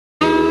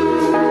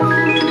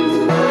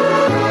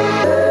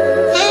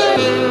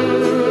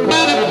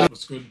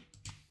good?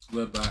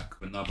 We're back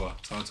with another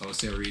Telltale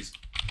series.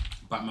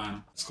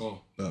 Batman, let's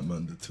go.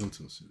 Batman, the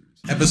Telltale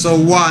series.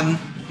 Episode 1,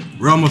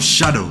 Realm of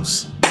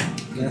Shadows.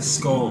 Let's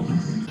go.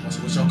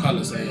 What's your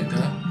colour saying,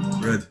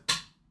 huh? Red.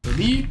 For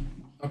me,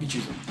 I'll be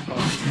choosing.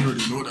 Oh, you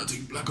already know that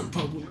thing, black and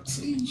purple.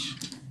 Sage.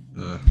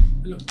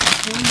 Look.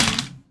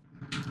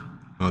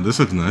 Oh, this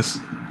looks nice.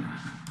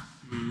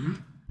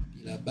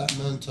 Yeah,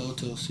 Batman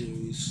Telltale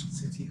series.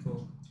 City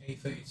call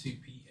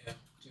 8:32 PM.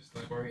 Just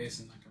like where it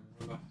is in like a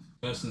real life.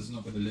 Person's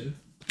not gonna live.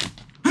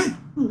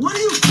 What are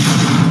you?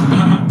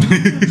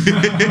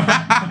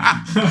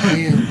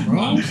 Damn, bro.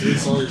 I'm so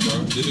sorry,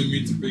 bro. Didn't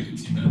mean to break it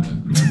to you like that.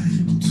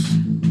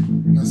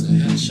 That's a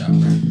headshot,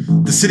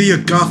 bro. The city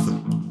of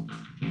Gotham.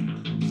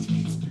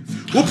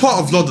 What part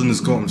of London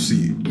is Gotham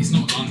City? It's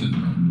not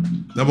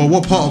London, No, but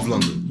what part of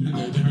London?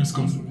 Yeah, there is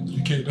Gotham in the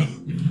UK, though.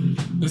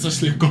 There's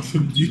actually a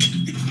Gotham in the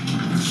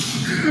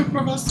UK.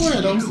 Bro, I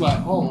swear, I was like,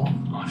 oh.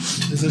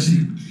 There's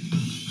actually...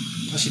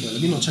 Actually, no,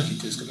 let me not check it,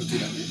 because it's going to do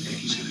that.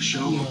 He's gonna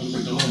show the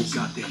whole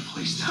goddamn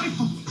place down.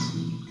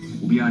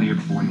 We'll be out of here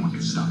before anyone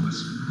can stop us.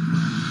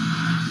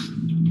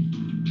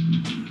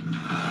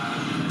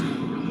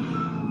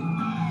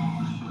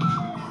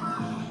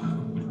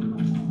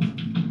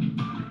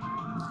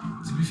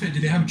 To be fair, do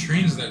they have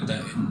trains like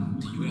that in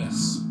the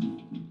US?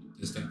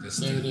 There's like this.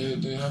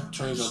 They have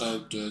trains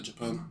like that in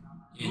Japan.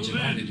 In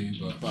Japan they do,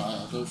 but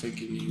I don't think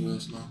in the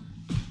US now.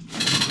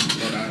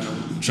 But I know.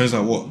 Trains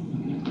like what?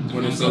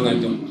 when it's not like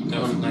they're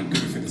like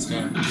going through the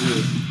sky.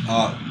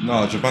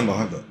 No, Japan don't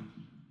have that.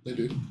 They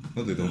do.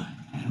 No, they don't.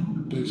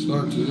 They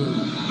start to,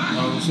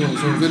 I saw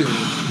a video.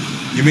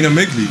 You mean a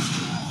make leave?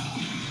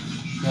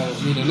 No, I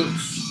mean, it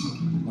looks...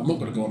 I'm not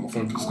going to go on my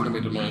phone because it's going to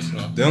make the noise.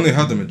 They only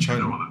have them in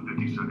China.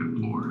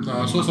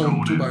 No, I saw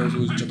some 2x who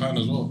was in Japan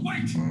as well.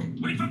 I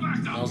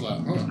was like,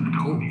 oh,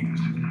 cool.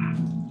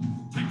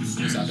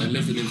 It's like they're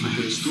living into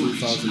this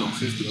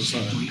 2050 or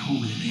something. We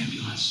hold an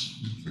ambulance.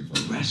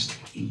 The rest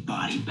in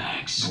body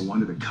bags. No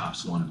wonder the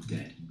cops want him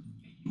dead.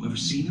 You ever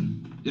seen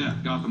him? Yeah,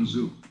 Gotham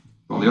Zoo.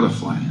 All the other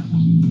flying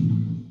animals.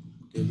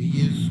 There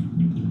he is.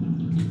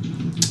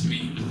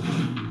 Me.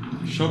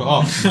 Shut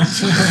up.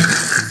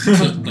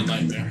 The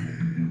nightmare.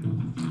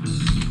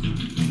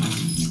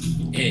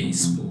 A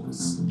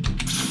sports.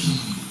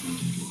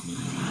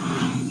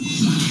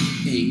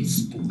 A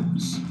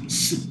sports.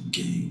 Sick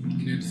game.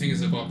 You know, the thing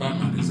is about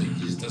Batman is that he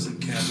just doesn't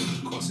care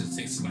what the cost it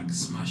takes to like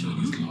smash all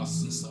these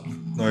glasses and stuff.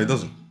 No, he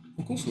doesn't.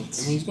 Of course not. I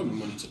mean, he's got the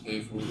money to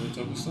pay for all that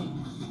type of stuff.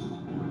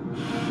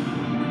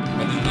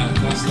 But then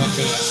that's like a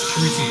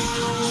security.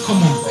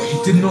 Come on, bro. You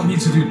did not need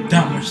to do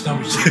that much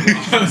damage to the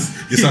glass.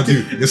 Yes, I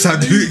do. Yes, I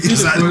do.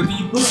 Yes, I do.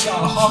 He put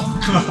out half.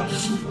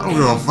 I don't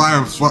give a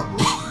fire fuck,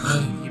 bro.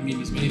 You mean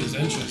he's made his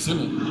entrance, isn't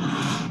it?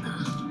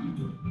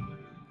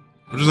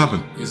 What just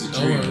happened? Is it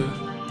Don't true? worry.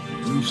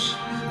 Bruce,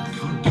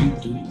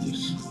 can't do this.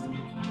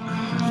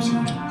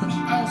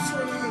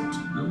 Alfred!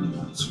 No,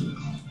 that's real.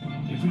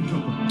 Every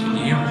drop of Can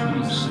you hear me?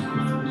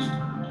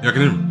 Yeah, I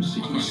can hear him.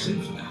 secret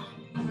safe now.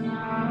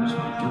 That's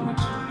what I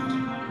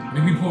do.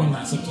 Maybe put on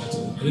that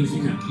subtitle. I don't know if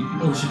you can.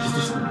 Oh shit, is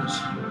this one?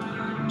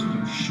 Do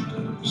you shoot out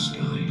of the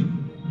sky?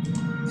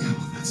 Yeah,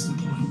 well, that's the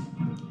point.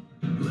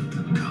 Let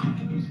them come.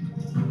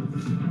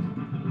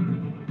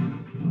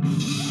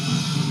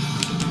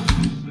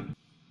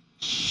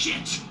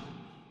 Shit!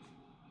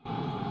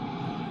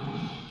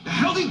 The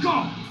hell did he go?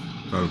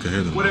 Oh, we can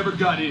hear them. Whatever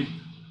got in,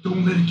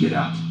 don't let it get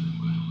out.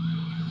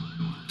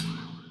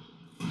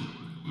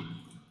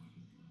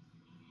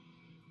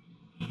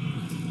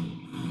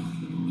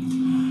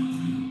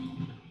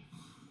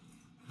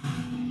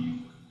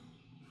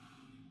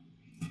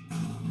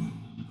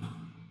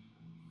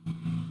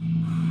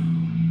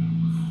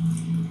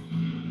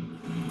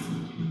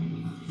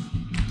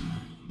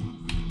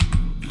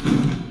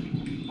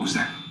 What was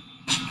that?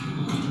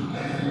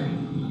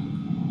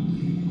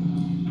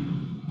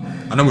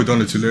 I know we've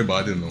done it too late, but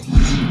I didn't know.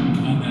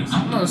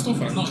 No, it's still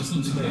fine. It's not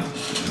too late.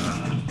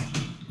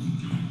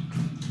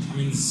 I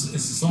mean, it's a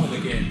song of the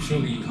game.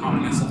 Surely you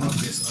can't mess up like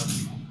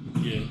this.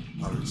 Yeah.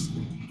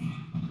 Obviously.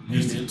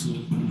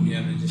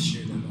 Yeah, they just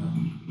shoot it.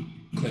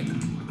 Click.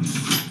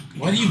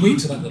 Why do you wait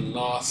till like the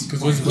last?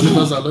 Because when it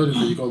does that loading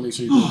thing, you gotta make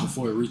sure you do it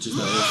before it reaches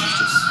that edge. It's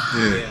just...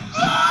 Yeah.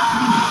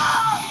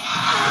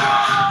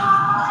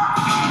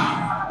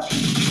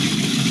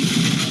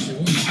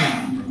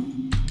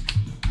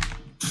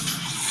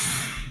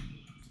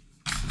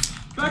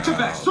 Back to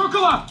back,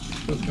 circle up!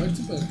 Back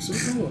to back, so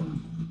come on.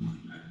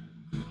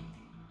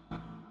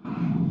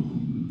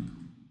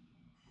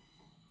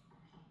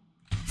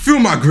 Feel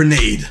my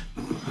grenade.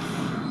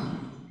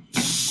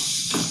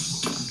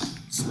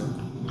 Smoke.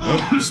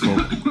 Oh,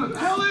 smoke. What the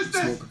hell is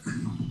this?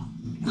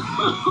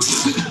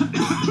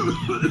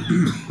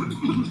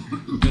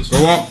 Go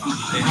up.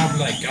 They have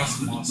like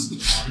gas masks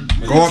on.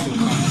 Go up.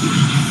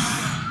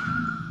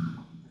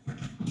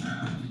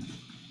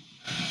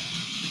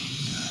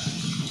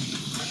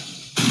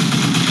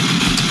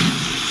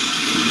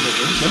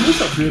 Let me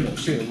stop doing that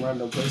shit in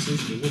random places.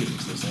 It really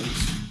makes no sense.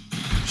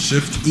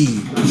 Shift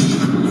E.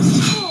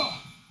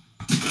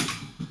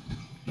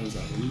 What was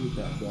that? When you did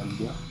that. gun,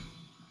 boy.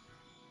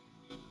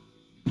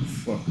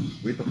 Fuck.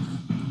 Wait the.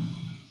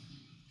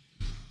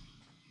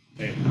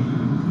 Damn.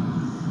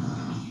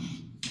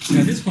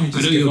 At this point, I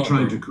just know give you're up,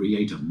 trying bro. to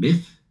create a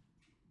myth,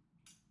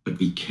 but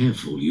be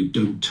careful you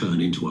don't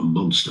turn into a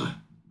monster.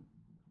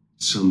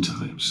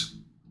 Sometimes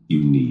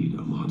you need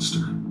a monster.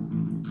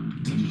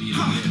 To be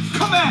a myth.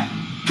 Come at!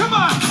 Come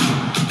on!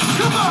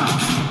 Come on!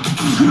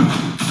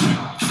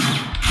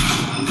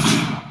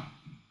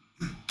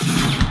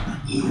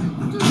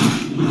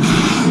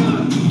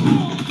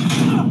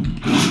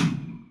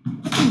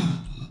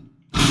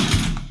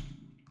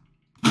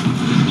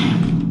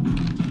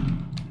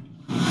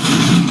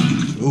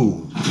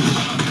 Ooh.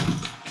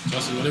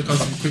 Justin, when it comes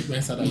to quick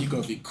race like that, you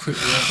gotta be quick.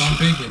 That's what I'm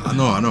thinking. I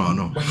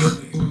know. But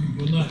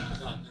you're not.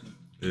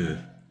 Yeah.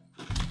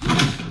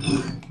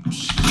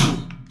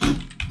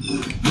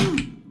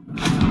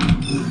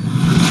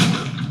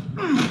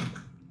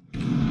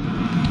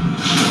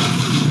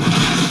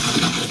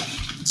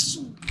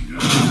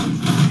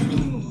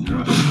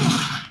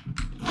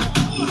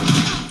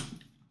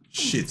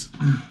 Shit.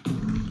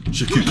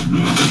 Shakir.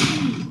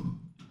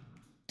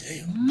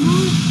 Damn.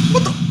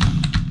 What the?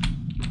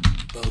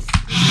 Both.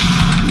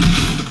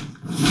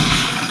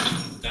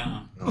 Damn.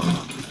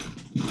 Oh.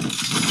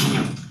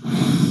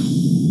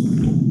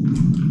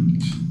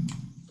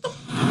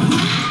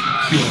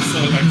 You're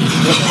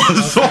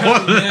so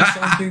lucky. That's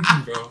what I'm thinking,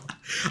 bro.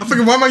 I'm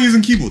thinking, why am I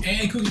using keyboard?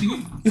 Hey, cool.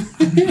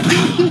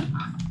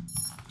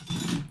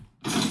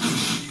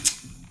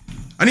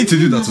 I need to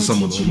do that to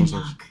someone almost.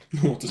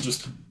 What, to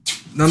just...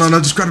 No,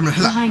 just grab him and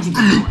hell. Behind you,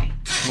 boy.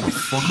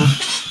 Fuck off.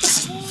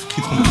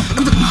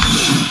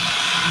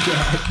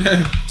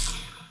 Aydee.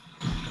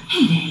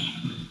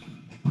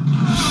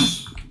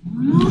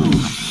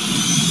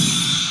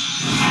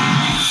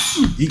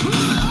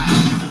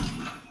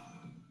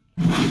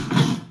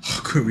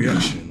 Quick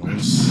reaction. I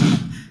was...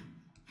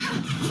 I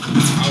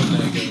would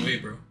let it get away,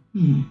 bro.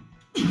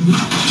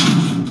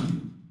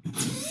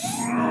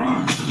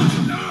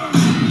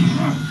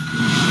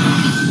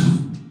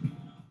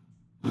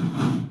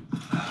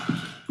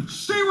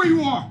 Stay where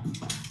you are!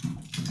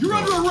 You're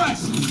under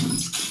arrest!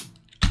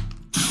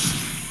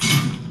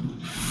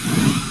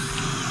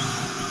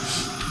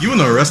 You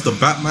wanna arrest the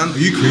Batman? Are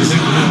you crazy?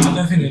 I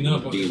don't think they know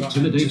about Be the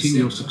intimidating,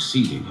 you're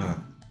succeeding.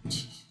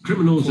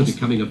 Criminals are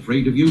becoming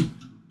afraid of you,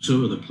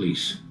 so are the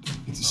police.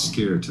 It's a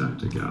scare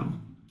tactic, Al.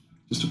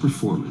 Just a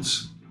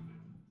performance.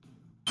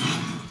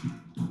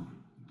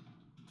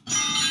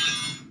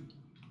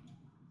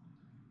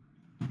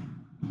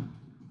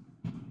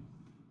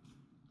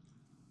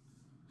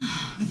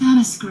 Without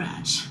a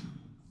scratch.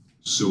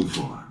 So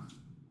far.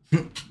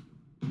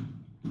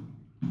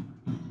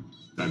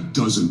 That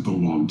doesn't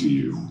belong to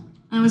you.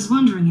 I was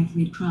wondering if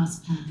we'd cross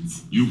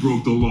paths. You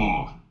broke the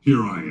law.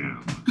 Here I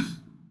am.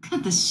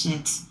 Cut the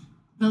shit.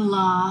 The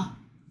law.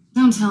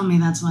 Don't tell me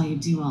that's why you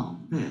do all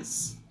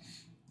this.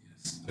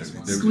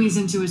 Squeeze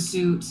into a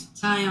suit,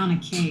 tie on a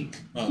cape.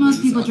 Oh, Most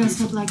man, people I dressed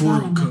do up like for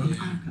that in Burka.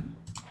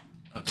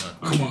 Arkham.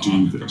 I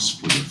do this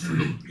for the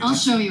thrill. I'll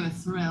show you a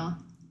thrill.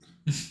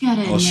 Get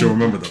it. Oh, she'll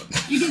remember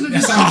that. You can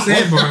That's what I'm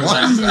saying, bro.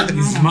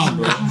 He's smart,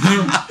 bro.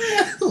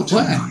 For Don't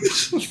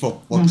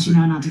fuck's you sake.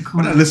 know not to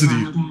call Why a not listen to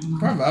you? wild animal?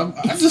 Bro,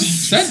 I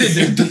just said it.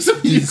 It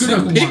doesn't mean you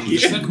couldn't pick The it.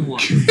 second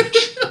one.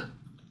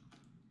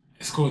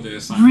 It's called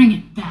this. Bring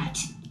it back.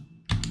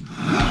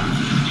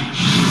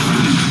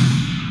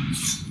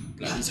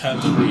 Like, it's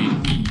hard to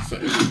read E for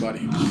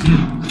everybody.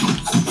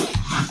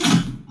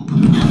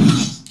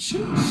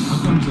 How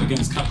comes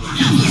against Catwoman?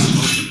 It's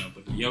smoking up,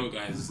 but the yellow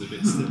guys is a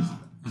bit stiff.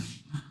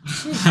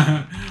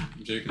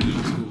 I'm joking, it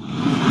was cool.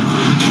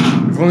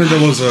 If only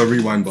there was a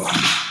rewind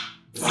button.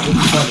 That would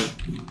be funny.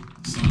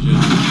 So good.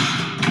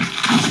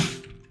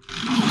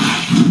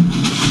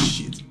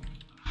 Shit.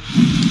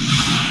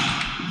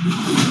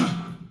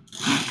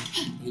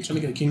 Are you trying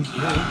to get kinky,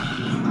 yeah?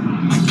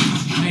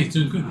 Hey, it's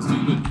doing good. It's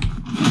doing good.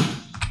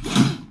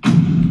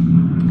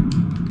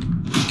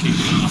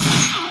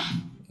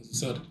 As I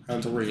said,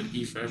 hard to read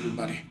E for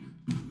everybody.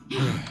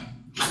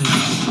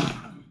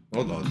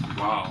 Hold on.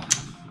 Wow.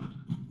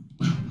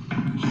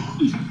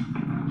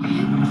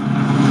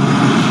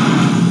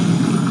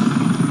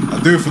 I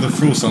do it for the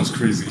thrill sounds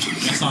crazy.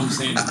 That's what I'm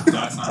saying.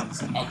 That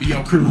sounds. I'll be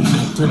your crew.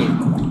 Thriller.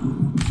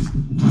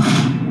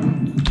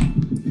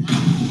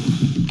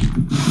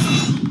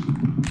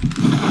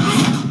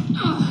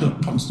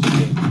 Comes to the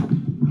game.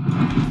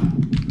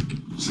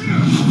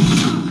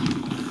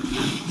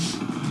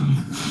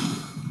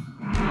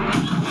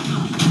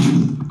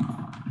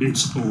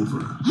 It's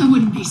over. I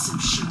wouldn't be so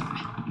sure.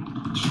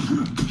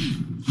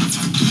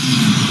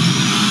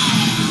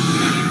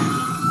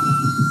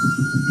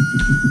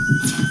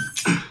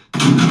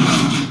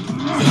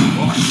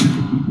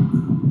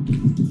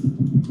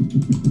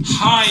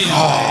 Higher!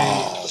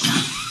 Oh.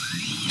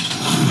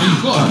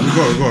 You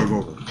got it. Go.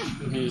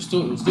 I mean, it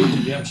still did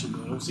the action,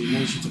 but obviously it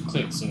wants you to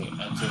click, so it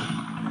had to.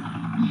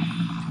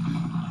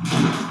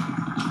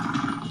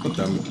 God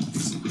damn it.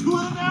 You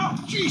let him out!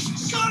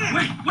 Jesus! Got it!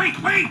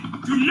 Wait!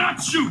 Do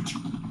not shoot!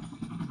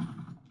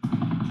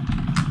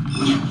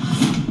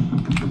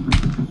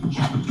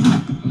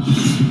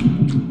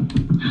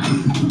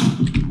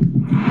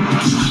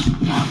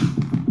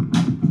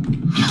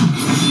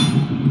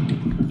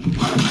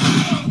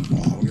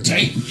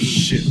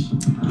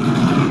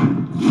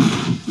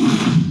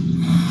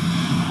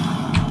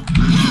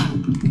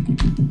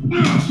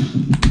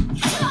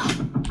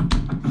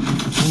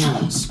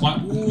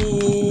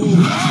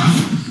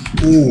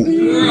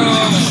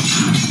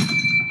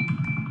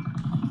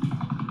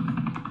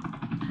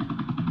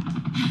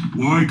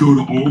 Why go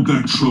to all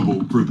that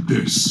trouble for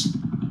this?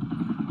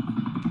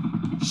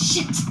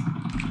 Shit.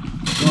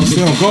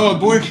 Stay on guard,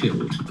 boy.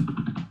 Killed.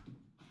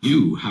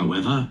 You,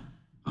 however,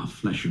 are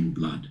flesh and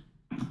blood.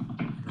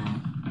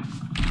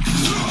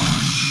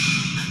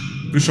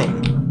 Good shot.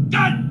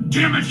 God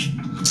damn it!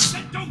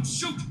 Don't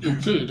shoot! Yo,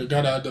 clearly the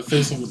guy that had the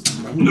face on the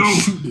man. I'm No! gonna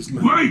shoot this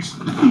man. Wait!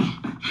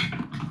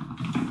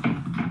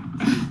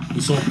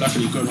 He saw black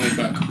and he couldn't hold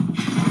back.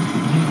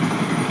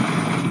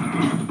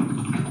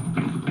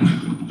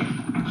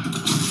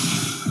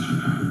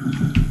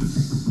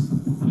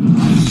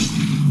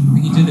 I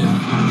think he did it.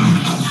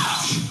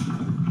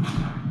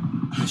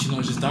 You should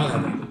not just die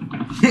like that.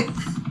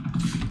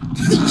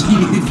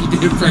 If you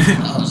didn't press it,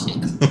 oh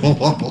shit.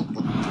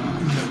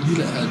 You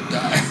let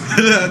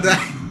her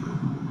die.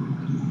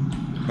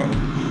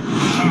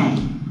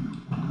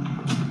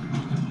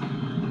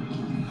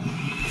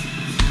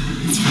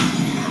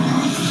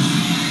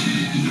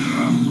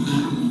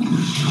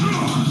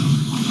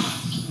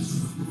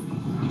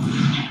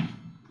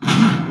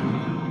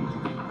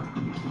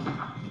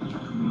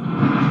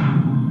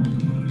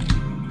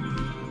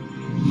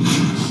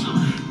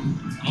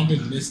 I'm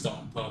gonna miss that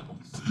on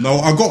purpose. No,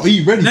 I got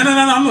E ready. No,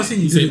 I'm not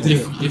saying you did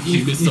it. If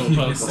you missed on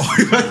purpose.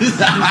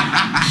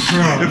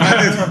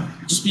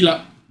 Just be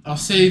like, I'll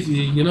save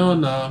you, you know?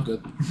 Nah, I'm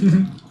good.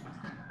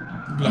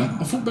 Like,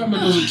 I thought Batman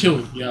doesn't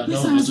kill. Yeah,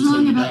 no, I was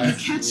wrong about you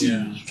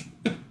catching me.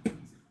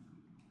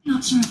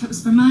 Not sure if it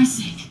was for my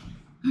sake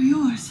or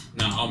yours.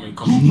 No, I'm in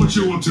Who put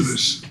you up to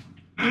this?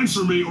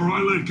 Answer me or I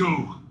let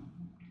go.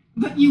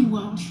 But you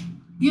won't.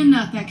 You're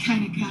not that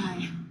kind of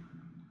guy.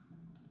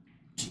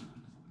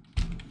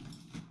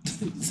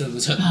 So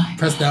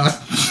press down.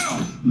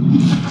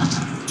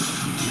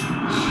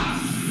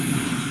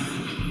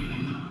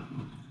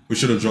 We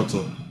should have dropped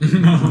her.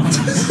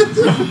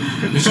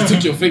 She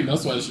took your thing,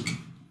 that's why she...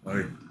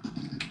 Alright.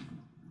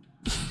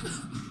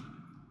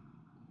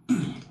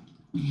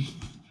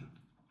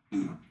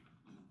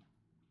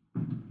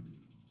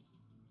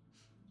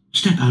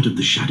 Step out of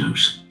the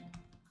shadows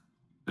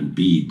and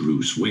be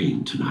Bruce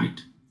Wayne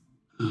tonight.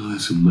 Oh,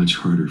 that's a much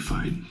harder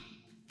fight.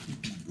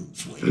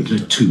 And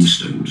let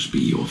tombstones be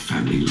your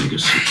family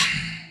legacy.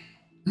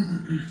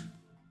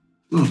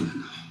 Well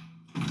then,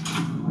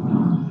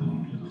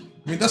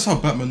 I mean, that's how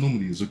Batman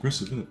normally is,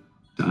 aggressive, isn't it?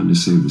 time to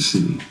save the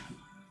city.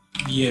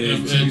 Yeah,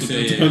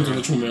 It depends on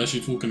which one we're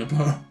actually talking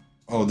about.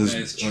 Oh, That is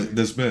there's true.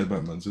 there's bad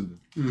Batmans, isn't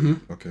there?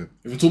 Mm-hmm. Okay.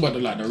 If we talk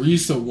about the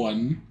recent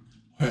one,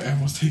 where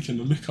everyone's taking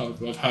the mick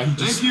out of how he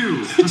just... Thank you.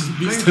 beats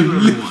Thank the you,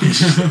 everyone. living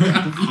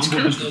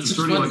Humble Mr.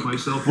 Sturdy like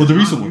myself. Well, the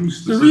recent not one.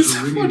 used to The such a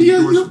recent ringing one, he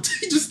endorsement.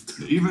 just...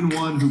 Even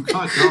one who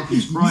cut Gotham's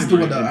He's the primary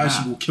one in that half.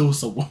 actually will kill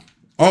someone.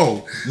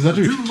 Oh, is that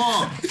true? Too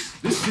long.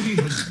 This city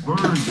has burned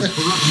with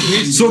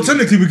corruption. So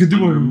technically we could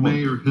do what we Under want.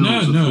 Mayor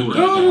Hill's No.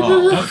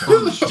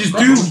 authority.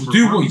 Just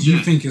do what you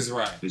think is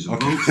right. His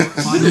Okay. votes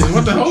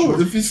What the hell?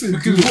 finally- If it's...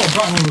 Because what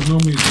Batman would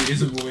normally do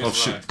isn't always Oh,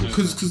 shit. right.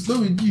 Because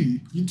knowing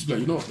you'd just be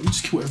like, you know what, let me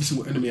just kill every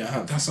single enemy I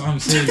have. That's what I'm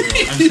saying, bro.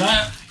 And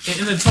that,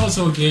 in the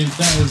Telltale games,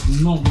 that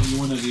is not what you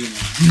want to do,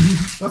 man.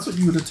 That's what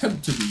you would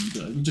attempt to do,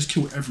 you know? You just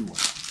kill everyone.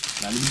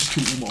 Like, let me just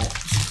kill all my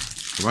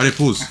ops. Right, it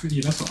pause.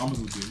 Yeah, that's what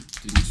Amazon do.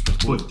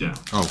 Foot down.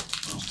 Oh.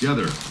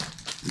 Together,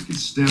 we can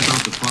stamp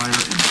out the fire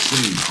and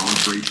save our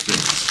great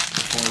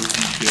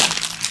city.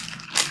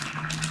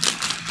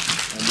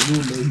 And we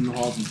all know who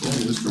Harvey Oh,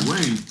 Mr.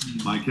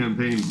 Wayne, my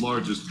campaign's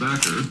largest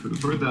backer, could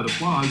have heard that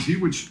applause. He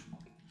would.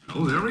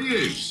 Oh, there he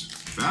is.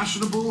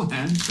 Fashionable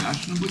and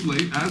fashionably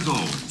late as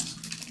always.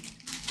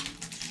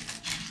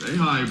 Say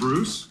hi,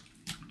 Bruce.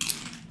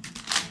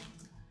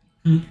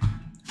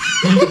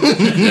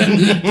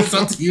 It's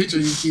up to you, you're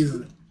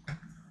choosing it.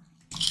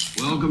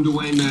 Welcome to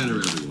Wayne Manor,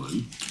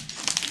 everyone.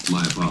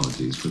 My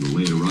apologies for the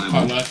late arrival.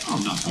 Hi, lad.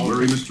 Oh, not to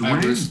worry, Mr. Hi,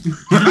 Wayne. Bruce.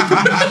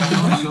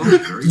 Also,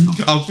 very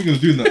comfortable. I was thinking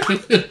of doing that.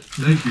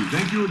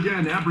 Thank you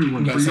again,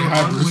 everyone, Gotta for say your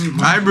hi, Bruce. unwavering.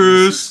 Hi,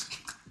 Bruce.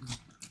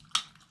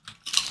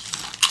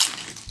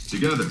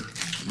 Together,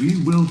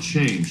 we will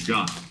change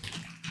Gotham.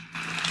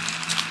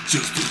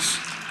 Justice.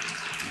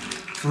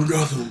 For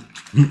Gotham.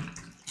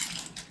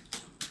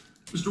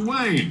 Mr.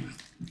 Wayne,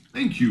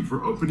 thank you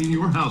for opening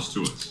your house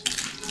to us.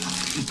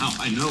 Now,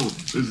 I know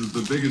this is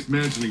the biggest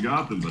mansion in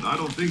Gotham, but I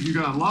don't think you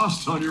got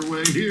lost on your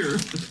way here.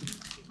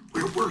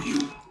 Where were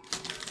you?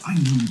 I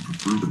knew you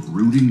preferred the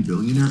brooding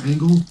billionaire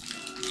angle.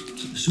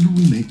 So the sooner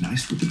we make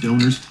nice with the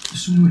donors, the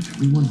sooner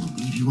everyone will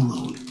leave you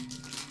alone.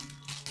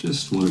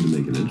 Just wanted to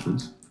make an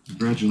entrance.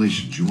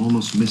 Congratulations, you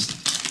almost missed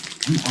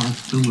it. You are a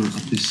pillar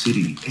of this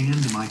city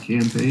and my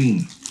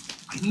campaign.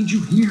 I need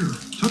you here,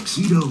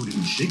 tuxedoed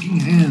and shaking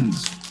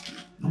hands.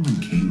 No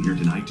one came here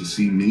tonight to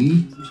see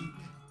me.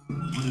 I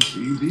want to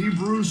see the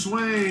Bruce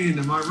Wayne,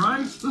 am I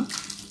right?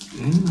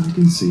 And I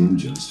can see him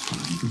just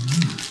fine from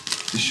here.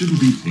 This shouldn't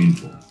be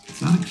painful.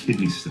 It's not a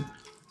kidney stone.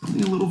 It's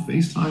only a little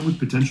FaceTime with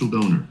potential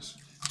donors.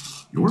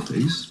 Your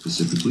face,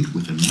 specifically,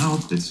 with a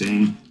mouth that's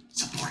saying,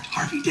 support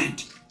Harvey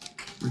Dent.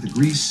 We're the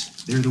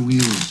grease, they're the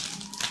wheels.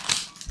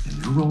 And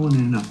they're rolling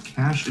in enough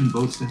cash and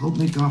votes to help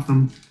make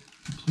Gotham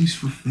a place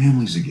for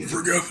families again.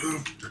 Forget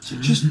them. So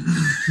just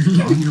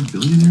put on your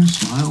billionaire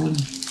smile and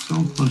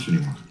don't punch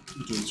anyone.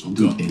 Doing I'll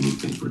do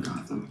anything for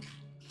Gotham.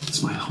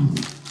 It's my home.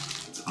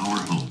 It's our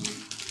home.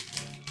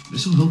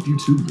 This will help you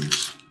too,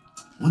 Bruce.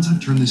 Once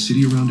I've turned this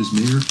city around as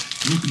mayor,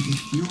 you'll be a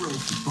hero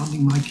for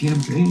funding my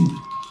campaign.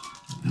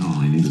 Now all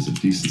I need is a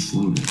decent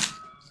slogan.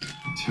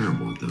 I'm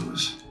terrible at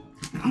those.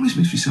 It always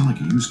makes me sound like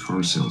a used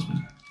car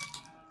salesman.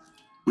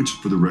 Which,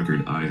 for the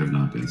record, I have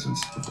not been since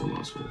before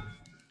law school.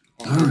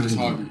 How about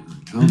How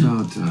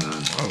about,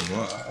 Oh,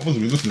 wow. I wasn't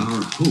even listening.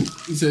 our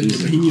hope? he said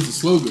he needs a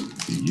slogan.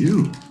 For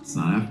you, it's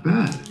not half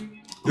bad.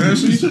 Yeah,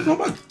 so you said not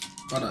bad.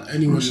 Brother,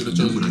 anyone would have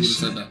chosen, would have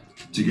said that.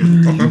 Together,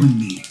 you Okay. and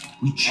me,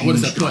 we I would change have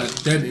said put Gotham.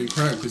 a dead in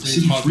crime because A they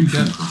city hardly free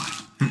from dead.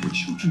 crime, where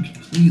children can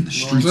play in the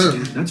You know what I'm streets.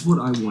 saying? That's what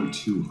I want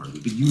too, Harvey.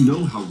 But you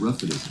know how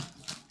rough it is.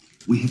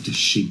 We have to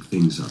shake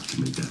things up to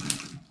make that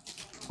happen.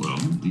 Well,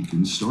 we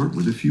can start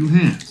with a few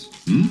hands.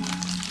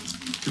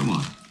 Come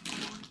on.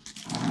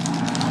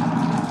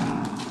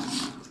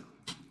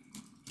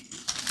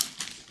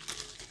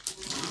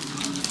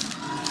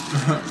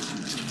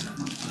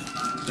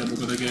 Then we're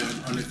gonna get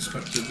an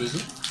unexpected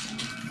visit.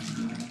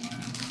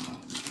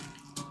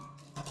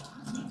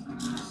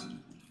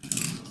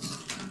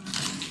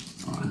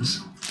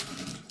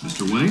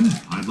 Mr. Wayne,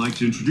 I'd like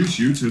to introduce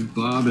you to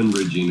Bob and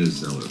Regina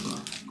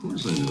Zellerbach. Of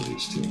course I know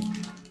these two.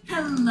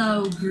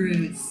 Hello,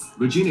 Bruce.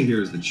 Regina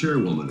here is the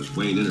chairwoman of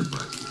Wayne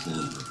Enterprises, and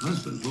her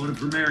husband. Voted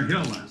for Mayor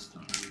Hill last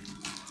time.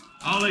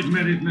 I'll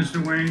admit it,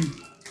 Mr. Wayne.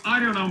 I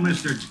don't know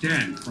Mr.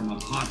 Dent from a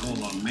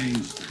pothole on Main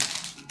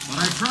Street, but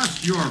I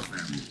trust your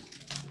family.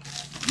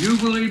 You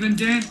believe in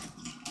Dent,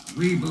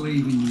 we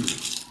believe in you.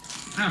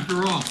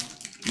 After all,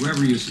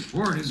 whoever you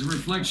support is a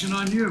reflection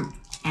on you.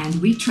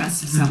 And we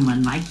trust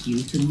someone like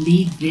you to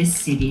lead this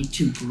city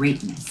to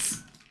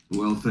greatness.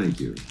 Well, thank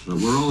you. But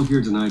we're all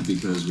here tonight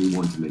because we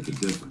want to make a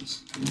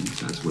difference. And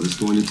that's what it's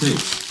going to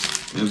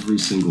take. Every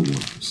single one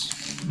of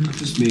us. Not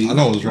just me. I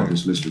know I was right. Not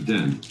just Mr.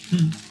 Dent.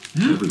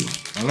 Everyone.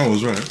 I know I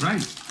was right.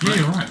 Right. Yeah,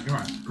 you're right. You're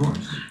right. Of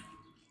course.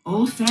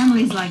 Old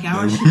families like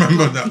ours should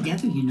remember work that.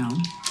 together, you know.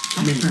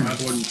 I mean, That's I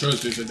right. wasn't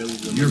church, they said they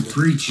would You're remember.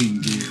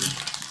 preaching, dear.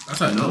 That's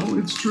how I No, know.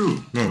 it's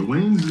true. No. The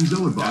Waynes and Yeah,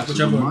 Zellerbachs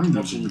whichever are reminders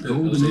watching of the the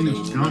they'll golden say they age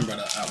will of remember Gotham.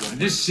 that at one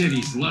This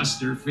city's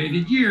luster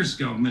faded years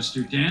ago,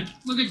 Mr. Dent.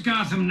 Look at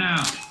Gotham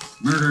now.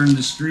 Murder in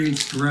the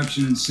streets,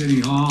 corruption in City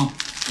Hall,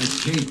 a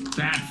Cape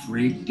Bat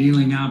freak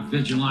dealing out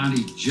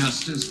vigilante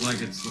justice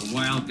like it's the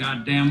wild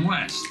goddamn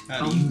West.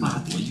 Oh,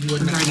 Bobby, You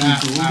wouldn't regarding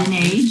have the that golden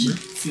out. age,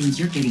 seems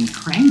you're getting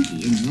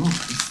cranky in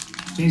yours.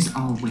 There's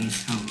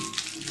always hope.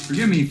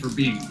 Forgive me for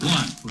being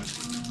blunt, but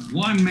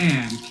one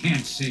man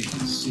can't save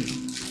the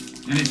city.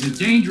 And it's a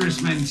dangerous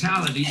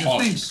mentality to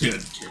think so.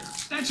 Good.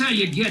 That's how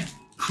you get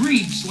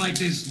creeps like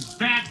this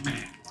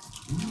Batman.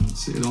 I'd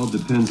say it all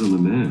depends on the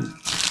man.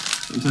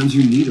 Sometimes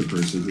you need a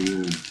person who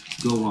will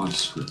go off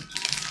script.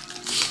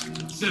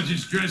 Such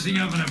as dressing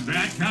up in a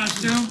bat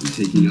costume? And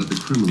taking out the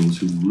criminals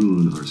who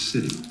ruin our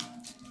city.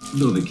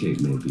 Though the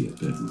cape may be a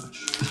bit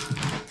much.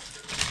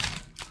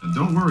 And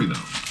don't worry,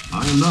 though.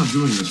 I am not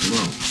doing this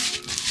alone.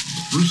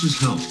 With Bruce's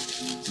help,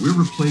 we're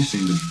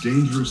replacing the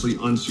dangerously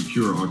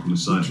unsecure Arkham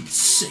Asylum with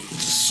a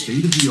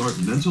state-of-the-art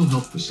mental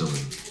health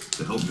facility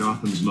to help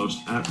Gotham's most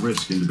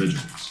at-risk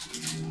individuals.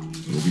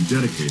 It will be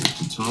dedicated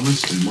to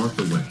Thomas and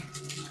Martha Wayne,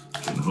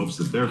 in the hopes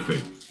that their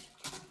fate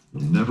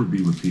will never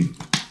be repeated.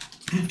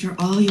 After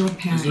all your There's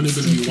parents only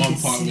going to did be for one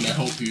this part city, going to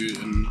help you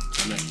in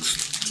the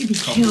next. to be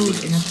couple killed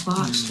minutes. in a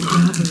botched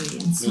robbery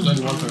and There's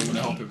only one so thing I'm going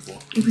to help him for.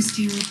 It was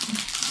terrible.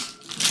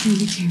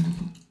 Truly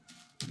terrible.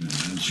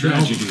 A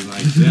tragedy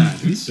like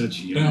that at such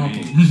a young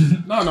age.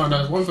 No,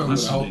 there's one thing I'm going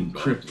Must to have help been him for.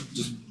 crippling.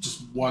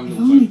 Just one If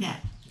little only thing.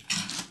 that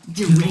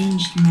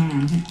deranged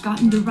man had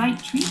gotten the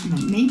right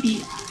treatment,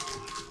 maybe.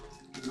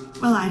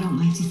 Well, I don't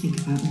like to think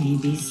about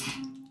maybes.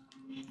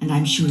 And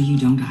I'm sure you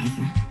don't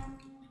either.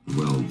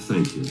 Well,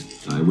 thank you.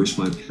 I wish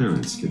my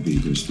parents could be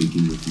here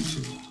speaking with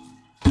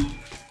you too.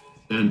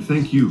 And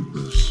thank you,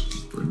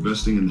 Bruce, for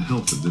investing in the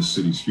health of this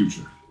city's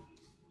future.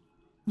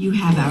 You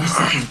have our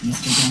support,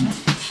 Mr.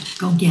 Dent.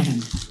 Go get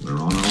him.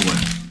 We're on our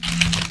way.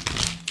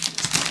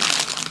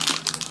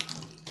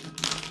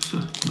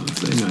 Not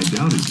saying I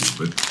doubted you,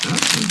 but that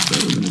was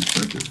better than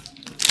expected.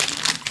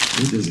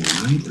 It is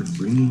a night of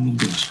bringing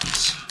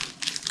endorsements.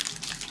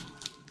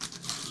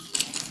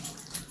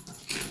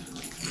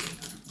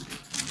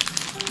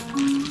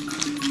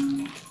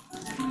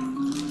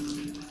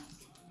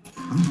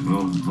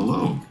 Well,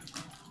 hello.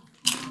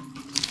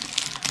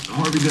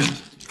 Harvey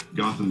Dent,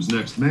 Gotham's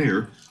next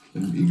mayor,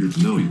 and eager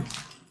to know you.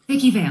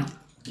 Vicky Vale.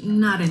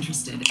 Not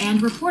interested.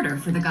 And reporter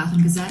for the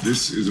Gotham Gazette.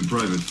 This is a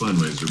private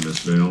fundraiser, Miss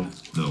Vale.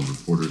 No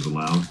reporters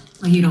allowed.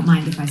 Well, you don't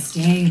mind if I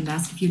stay and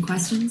ask a few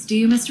questions, do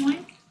you, Mr.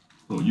 Wayne?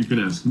 Well, you can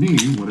ask me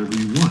whatever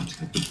you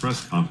want at the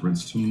press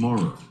conference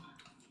tomorrow.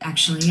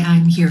 Actually,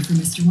 I'm here for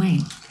Mr.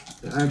 Wayne.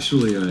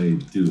 Actually, I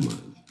do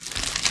mind.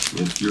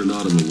 If you're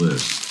not on the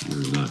list,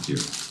 you're not here.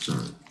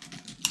 Sorry.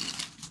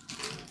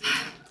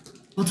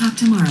 We'll talk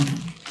tomorrow then.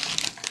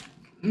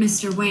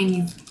 Mr.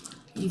 Wayne,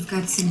 you've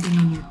got something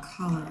on your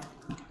collar.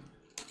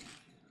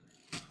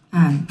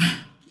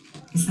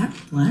 Is that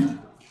blood?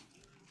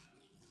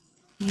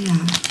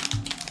 Yeah.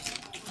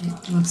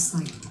 It looks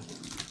like...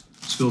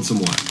 Spilled some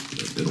wine.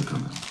 It'll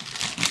come out.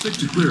 Stick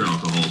to clear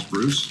alcohols,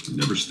 Bruce.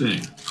 Never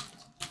sting.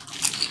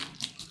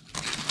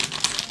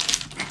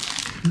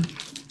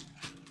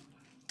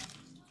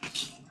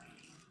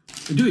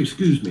 Do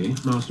excuse me,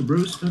 Master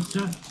Bruce, but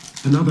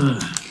another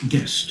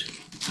guest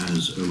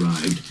has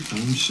arrived.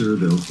 I'm sure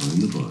they'll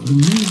find the bar. You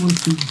may want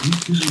to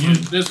greet this Yeah,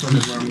 one. this one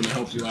is where I'm going to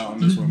help you out on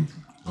this one.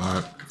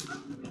 Alright.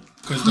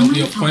 Because there'll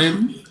be a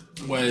point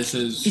where it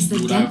says Is the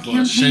you would Dent either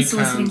campaign shake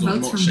soliciting hands or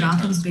votes not from shake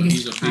Gotham's hands, but biggest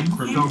he's a big crime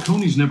criminal.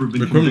 Falcone's never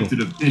been The criminal.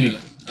 convicted of Yeah, anything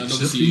and except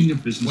obviously, being a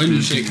when businessman you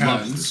who shake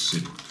loves hands, the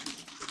city.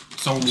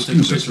 someone will take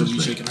a picture of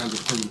you shaking hands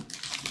with a criminal.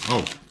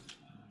 Oh.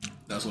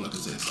 That's all I can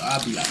say. So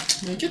I'd be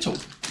like, man, get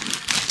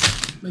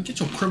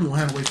your criminal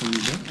hand away from me,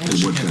 man. I And want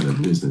what your kind hand of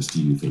away. business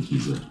do you think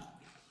he's in?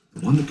 The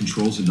one that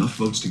controls enough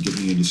votes to get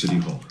me into City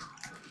Hall.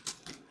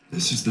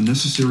 This is the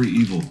necessary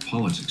evil of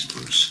politics,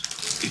 Bruce.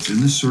 It's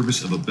in the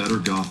service of a better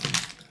Gotham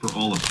for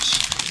all of us.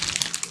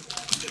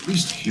 At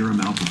least hear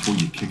him out before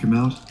you kick him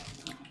out.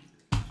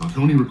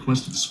 Falcone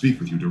requested to speak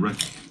with you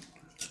directly.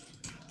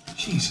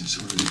 Jesus,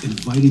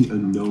 inviting a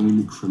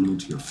known criminal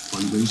to your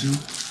fundraiser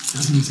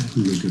doesn't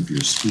exactly look good for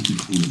your spooky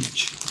clean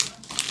image.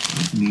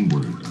 Let me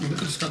worry about Look at the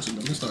that. scratching,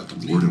 man. Let's start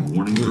the Word of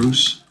warning,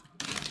 Bruce.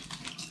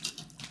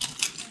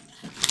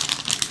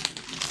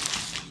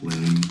 Play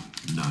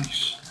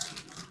nice.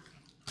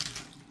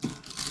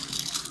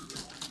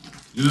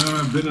 You know,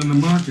 I've been in the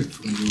market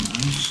for a new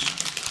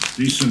house.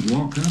 Decent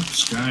walk-up,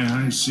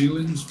 sky-high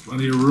ceilings,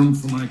 plenty of room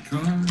for my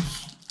cars.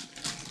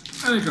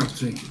 I think I'll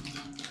take it.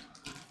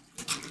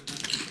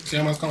 See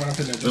how much coming up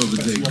in there. Those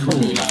are big Like,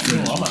 cool.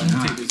 no, I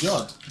might take this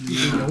yard.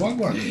 You know what,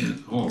 one? Yeah,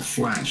 all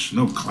flash,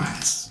 no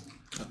class.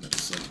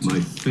 My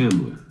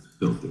family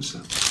built this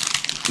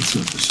house. It's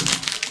not for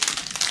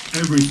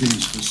sale.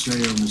 Everything's for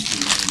sale, Mr.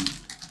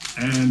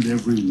 Wayne. And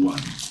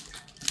everyone.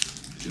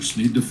 Just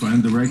need to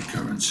find the right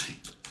currency.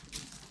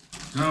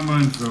 Come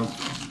on,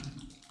 Falcone.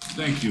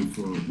 Thank you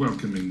for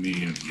welcoming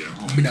me into your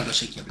home. I'm gonna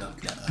shake your blood.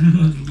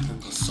 I'm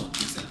gonna suck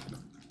yourself.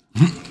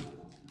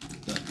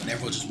 Look, when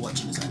everyone's just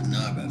watching, it's like,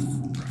 nah, bro.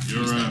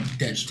 You're a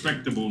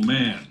respectable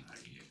man.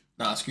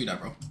 Nah, screw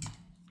that, bro.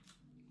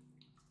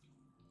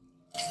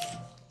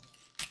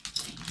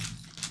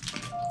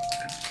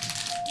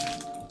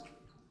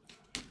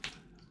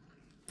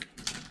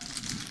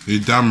 You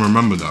damn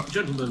remember that.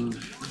 Gentlemen,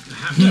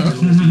 perhaps Yeah. a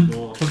little bit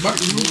more. Because by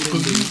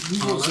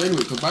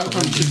the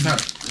time you shake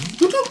hands,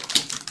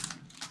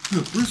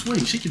 look, Bruce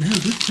Wayne shaking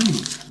hands with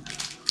criminals.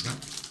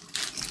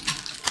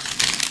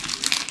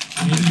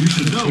 You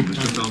should know,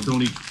 Mr.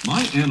 Falcone,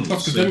 my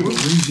analysts say we're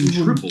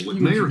raising triple with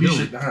Mayor Hill.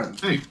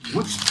 Hey,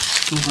 what's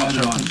Like, you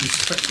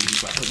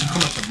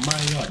come up to my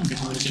yard, you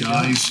want to shake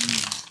hands.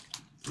 guys?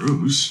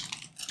 Bruce?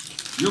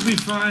 You'll be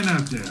fine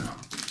out there.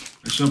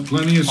 I saw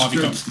plenty of Harvey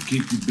strips to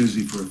keep you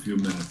busy for a few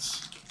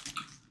minutes.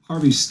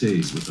 Harvey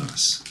stays with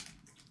us.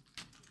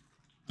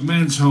 A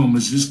man's home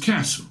is his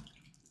castle.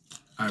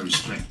 I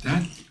respect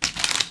that.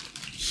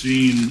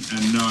 Seen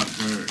and not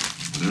heard.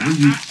 Whatever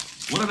you...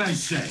 What did I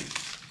say?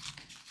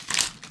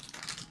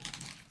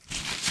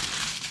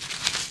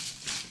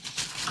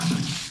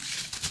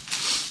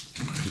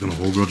 He's gonna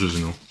hold grudges,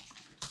 you know.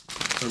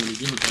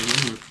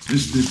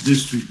 Mr.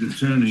 District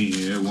Attorney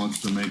here wants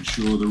to make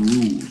sure the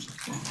rules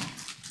are followed.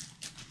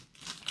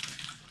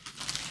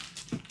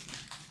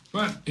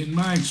 But in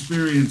my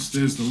experience,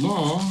 there's the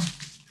law,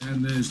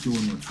 and there's doing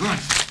what's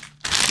right.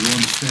 You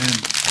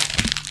understand?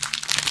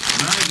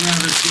 And I'd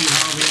rather see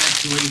how we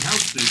actually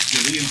help this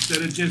city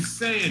instead of just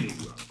saying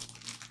he will.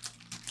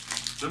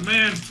 The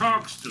man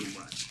talks too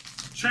much,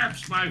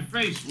 chaps my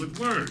face with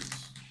words.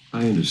 I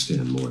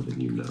understand more than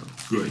you know.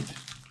 Good.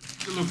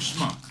 You look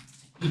smart.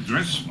 You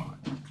dress smart.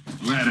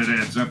 Glad it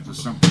adds up to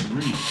something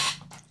real.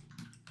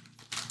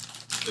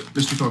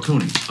 Mr.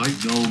 Falcone,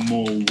 No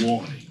more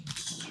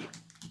warnings.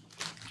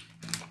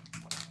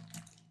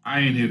 I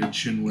ain't here to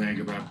chinwag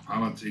about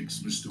politics,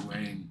 Mr.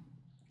 Wayne.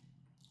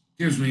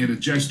 Gives me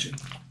indigestion.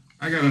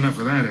 I got enough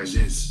of that as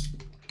is.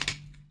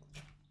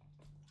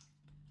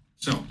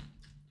 So,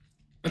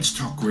 let's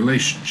talk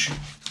relationship.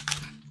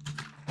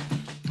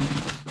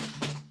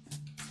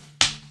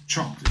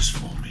 Chalk this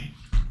for me.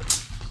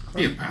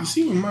 Here, pal. You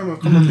see when mama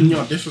come up in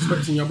your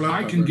disrespecting your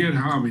black I can get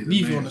Harvey the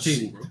leave you on the mayor's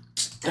table, bro.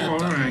 seat,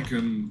 or I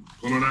can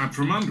pull it out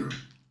from under him.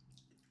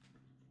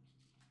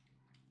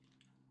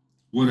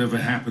 Whatever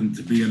happened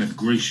to being a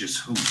gracious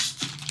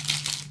host?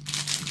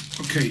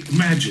 Okay,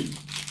 imagine,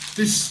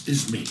 this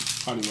is me.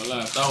 Can't even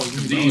lie. That was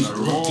me. These That are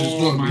was like, all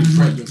there's my no friend.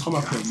 friends. You come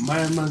up in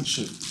my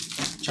mansion.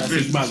 Try to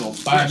say you might as well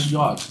buy the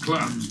yard.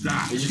 Clubs,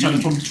 And you trying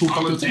to come to talk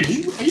up your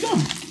table. Are you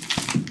dumb?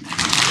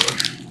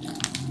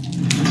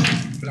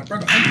 Like,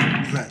 brother,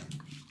 like,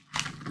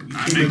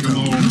 I make them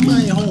all my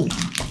move. home.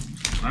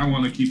 I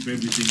want to keep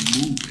everything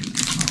moving.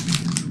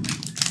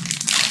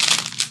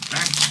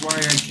 That's why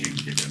I came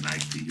here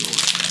tonight to your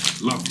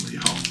lovely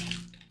home.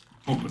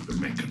 Hoping to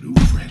make a new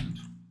friend.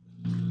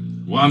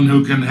 One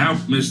who can help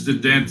Mr.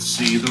 Dent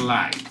see the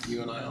light.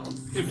 You and I are.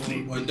 If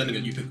need Well, then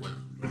again, you pick one.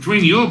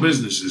 Between your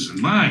businesses and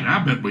mine, I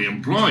bet we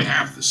employ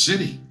half the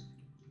city.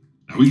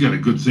 Now, we got a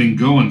good thing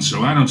going,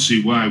 so I don't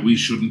see why we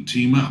shouldn't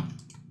team up.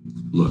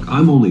 Look,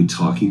 I'm only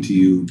talking to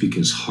you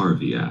because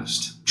Harvey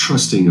asked,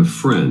 trusting a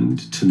friend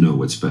to know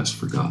what's best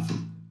for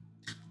Gotham.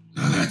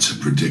 Now, that's a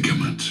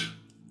predicament.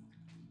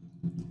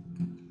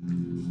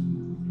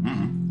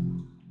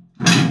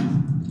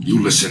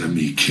 You listen to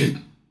me, kid.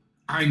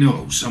 I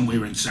know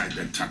somewhere inside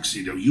that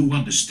tuxedo you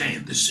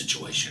understand this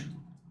situation.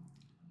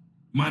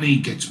 Money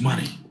gets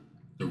money.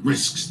 The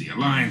risks, the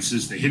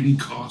alliances, the hidden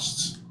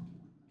costs.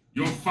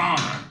 Your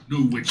father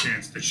knew which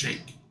hands to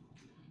shake.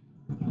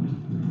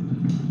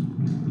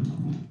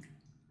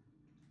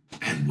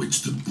 And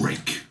which to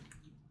break.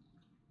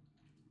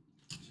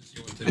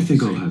 I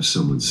think I'll have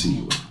someone see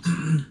you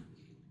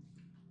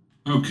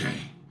out. Okay.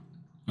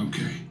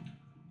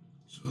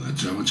 So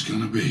that's how it's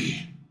gonna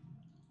be.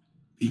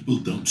 People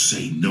don't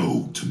say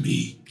no to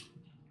me.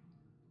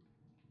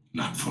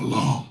 Not for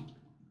long.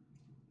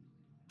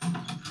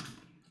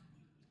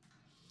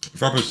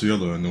 If I press the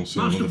other and they'll say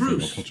Master another thing, I'll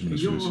Bruce, punch him in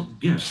his your face.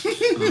 guests.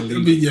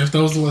 It'd be, yeah, if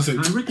that was the one saying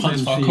I recommend punch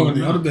seeing Falcone,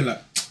 him I'd have been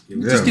like, Yeah.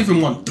 just give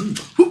him one.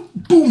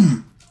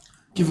 Boom!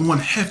 Give him one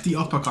hefty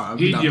uppercut. I'd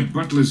be Heed like, your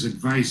butler's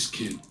advice,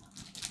 kid.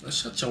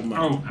 shut your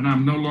mouth. Oh, and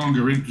I'm no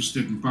longer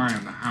interested in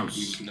buying the house.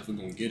 You're never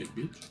gonna get it,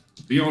 bitch.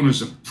 The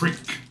owner's a prick.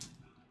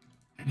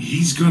 And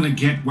he's gonna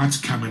get what's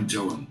coming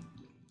to him.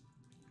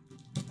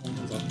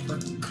 Owner's a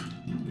prick.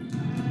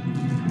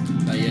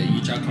 Like, yeah,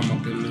 you try to come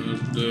up in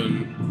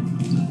the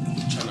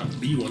trying to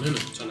be one,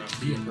 innit? Trying to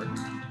be a prick.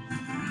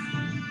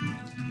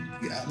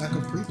 You act like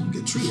a prick, you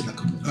get treated like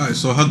a prick. Alright,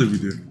 so how did we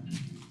do?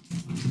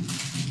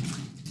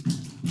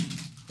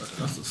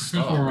 That's the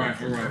start.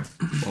 Alright.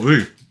 Are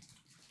we?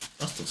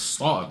 That's the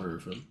start of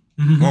everything.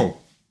 Oh.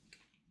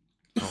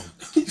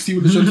 You see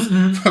what the show?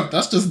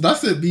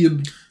 That's it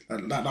being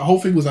like the whole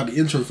thing was like the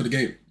intro for the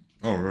game.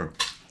 Oh, right.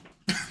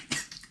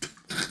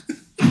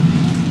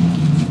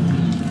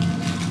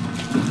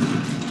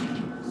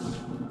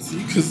 See,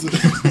 because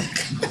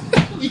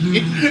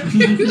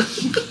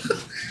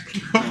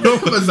I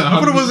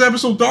thought it was the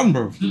episode done,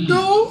 bro.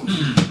 no,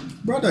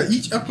 brother.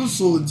 Each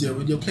episode, yeah,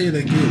 when you're playing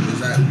a game,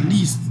 is at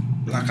least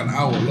like an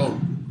hour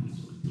long.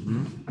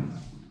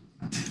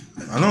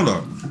 I know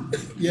that.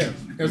 Yeah,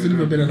 it hasn't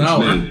even been an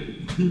hour.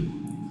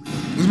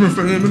 It's been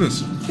 38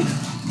 minutes.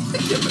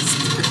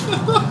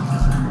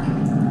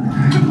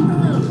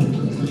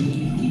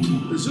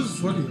 It's just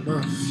funny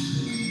enough.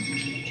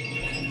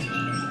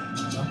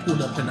 I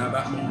pulled up in that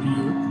Batman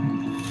video.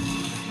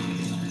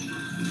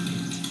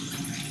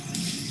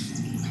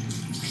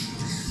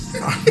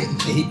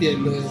 He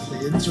didn't know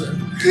the intro.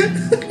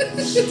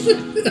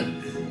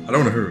 I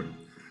don't want to hear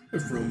it.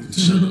 From the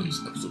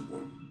Shadows, episode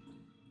 1.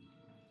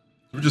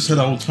 We just said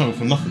that whole time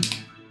for nothing.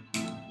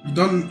 You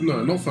done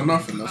no, not for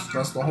nothing.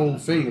 That's the whole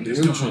thing with the It's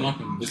not for intro.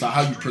 nothing. It's like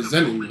how you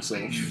presenting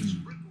yourself.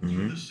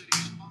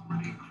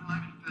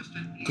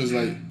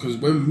 Because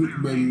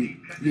when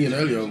me and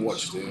Elio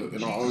watched it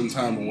in our own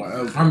time or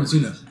whatever. I haven't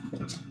seen it.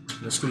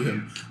 Let's screw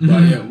him.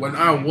 But yeah, when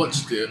I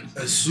watched it,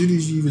 as soon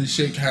as you even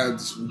shake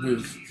hands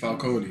with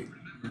Falcone,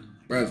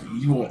 bruv,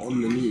 you are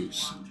on the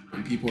news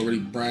and people already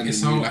branding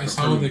It's you how like it's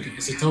a how criminal.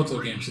 it's a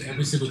Telltale game. So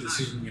every single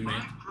decision you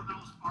make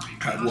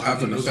Will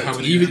have an Will effect. have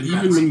an Even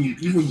impact. when you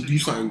do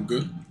something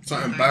good,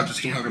 something bad will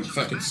still have an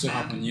effect. could still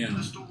happen. Yeah.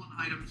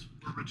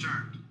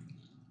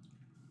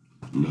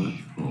 Not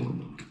all of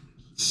them.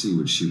 Let's see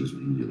what she was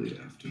really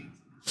after.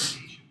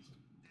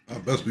 I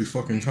best be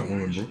fucking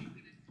Catwoman, bro.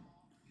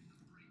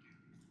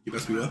 You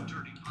best be what? Man,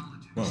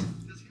 I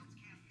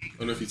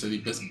don't know if he said he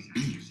best be.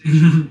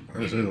 I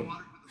didn't say that.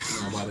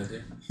 No, about it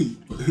there. He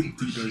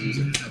does use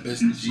it. I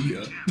best G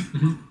up.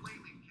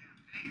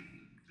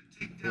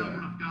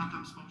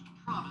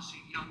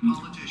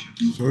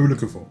 So what are we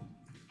looking for?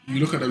 You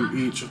look at them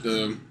each of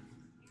the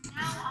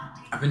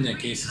I've been in that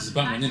case. It's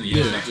Batman, isn't it?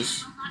 yeah, Like,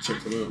 just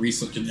check them out.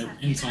 researching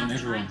inside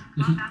everyone.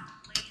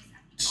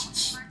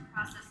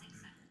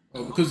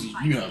 Oh, because you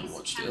haven't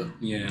watched it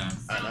Yeah.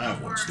 and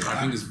I've watched it.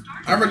 I think it's.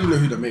 I already know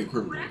who the main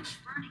criminal is.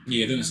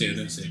 Yeah, don't say it.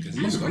 Don't say it.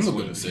 Because I'm not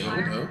gonna say it. What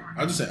the hell?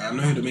 I just say I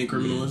know who the main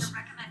criminal is,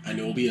 and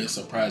it will be a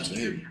surprise for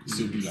him.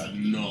 He'll be like,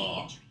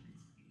 nah.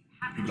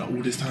 He'll be like,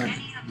 all this time.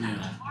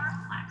 Yeah.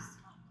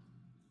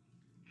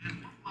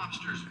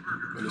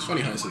 And it's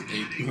funny how it says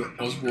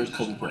Oswald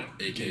Cobblepot,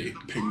 aka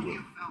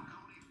Penguin.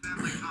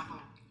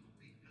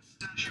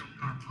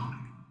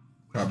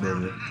 Cat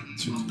burger.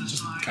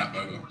 Just cat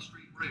burger,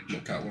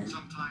 not Catwoman.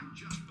 Sometime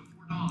just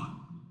before dawn,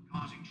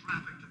 causing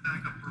traffic to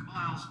back up for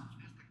miles as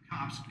the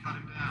cops cut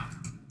him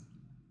down.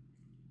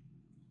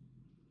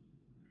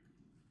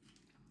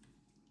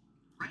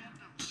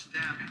 Random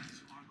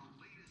stabbings are the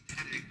latest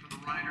headache for the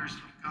riders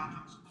of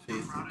Gotham's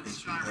overcrowded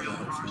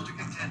Skyrail cars to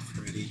contend.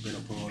 Freddy been a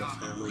part of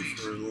family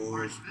for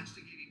years.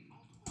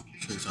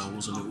 Since I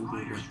was in the Uber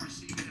with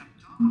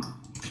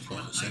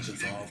like the second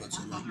father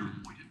to me.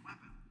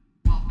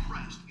 While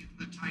pressed into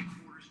the tight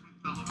quarters with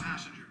fellow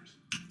passengers.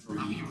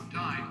 A few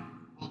died,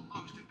 while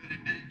most have been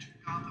admitted to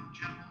Gotham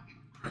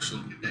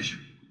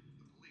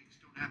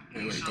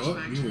Wait, go up.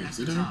 Wait, is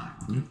it there?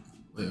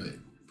 Wait.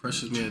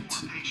 Precious man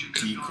T.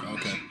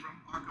 Okay.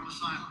 Arkham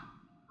Asylum,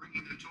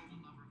 bringing the total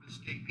number of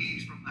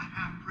escapees from the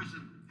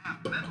half-prison,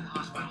 half-mental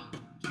hospital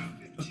to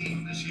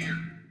 15 this year.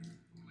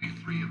 Only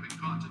 3 have been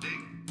caught to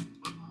date,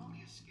 but all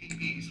the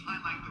escapees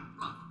highlight the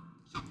rough,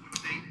 some would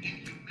say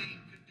inhumane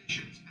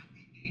conditions at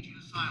the Aydee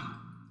asylum.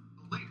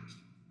 The latest,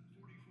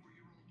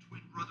 44-year-old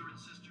twin brother and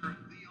sister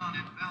Leon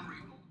and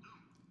Valerie Muldoon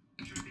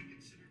should be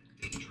considered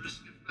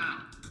dangerous if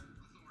found.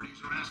 Authorities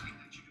are asking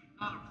that you do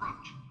not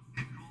approach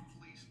and call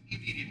police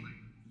immediately.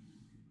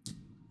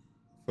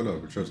 Mayor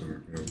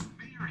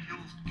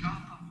Hill's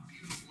Gotham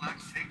Beautiful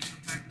Act takes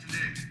effect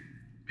today,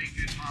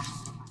 making it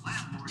possible for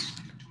landlords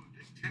to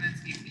evict tenants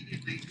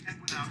immediately and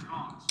without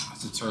cause.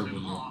 That's a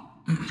terrible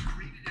law. It was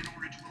created in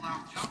order to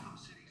allow Gotham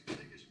City's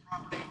biggest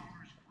property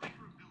owners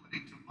greater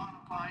ability to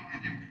modify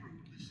and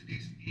improve the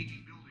city's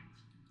aging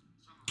buildings.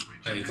 Some of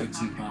which Hey, have £15,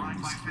 been by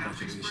families for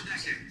congratulations.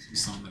 decades. You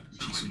sound like a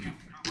piece of So if you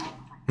meat. come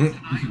home from work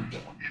tonight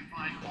and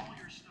find all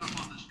your stuff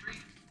on the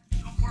street,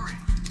 don't worry.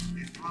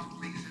 It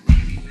probably isn't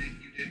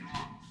anything you did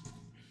wrong.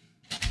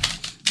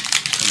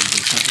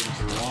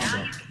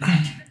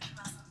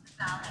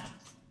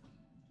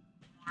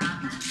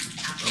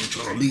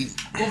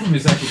 Gotham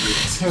is actually a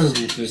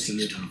terrible place to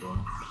live in, bro.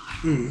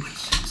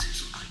 Since his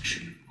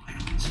election,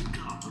 violence in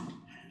Gotham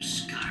has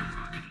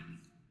skyrocketed.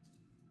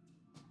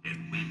 And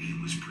when he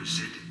was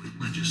presented with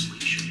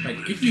legislation,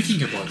 Like, if you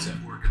think about it,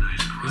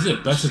 is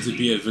it better to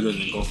be a villain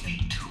in Gotham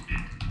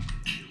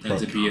than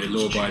to be a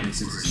law-abiding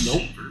citizen?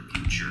 Nope.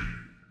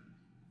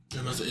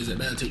 Is it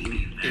better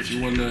if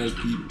you want to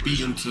be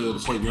beaten to the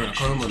point you're in a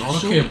coma and all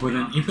that? Okay, but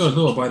then if you're a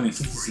law-abiding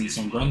citizen,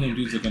 some random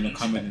dudes are gonna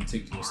come in and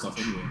take your stuff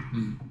anyway.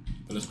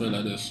 But let's put it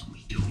like this: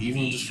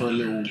 even just for a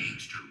little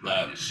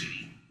like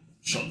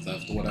shop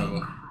theft or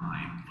whatever,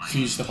 as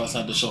soon as you step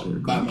outside the shop,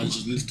 Batman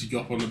just lifted you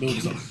up on the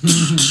building,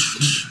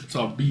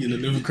 start beating the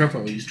living crap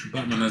out of you.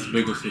 Batman has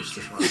bigger fish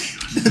to fry.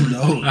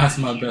 No, That's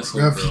my best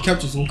yeah, hope, he bro.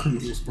 captures all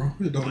criminals, bro.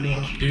 You don't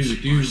know.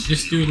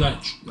 Just do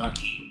like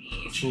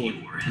fraud.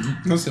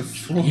 That's a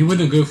fraud. He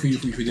wouldn't go for you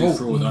if you did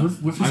fraud, huh?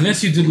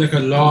 Unless you did like a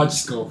large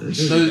scale.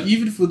 So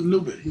even for a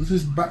little bit, with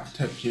his back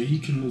tech here, he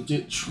can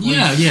legit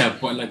try. Yeah,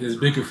 but like there's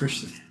bigger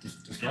fish to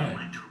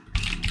fry.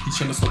 He's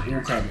trying to stop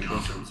all crime in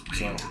Gotham.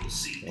 So,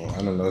 Oh,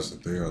 analyze the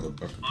data of the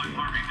bucket.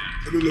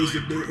 analyze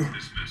the data.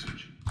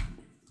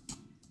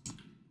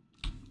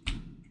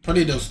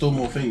 Probably there's still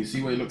more things.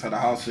 See where he looked at the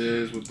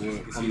houses with the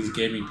On these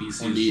gaming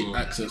PCs. on the bro.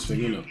 access thing,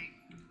 you know.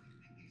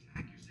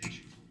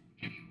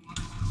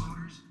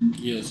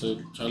 Yeah, so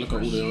try to look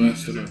at all the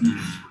arrests, you know.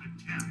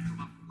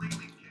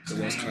 So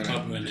that's kind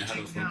Club of. when they had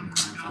a fucking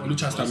Well, he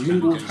tries to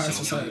mingle with high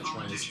society.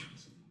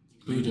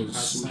 Mingle with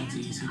high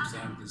society, he seems to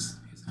have his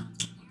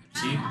hands.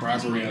 See,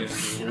 bribery and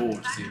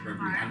fraud. See,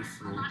 bribery and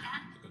fraud. Look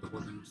at the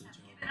woman to jail,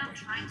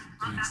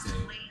 but the next day,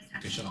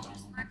 get shut down on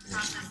the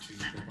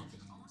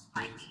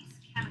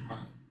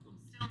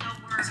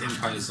his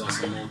empire is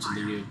also more to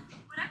do with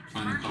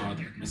finding hard,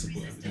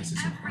 admissible evidence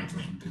is required for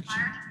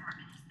conviction.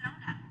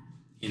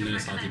 He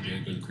knows how to be a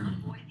good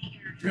criminal.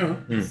 Yeah,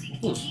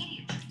 of course.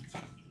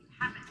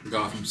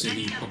 Gotham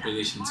City,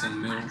 population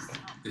 10 mil.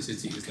 The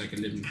city is like a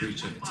living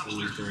creature. It's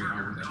always very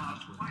hard and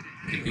hard.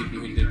 The people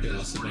who live there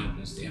are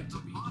survivors. They have to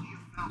be.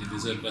 They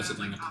deserve better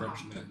than the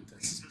corruption that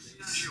infests the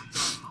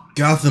place.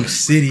 Gotham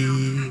City.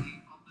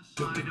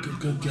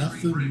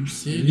 Gotham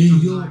City. New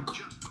York.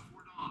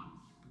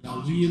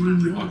 Now we in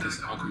New York.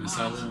 Arkham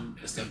Asylum,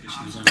 established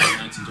in November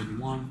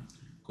 1921.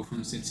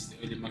 Gotham City is the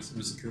only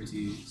maximum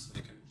security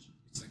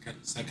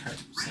can't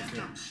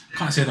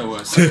say that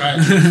word.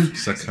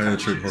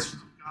 Psychiatric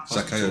hospital.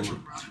 Psychiatric.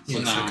 Yeah,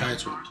 now.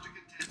 psychiatric.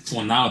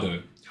 For now,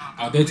 though,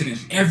 outdated in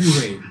every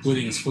way,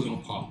 building is falling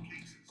apart.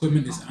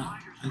 Equipment is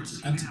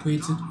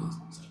antiquated.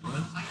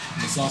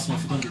 Its last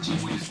methodology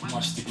is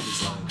much to be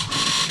desired.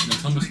 When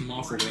Thomas and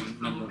Martha Wayne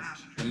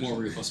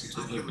Memorial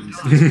Hospital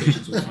opens, these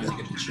patients will finally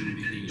get the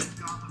treatment they need.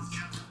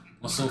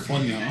 What's so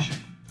funny, huh?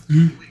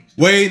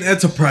 Wayne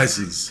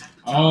Enterprises.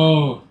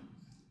 Oh,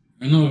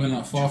 I know we're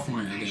not far from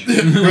it again.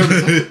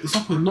 It's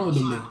up in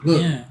Nottingham now.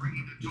 Look. Yeah.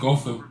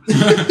 Gotham.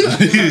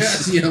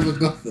 See how we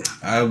got there.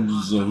 I'm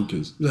so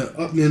hookers. Look,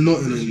 up near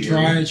Nottingham.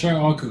 Try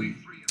Arkham.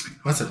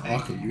 I said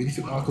Arkham. You really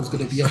think Arkham's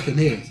gonna be up in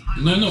here?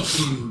 No, not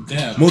in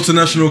there.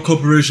 Multinational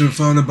corporation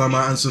founded by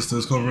my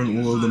ancestors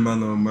covering all of the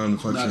manner of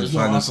manufacturing there's no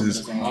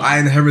finances. Arkham, there's no Arkham. I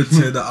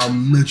inherited a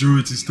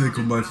majority stake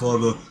of my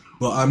father,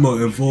 but I'm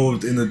not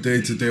involved in the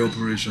day-to-day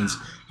operations.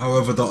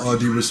 However, the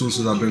RD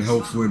resources have been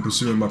helpful in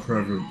pursuing my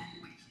private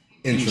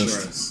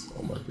interests.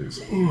 Oh my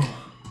days.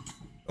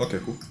 Okay,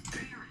 cool.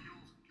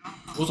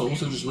 Also,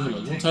 what's in this room?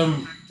 Like, what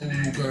time are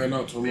we going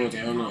out tomorrow to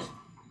hang out?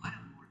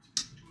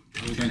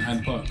 We're going to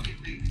Hyde Park.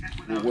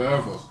 Or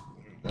wherever.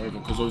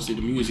 Because obviously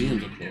the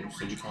museums are closed,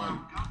 so we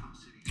can't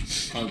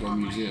go to a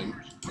museum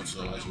as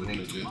we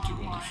wanted to be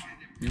honest.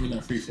 Maybe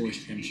like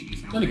 3-4 p.m. should be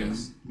fine. Then again,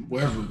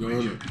 wherever we're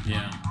going.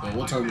 Yeah. But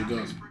what time we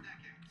going?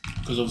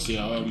 Because obviously,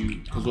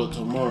 because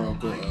tomorrow I've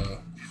got to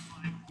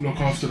look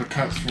after the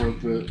cats for a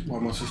bit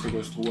while my sister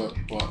goes to work.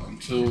 But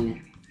until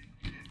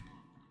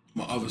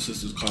my other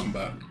sisters come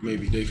back,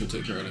 maybe they can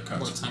take care of the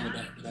cats. What time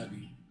would that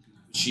be?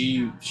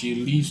 She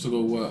leaves to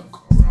go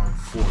work around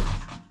 4.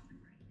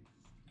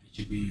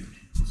 Should be.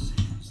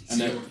 And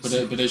then, but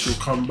then she'll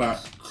come back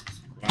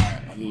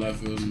at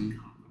 11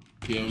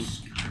 p.m.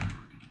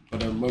 But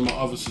then when my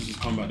other sisters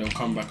come back, they'll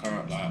come back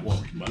at like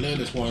what? My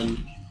latest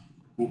one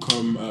will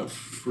come at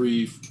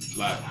 3,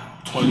 like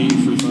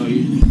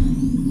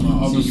 3:30.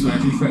 My other sister,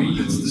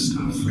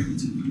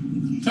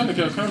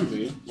 technically I can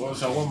be. Well,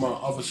 so I want my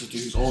other sister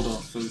who's older,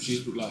 so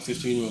she's like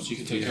 15 years old, she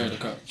can take care of the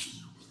cats.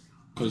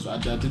 Because I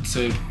did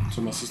say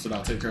to my sister that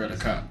I'll take care of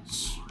the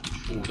cats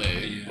all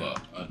day,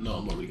 but no,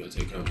 I'm not really gonna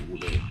take care of them all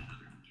day.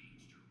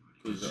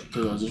 Because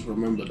I just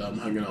remember that I'm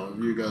hanging out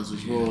with you guys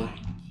as well.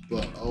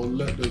 But I'll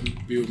let them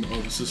be with my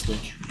other sister.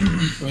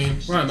 I mean,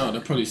 right now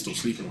they're probably still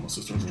sleeping with my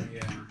sister. Right?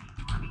 Yeah.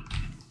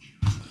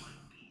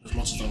 As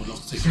much as I would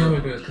love to take care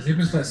of them. Because if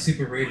it's like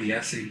super rainy, I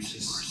say you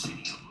just.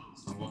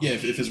 Yeah,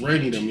 if it's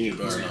rainy, then me and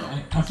go right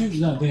now. I think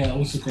that day I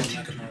also got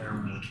like a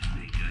phone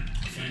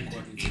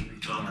call to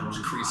reach out around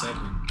 3:07.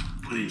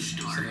 So maybe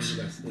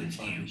like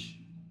 45-ish.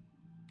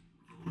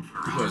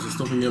 What, is it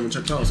stuff you haven't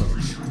checked out or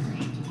something?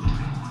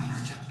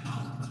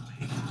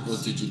 Or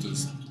did you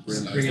just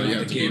realize that you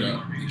had to do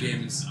that? The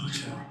game is.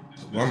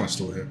 Why am I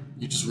still here?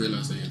 You just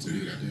realized that you had to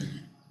do that, didn't you?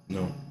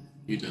 No.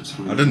 You did.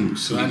 I didn't.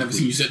 So I never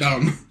seen you sit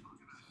down.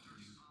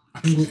 I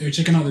think we're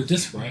checking out the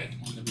disc, right?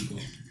 Let me go.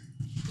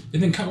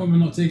 Didn't Catwoman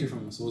not take it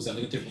from us, or was that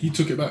like a different? He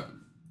took it back.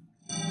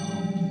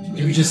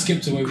 Maybe we just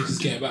skipped away, we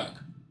just get it back.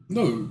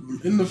 No,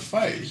 in the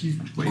fight, he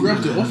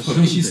grabbed it off her.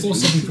 No, she stole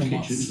something from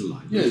us.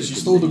 Yeah, she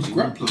stole the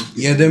grappler.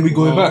 Yeah, then we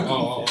go back.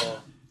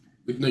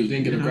 But no, you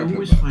didn't get a I grappler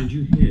always back. find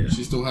you here,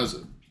 She still has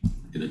it.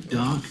 in a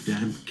dark,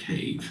 damp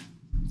cave,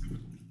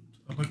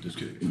 I like this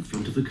game. in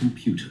front of a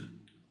computer.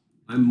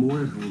 I'm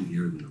more at home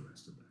here than the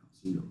rest of the house.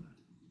 You know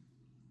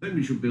that. Then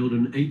we should build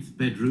an 8th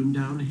bedroom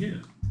down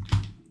here.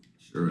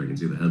 Sure, I can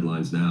see the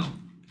headlines now.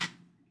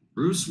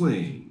 Bruce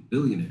Wayne,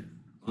 billionaire,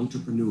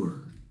 entrepreneur.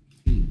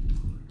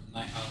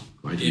 Night Owl.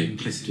 Quite Game an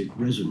eclectic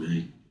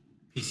resume.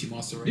 PC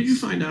Master Race. Did you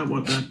find out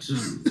what that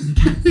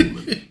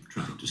Catwoman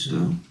tried to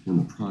steal? In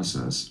the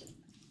process.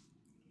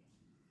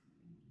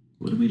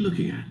 What are we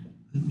looking at?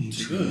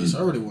 Yes,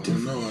 I really want to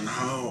know on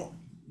how,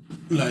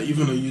 like,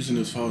 even though using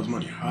his father's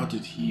money, how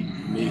did he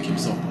make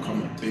himself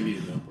become a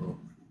billionaire, bro?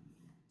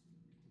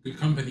 Good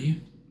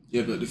company.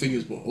 Yeah, but the thing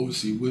is, but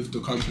obviously with the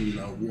company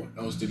now, what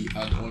else did he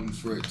add on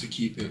for it to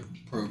keep it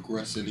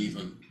progressing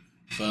even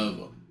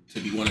further? To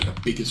be one of the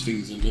biggest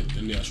things in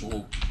the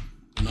actual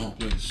whole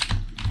place.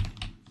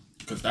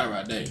 Because that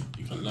right there,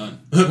 you can learn.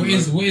 What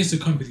is the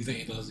company that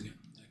he does again?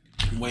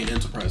 Like, Wayne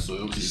Enterprise,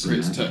 so obviously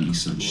creates tech and all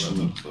that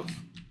type of stuff.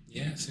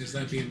 yeah, so it's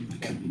like being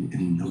like Any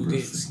number Bill of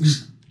Gates.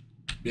 things.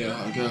 Yeah,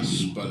 I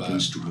guess, but like,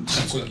 These drugs.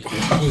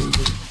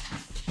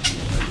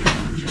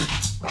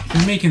 If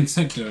you're making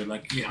tech though,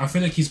 like yeah, I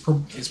feel like it's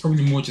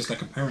probably more just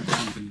like a parent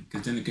company,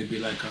 because then it could be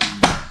like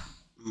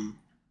you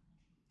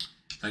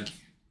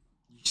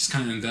just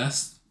kind of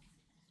invest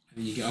and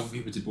then you get other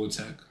people to build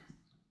tech,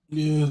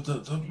 yeah, right? to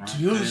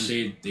be And honest,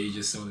 then they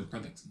just sell their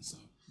products and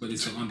stuff, but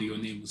it's like under your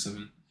name or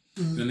something.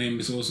 Your name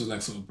is also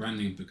like sort of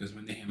branding, because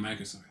when they hear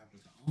Microsoft,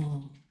 it's like,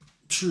 oh,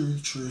 true.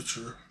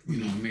 you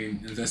know what I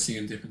mean, investing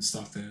in different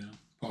stuff there.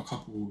 Put a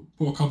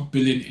couple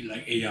billion in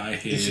like AI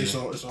here. It's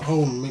a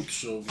whole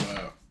mixture of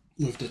like,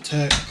 with the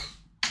tech,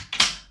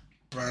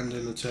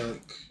 branding the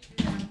tech,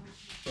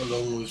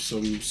 along with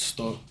some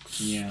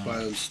stocks,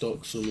 buying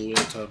stocks and all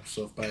that type of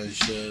stuff, buying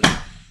shares.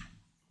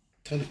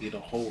 Technically, the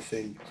whole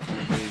thing is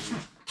kind of crazy.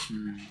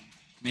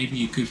 Maybe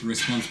you could be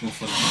responsible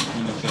for like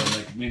one of the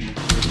like maybe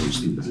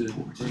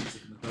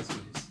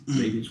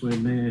Maybe it's where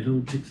Mayor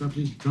Hill picks up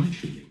his dry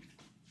cleaning.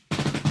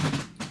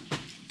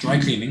 dry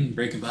cleaning,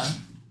 Breaking Bad.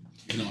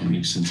 You know what I mean?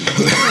 Makes sense.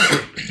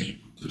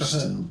 There's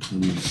still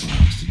plenty of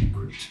files to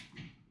decrypt.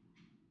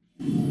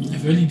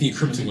 If only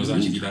decrypting was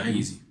actually that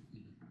easy.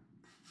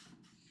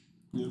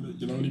 You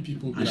know how many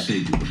people I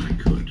saved you what I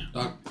could.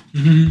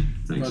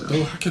 Thanks, like,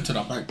 don't hack into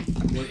that bank.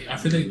 Well, I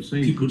feel like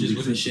people just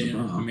wasn't sharing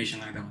sharing information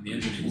like that on the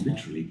internet.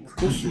 Literally. Of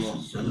course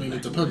not. I mean,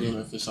 it depends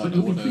on if it's like But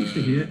you'll what be pleased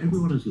to hear the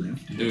everyone has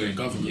left.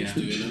 government's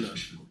doing,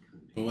 innit?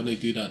 But when they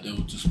do that, they'll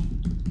just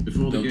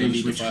Before the They'll game delete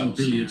the switched from files.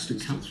 billiards to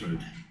cutthroat.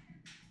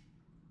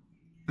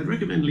 I'd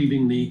recommend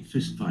leaving the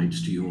fist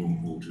fights to your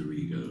alter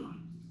ego.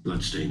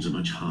 Bloodstains are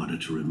much harder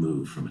to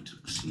remove from a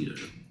tuxedo.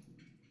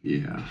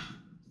 Yeah.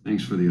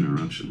 Thanks for the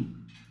interruption.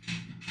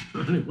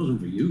 And it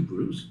wasn't for you,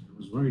 Bruce. I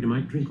was worried I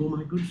might drink all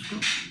my good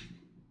scotch.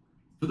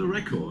 For the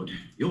record,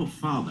 your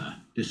father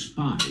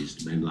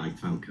despised men like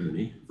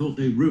Falcone, thought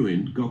they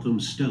ruined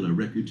Gotham's stellar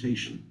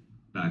reputation.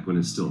 Back when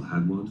it still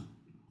had one?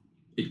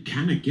 It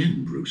can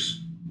again,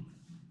 Bruce.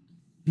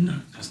 No,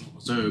 that's not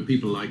what's So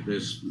people like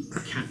this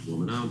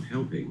Catwoman aren't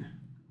helping.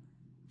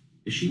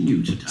 Is she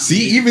new to town?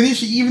 See, even if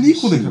she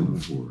equaled Seen her him.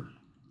 before.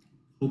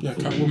 yeah,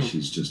 Hopefully Catwoman.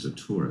 she's just a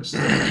tourist.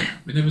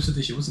 We never said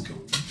that she wasn't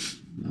going.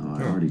 No,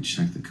 I already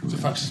checked the The code.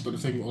 fact is, but the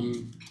thing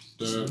on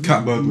the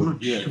Cat burglar.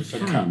 Much Yeah, to it's a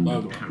find, cat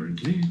burglar.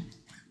 apparently.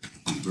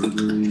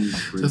 Burglary,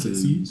 That's it,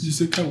 see? prisons. You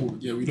said Catwoman.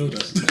 Yeah, we know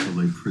that.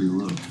 Probably pretty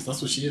low.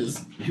 That's what she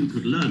is. You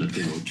could learn a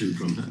thing or two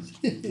from her.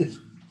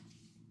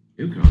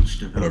 You can't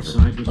step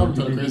outside without I'm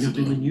kind of ending crazy up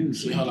in the though.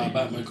 news. See how like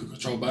Batman could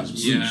control bats?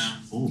 Yeah.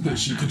 But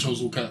she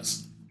controls all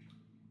cats.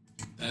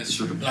 That's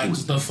true. Like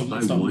just does some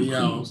like stuff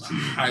meow,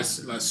 high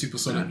like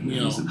supersonic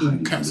meow, all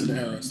cats in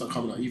the air start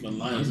coming out, even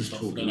lions and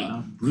stuff. They're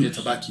like here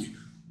to back you.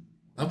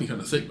 That'd be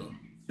kind of sick though.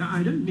 Now,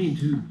 I don't mean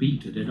to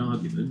beat a dead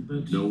argument,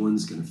 but No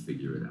one's gonna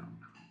figure it out.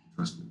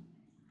 Trust me.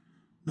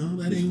 No,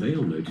 that Miss ain't.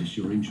 Vale noticed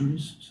your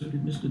injuries, so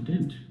did Mr.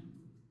 Dent.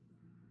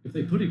 If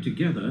they put it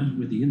together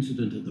with the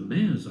incident at the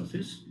mayor's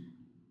office,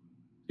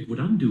 it would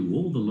undo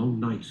all the long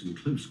nights and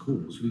close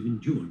calls we've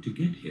endured to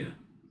get here.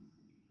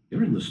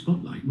 You're in the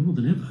spotlight more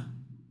than ever.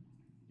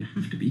 You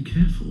have to be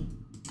careful.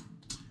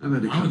 I've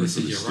had to I would cover have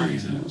some said you're right,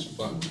 mistakes.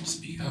 but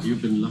speak up.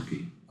 You've been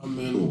lucky. I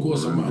mean, of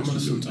course, I'm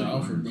listening to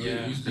Alfred. Bro.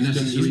 Yeah.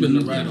 He's been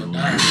the ride or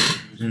die.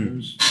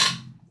 And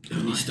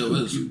he still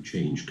is. You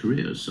change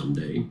careers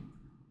someday.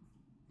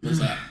 It's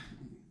like,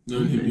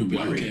 knowing him, you'll be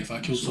like, okay, if I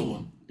kill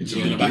someone, It's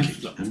you're gonna a back gift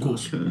it. Like, and of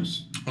course, a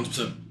curse.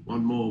 100%.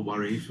 One more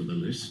worry for the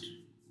list.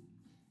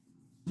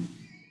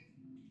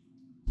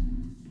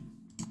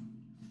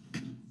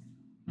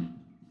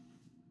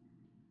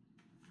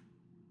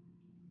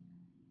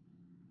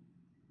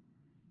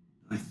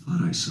 I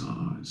thought I saw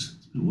Oz.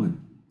 It's been, what,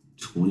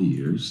 20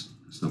 years?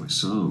 Last time I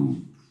saw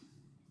him,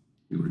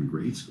 we were in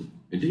grade school.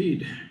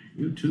 Indeed,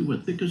 you two were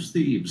thick as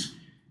thieves.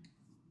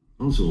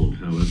 Oswald,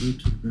 however,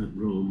 took that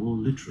role more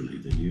literally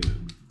than you.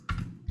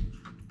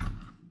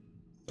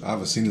 I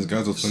haven't seen this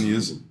guy for 20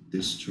 years.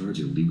 Discharge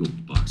illegal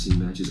boxing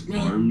matches, Yeah,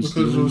 arms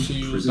because dealing, obviously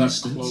he was prison that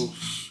stints.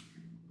 close.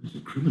 As a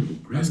criminal As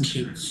grandson,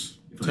 kids,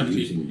 if I'm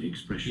technically, using the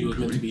expression he was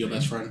meant to be your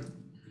correctly. best friend.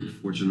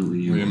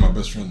 Fortunately, Oh, you're my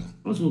best friend.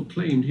 Oswald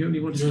claimed he only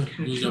wanted Yeah, to catch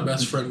he was your up,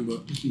 best but friend,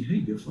 but his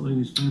behaviour following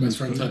his family's best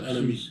friend turned collapse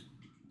enemy. was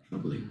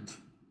troubling.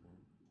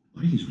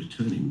 Why he's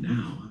returning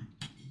now,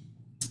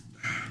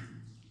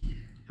 I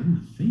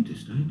haven't the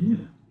faintest idea.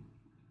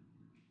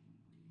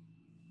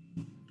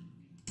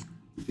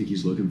 you think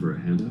he's looking for a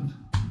handout?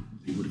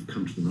 He would have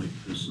come to the right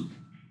person.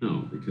 No,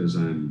 because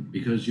I'm...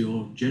 Because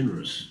you're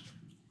generous.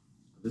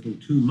 A little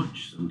too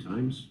much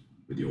sometimes,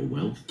 with your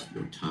wealth,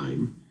 your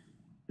time,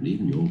 and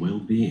even your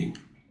well-being.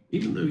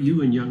 Even though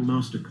you and young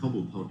Master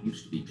Cobblepot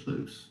used to be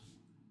close,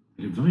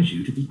 I advise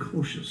you to be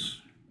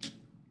cautious.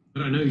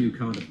 But I know you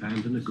can't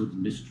abandon a good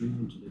mystery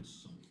until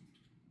it's solved.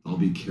 I'll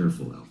be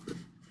careful, Alfred.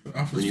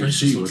 Alfred's When you face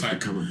see just what's looks like,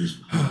 become of this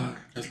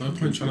there's no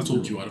point trying to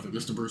talk you out of it,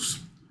 Mr. Bruce.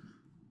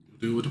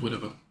 Do it,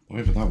 whatever. Why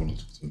even I want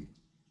to talk to him?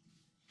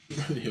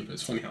 Yeah, but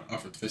it's funny how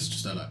Alfred's face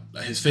just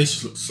like his face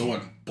just looks so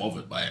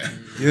unbothered by it.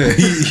 Yeah,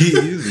 he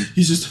isn't.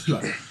 He's just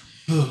like,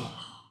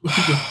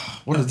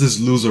 What does this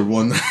loser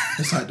want?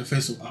 it's like the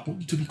face of, I want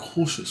you to be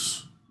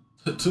cautious.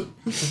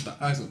 The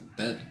eyes are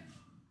dead.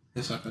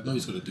 It's like, I know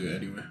he's gonna do it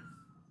anyway.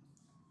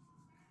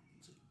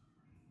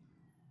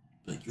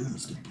 Like, you're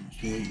Mr.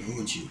 Bruce Wayne,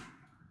 aren't you?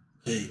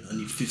 Hey, I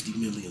need 50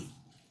 million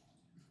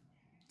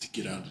to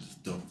get out of this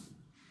dump.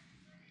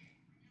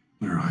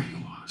 Where are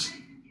you, Oz?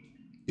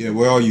 Yeah,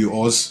 where are you,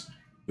 Oz?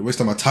 You're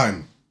wasting my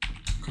time.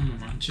 Come on,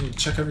 man, chill.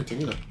 Check everything,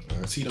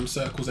 innit? See them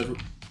circles every.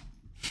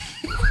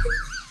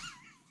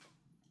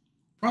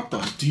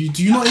 Brother, do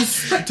you not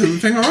inspect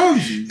everything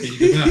around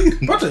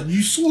you? Brother,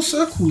 you saw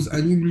circles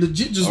and you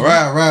legit just.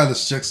 Alright,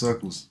 let's check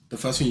circles. The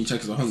first thing you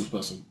check is a homeless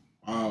person.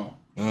 Wow.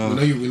 Uh.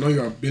 We know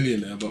you're a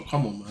billionaire, but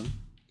come on, man.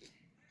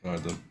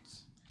 Alright then.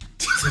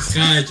 This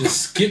guy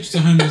just skips the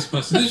homeless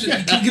person. You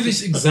can give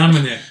this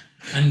examiner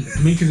and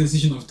make a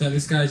decision of that.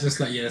 This guy is just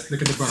like, yeah, let's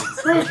look at the bar.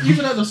 Bro,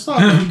 even at the start,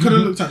 man, you could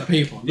have looked at the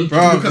paper.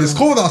 Bro, it's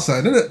cold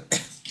outside, isn't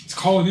it? It's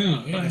cold, isn't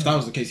it? Yeah. If that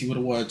was the case, he would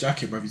have worn a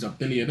jacket, bro. He's a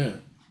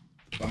billionaire.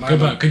 But my Go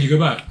man- back. Can you go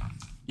back?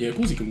 Yeah, of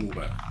course he can move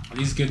back. At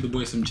least give the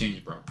boy some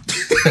change, bro.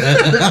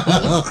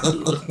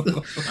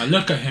 I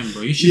look at him,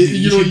 bro. You should be,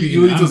 you should be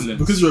in the ambulance.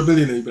 because you're a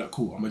billionaire, you'd be like,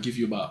 cool, I'm gonna give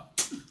you about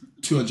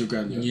 200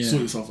 grand. Yeah, Yeah.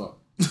 sort yourself out.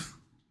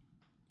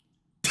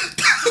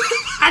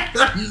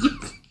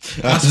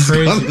 That's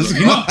crazy. Let's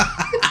You know,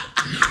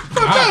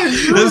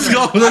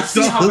 Let's I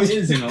see how go. it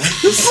is, you know.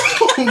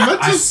 So, man,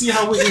 I see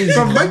how it is.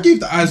 Bro, you know. man gave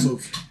the eyes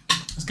off.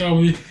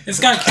 This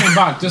guy came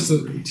back just to.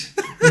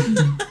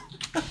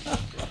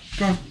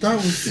 Bro,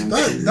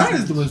 that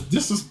is the most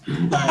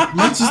disrespectful. Like,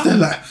 man just there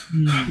like,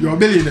 you're a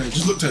billionaire.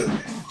 Just looked at him.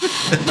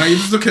 Like, you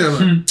just look at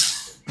him like,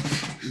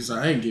 he's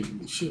like, I ain't giving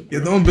you shit. Yeah,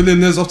 no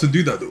billionaires have to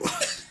do that though.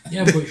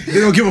 Yeah, but They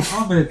don't give a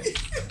fuck.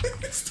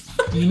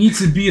 you need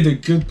to be the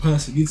good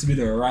person. You need to be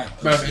the right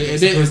Bro, person. it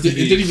It's didn't supposed to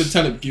be- even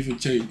tell him give him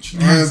change.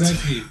 Yeah,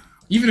 exactly.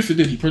 Even if it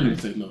did, he probably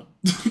would say no.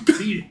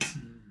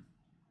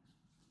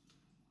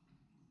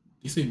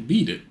 You say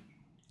beat it.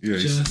 Yeah,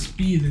 he's- Just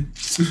be the.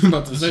 I'm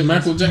about to say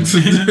Michael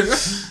Jackson.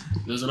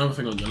 There's another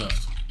thing on your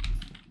left.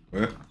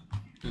 where?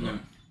 No.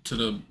 To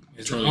the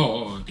It's trolley.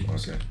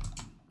 Okay.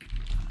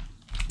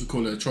 We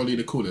call it a trolley,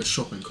 they call it a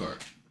shopping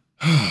cart.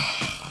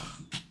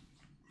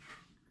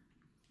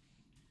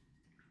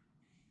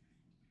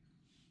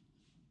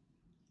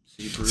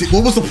 See,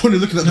 what was the point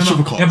of looking at the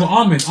sugar card? Yeah, but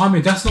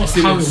Ahmed, that's not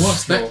how it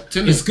works, though. Respect,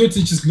 innit? It's good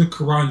to just look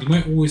around. You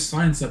might always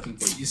find something,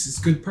 but it's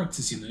good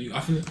practice, you know.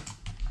 I feel.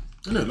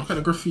 Look at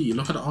the graffiti.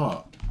 Look at the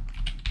art.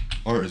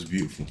 Art is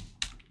beautiful.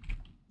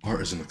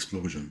 Art is an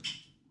explosion.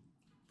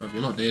 Bro,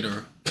 you're not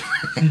data.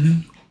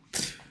 I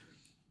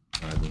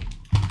don't.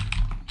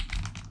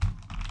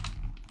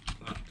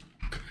 Look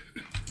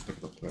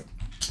at the plaque.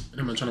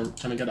 I'm trying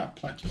to get that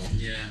plaque, you know.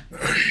 Yeah.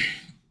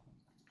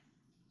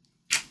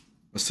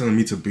 That's telling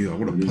me to be. I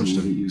would have punched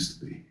What it him. used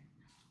to be.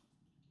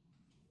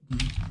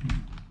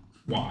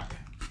 Why?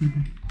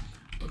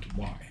 But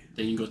why?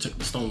 Then you go check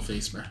the stone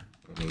face, bro.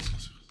 It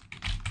looks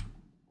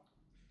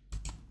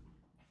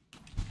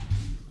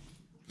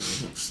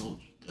so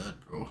dead,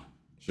 bro.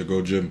 Should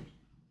go gym.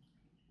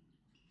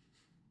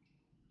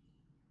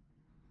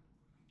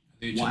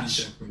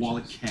 Watch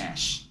wallet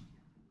cash.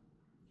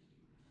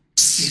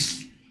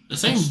 The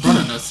same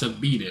brother that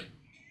said beat it.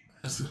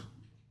 That's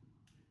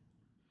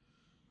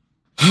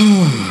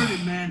Burn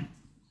it, man.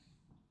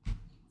 I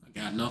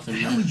got nothing, What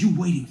the hell are man. you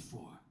waiting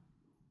for?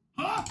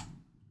 Huh?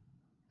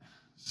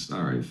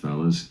 Sorry,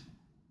 fellas.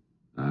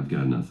 I've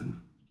got nothing.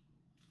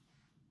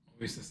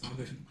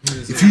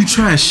 If you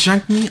try and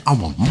shank me, I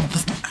will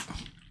mother.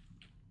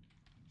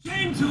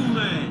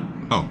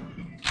 Gentlemen! Oh.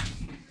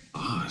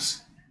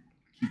 Oz.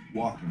 Keep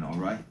walking, all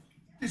right?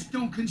 This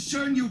don't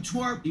concern you,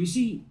 twerp. You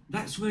see,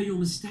 that's where you're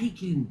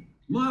mistaken.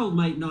 My old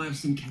mate and I have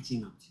some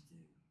catching up to do.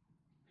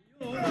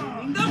 You're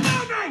in the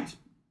moment!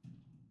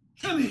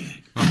 Come here.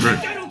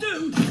 That'll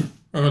do.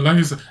 Oh, like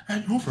you said,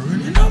 and you're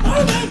ruining the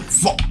moment.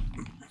 Fuck.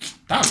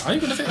 Damn, how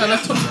you gonna take that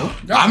left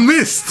hook, bro? I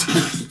missed.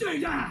 Stay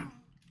down.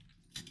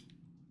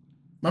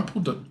 Man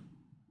pulled the.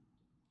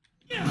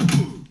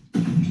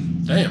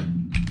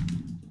 Damn.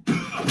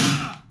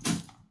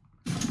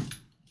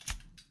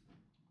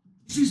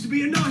 This used to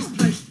be a nice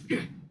place.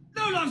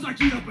 No lives like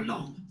you don't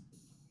belong.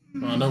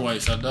 I know why he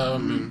said that. I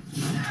mean,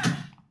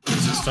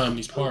 it's his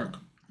family's park.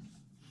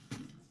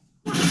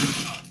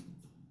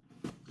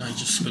 Now he's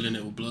just spilling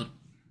it with blood.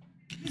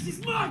 This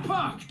is my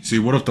park. See,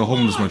 what if the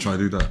homeless man try to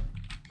do that?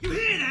 You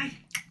hear that?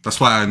 That's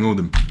why I know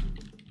them.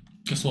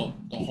 Guess what?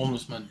 The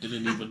homeless man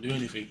didn't even do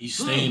anything. He's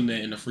staying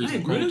there in the Hey,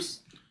 freezing cold. Bruce.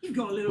 You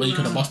got a little. Well, you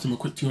could have bust him a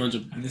quick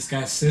 200. And this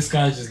guy just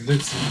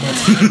looks.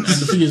 And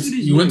the thing is,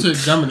 you went to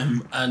examine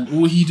him, and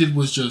all he did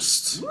was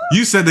just.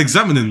 You said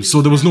examine him,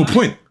 so there was no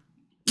point.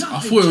 I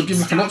thought it would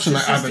give like an option,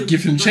 like either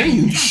give him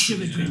change.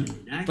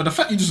 But the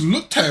fact you just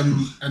looked at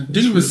him and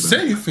didn't even say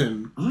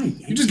anything,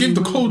 you just gave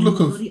the cold look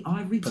of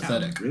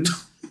pathetic.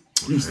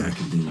 At least I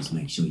can do is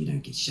make sure you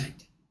don't get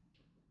shanked.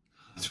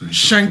 That's right.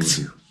 Shanked.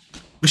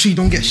 Make sure you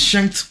don't get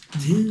shanked.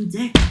 2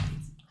 decades.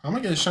 How am I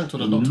getting shanked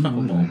with a Dr.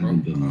 Pepper ball, bro?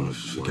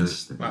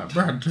 Like,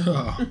 bruh,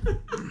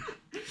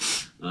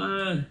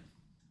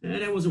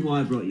 That wasn't why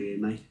I brought you here,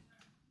 mate.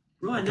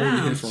 Right brought you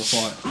now, here for a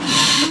fight.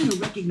 I'm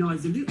gonna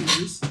recognise the little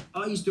ones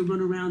I used to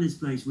run around this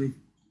place with.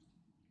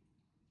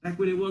 Back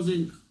when it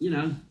wasn't,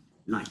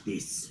 like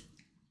this.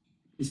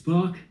 This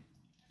park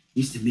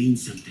used to mean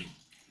something.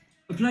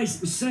 A place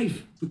that was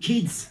safe for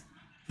kids,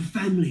 for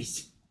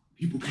families.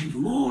 People came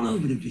from all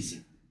over to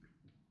visit.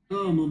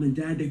 Oh, Mum and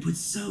Dad, they put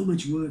so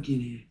much work in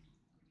here.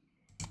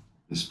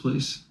 This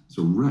place is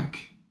a wreck.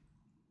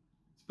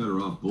 It's better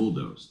off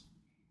bulldozed.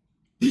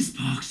 This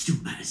park still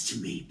matters to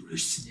me,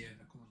 Bruce. Yeah,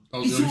 That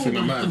was the only thing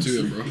that mattered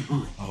to him, bro.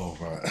 Oh,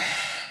 right.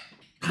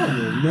 Come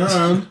on,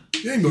 man.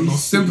 You ain't got no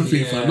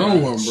sympathy for no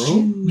one, bro.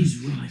 Choose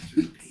right for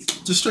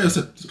people. Just straight up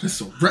said, this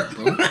place is a wreck,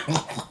 bro. No,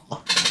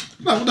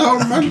 what the hell,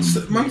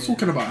 man's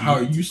talking about how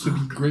it used to be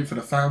great for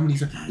the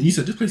families, and you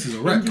said this place is a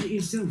wreck. Do it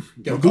yourself.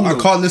 Yeah, I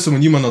can't listen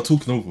when you man are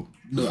talking over.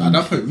 No, at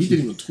that point, we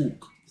didn't even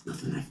talk. There's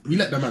nothing left. We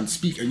let the man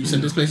speak, and you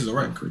said this place is a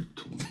wreck.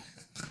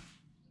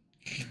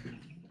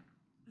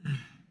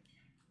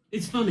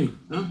 It's funny,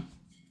 huh?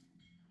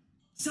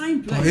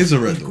 Same That place is a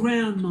red that door.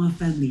 ground my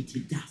family to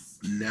dust.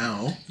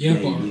 Now,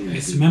 Yeah, but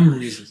it's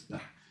memories.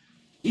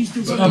 Used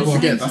to but run don't the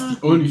forget, same that's the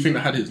circle. only thing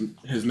that had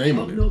his name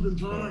on it. Hobnobbing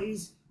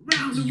parties,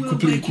 round the You world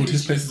completely called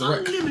his vacations, place as a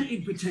wreck.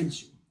 unlimited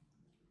potential.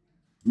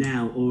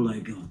 Now all I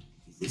got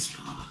is this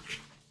park.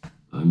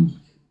 I'm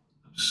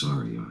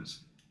sorry, Oz.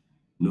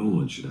 No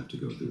one should have to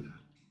go through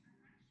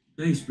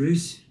that. Thanks,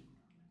 Bruce.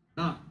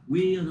 But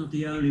we are not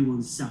the only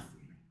ones suffering.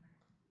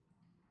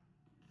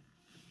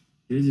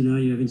 Good to know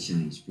you haven't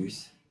changed,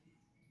 Bruce.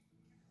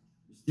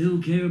 You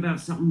still care about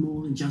something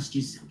more than just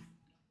yourself.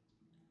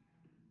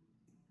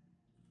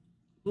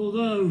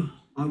 Although,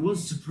 I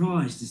was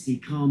surprised to see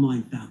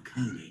Carmine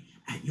Falcone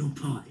at your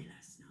party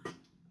last night.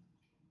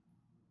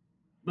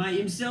 Made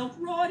himself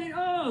right at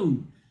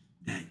home.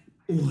 That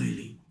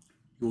oily.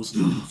 Yours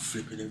not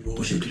flipping it, boy.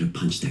 Wish I could have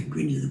punched that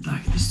grin in the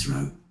back of his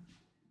throat.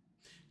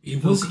 He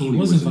was Falcone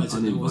invited,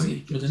 an though, wasn't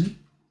uninvited he? Wasn't he?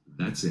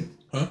 That's it.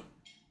 Huh?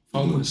 I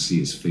want to see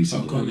his face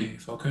again.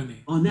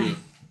 Falcone. On that, Yeah.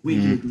 we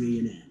can agree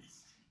in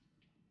earnest.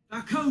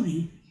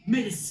 Falcone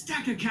made a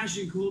stack of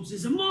cashing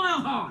corpses a mile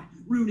high,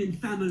 ruining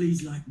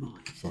families like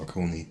mine.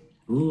 Falcone.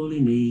 All he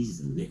needs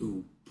is a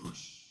little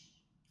push.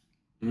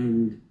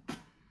 And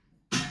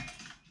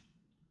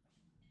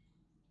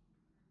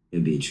a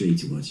It'd be a treat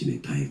to watch you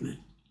make pavement.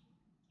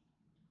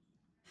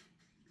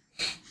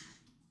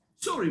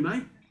 Sorry,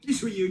 mate.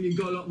 This reunion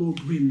got a lot more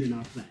grim than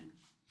I planned.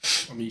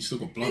 I mean, you still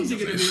got blood. Things are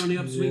going to be on the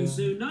upswing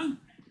soon, no?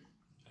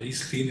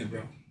 He's cleaning,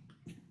 bro.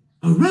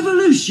 A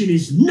revolution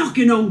is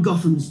knocking on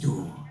Gotham's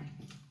door,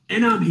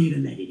 and I'm here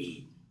to let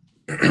it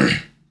in.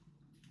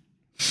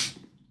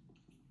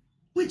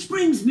 Which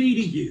brings me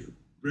to you,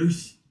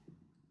 Bruce.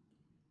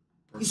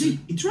 You see,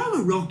 you throw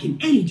a rock in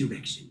any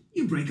direction,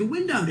 you break a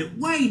window that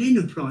Wayne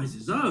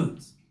Enterprises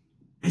owns.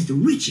 As the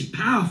rich and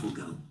powerful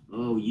go,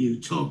 oh,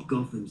 you top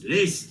Gotham's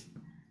list.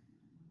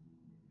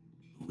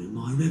 But when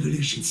my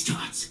revolution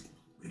starts,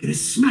 we're going to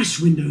smash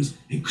windows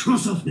and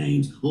cross off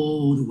names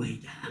all the way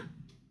down.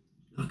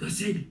 Like I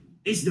said,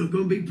 it's not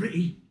going to be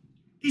pretty.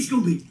 It's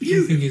going to be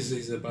beautiful. I think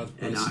he's a bad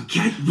person. And I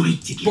can't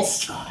wait to get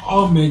started.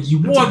 Oh, man, you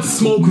want to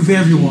smoke with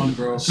everyone,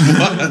 bro.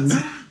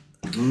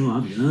 Oh,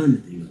 I've learned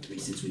a thing or three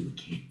since we were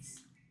kids.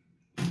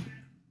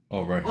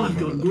 All right. I've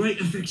got great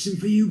affection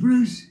for you,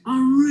 Bruce. I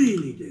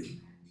really do.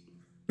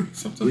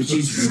 Sometimes Which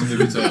is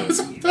sometimes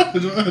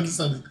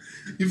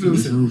you feel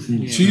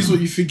the choose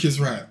what you think is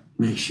right.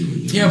 Make sure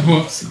you. Yeah,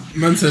 but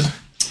Man said,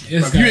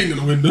 yes, you ain't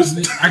gonna win this.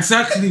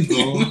 Exactly,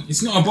 bro.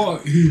 It's not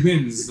about who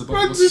wins. It's about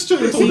Man what's... just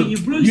trying to tell them,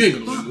 Bruce, you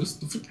ain't gonna win this.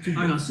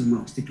 I got some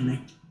rocks to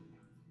collect.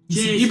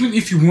 See, even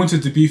if you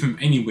wanted to beef him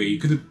anyway, you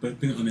could have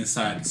been on his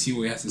side and see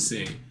what he has to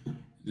say.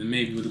 Then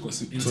maybe you would have got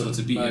some insight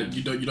to beat him.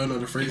 You don't know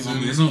the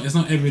phrasing. It's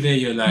not every day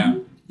you're like,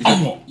 you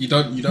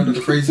don't know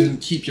the phrasing.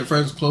 Keep your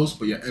friends close,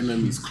 but your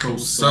enemies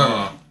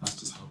closer. That's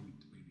just how we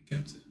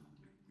kept it.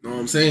 Know what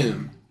I'm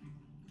saying?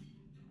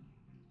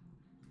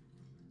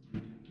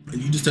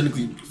 And you just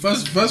technically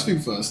first thing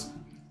first,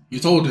 you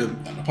told him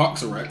that the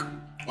park's a wreck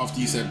after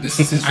you said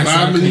this is his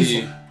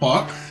family's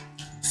park.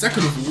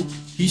 Second of all,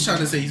 he's trying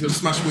to say he's gonna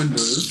smash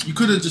windows. You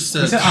could have just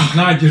said, I'm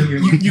glad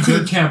you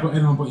couldn't care about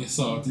anyone but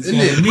yourself. This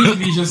guy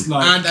immediately just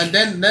like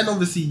and then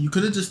obviously you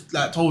could have just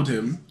like told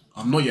him,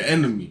 I'm not your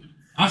enemy.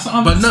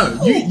 But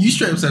no, you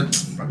straight up said,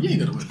 bro, you ain't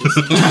gonna win this.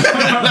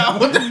 Like,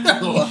 what the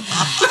hell?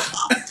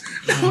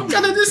 What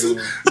kind of this is?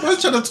 I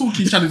was trying to talk,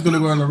 he's trying to go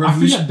on a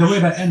revolution. I feel like the way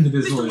that ended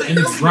as well, it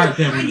ended right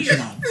there when it's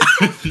not.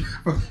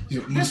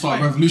 You're gonna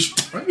start a revolution.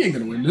 Bro, you ain't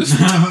gonna win this.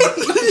 Like,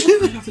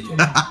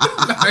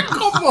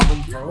 come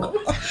on, bro.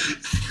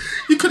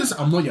 You could have said,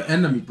 I'm not your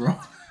enemy, bro.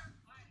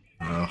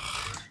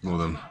 More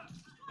than.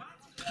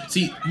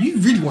 See, you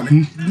really want to.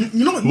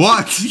 You know what?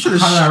 What? You should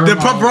have. They're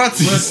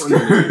paparazzis.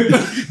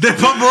 They're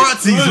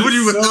paparazzis. What do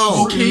you even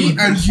know? Okay,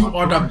 and you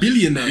are the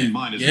billionaire.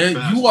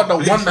 Yeah, you are the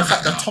one that's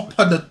at the top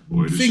of the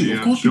thing.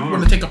 Of course, people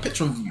want to take a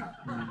picture of you.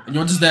 And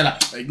you're just there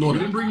like, ignore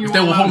them. If they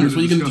were homeless, what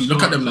are you going to do?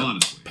 Look at them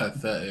like,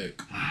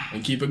 pathetic.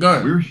 And keep it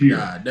going. We're here.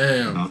 God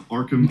damn.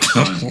 Arkham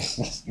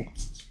Asylum.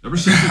 Ever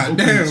since it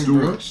opened its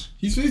doors,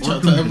 He's really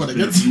trying to Arkham tell everybody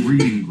has against been a you.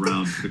 breeding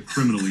ground for the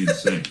criminally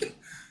insane.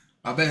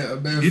 I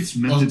bet. Its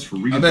methods for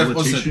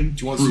rehabilitation,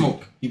 do you want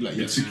smoke? He'd be like,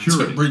 and yes.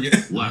 security, Bring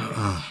it. lack.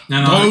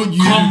 No, Don't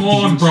you come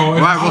on, bro.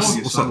 Right,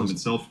 The asylum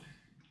itself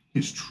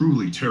is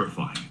truly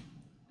terrifying.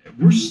 And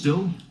worse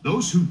still,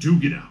 those who do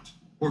get out,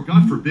 or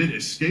God forbid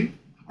escape,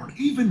 are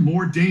even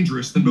more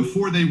dangerous than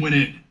before they went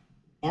in.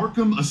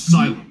 Arkham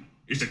Asylum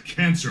is a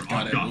cancer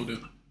on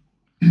Gotham.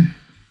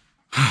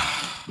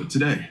 But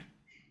today,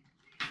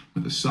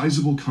 with a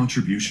sizable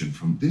contribution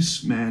from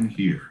this man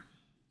here,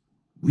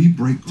 we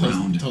break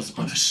ground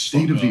on a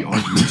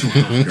state-of-the-art mental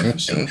health care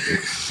facility,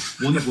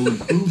 one that will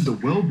improve the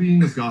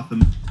well-being of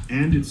Gotham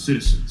and its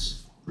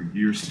citizens for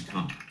years to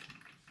come.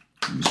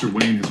 And Mr.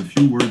 Wayne has a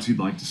few words he'd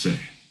like to say.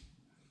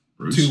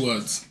 Bruce? 2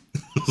 words.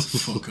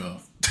 Fuck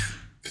off.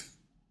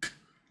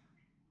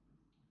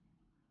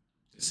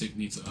 The sick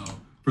needs to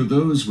For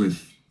those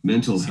with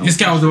mental health, This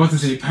guy was about to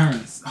say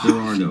parents. there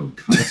are no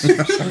cuts.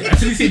 As soon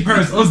as he said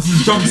parents, Oz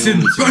just jumps in.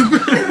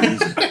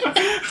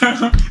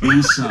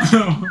 Inside,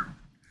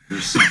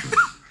 there's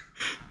suffering.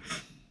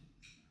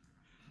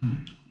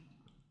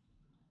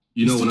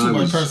 You know, when I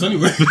was parents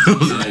anyway.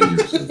 9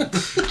 years old,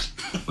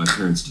 my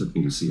parents took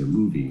me to see a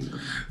movie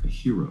of a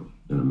hero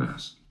in a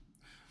mask.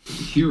 The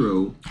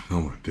hero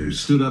who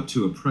stood up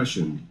to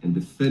oppression and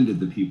defended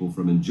the people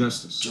from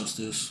injustice.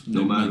 Justice.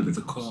 No matter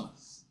the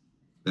cost.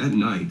 That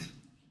night,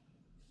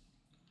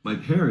 my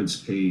parents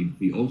paid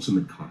the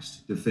ultimate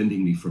cost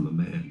defending me from a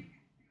man.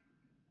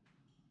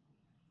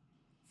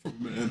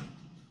 Man.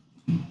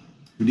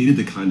 Who needed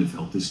the kind of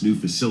help this new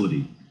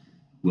facility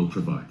will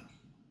provide.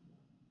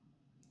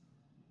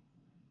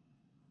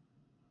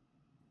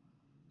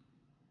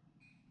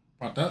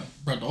 Bro,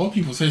 the old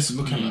people's faces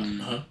looking like,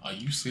 huh? Are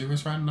you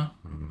serious right now?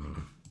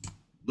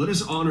 Let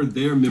us honor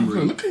their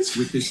memory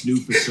with this new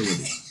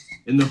facility,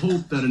 in the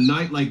hope that a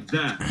night like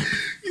that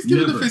He's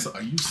giving never the face,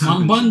 are you serious?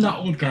 I'm bun that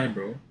old guy,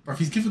 bro. Bro, if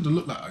he's giving the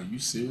look like, are you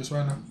serious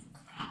right now?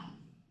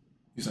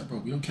 He's like, bro,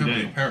 we don't care about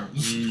Today, your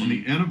parents. on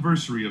the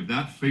anniversary of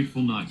that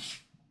fateful night,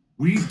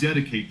 we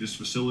dedicate this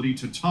facility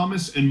to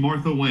Thomas and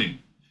Martha Wayne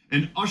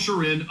and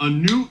usher in a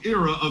new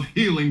era of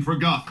healing for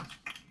Gotham.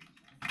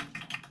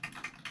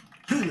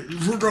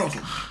 For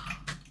Gotham.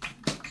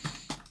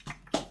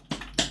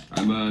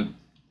 I'm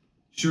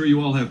Sure,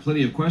 you all have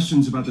plenty of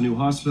questions about the new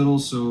hospital,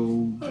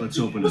 so let's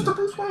open it up.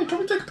 Bruce Wayne, can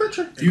we take a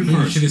picture? You Maybe you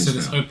first, should have said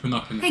Miss it's Bell. open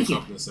up in a Thank you.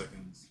 couple of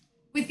seconds.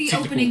 With the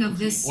Technical opening of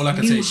this All I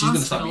can say new is she's gonna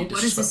stop hospital, being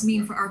what does this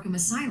mean for Arkham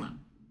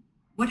Asylum?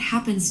 What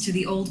happens to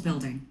the old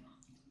building?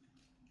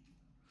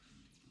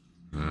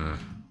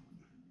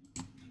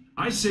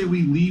 I say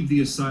we leave the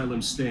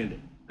asylum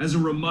standing as a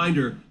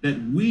reminder that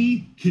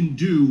we can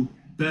do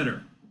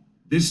better.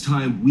 This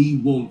time we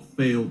won't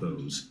fail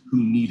those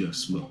who need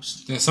us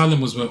most. The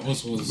asylum was where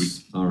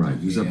Oswald's. All right,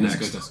 who's up That's next?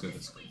 good, that's good,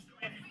 that's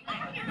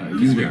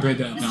good. You there. Break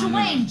that down. Mr.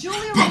 Wayne,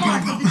 Julia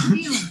Remark of the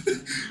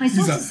Tribune. My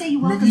sources say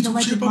you welcomed the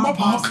legend mob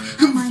boss,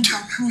 Carmine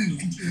Falcone,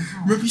 into your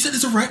home. Remember, you said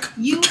it's a wreck.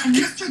 You and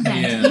Mr.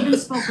 Dent Yeah. even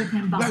spoke with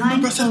him Like, behind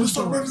remember, I said we'll closed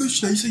start a doors.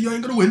 revolution. You say you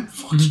ain't gonna win.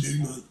 Fuck you,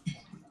 man.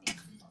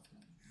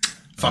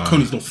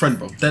 Falcone's no friend,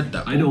 bro. Dead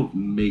that. I don't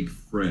make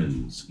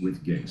friends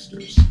with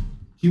gangsters.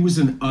 He was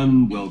an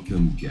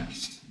unwelcome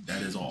guest.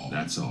 That is all.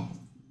 That's all.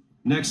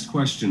 Next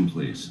question,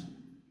 please.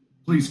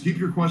 Please keep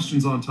your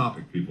questions on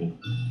topic, people.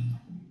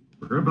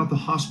 We're here about the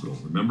hospital,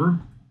 remember?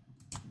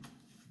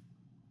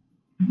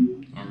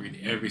 I'll read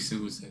every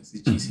single text. The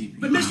GCP.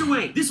 But Mr.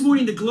 Wayne, this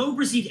morning the Globe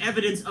received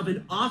evidence of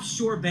an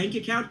offshore bank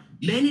account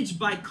managed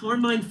by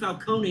Carmine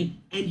Falcone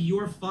and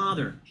your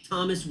father,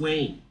 Thomas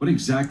Wayne. What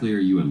exactly are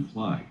you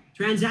implying?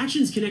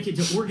 Transactions connected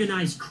to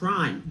organized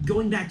crime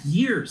going back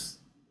years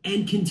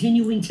and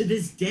continuing to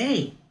this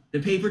day. The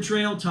paper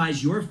trail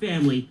ties your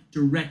family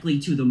directly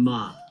to the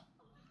mob.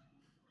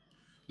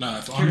 Nah,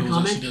 if Care to Arnold was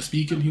comment? actually there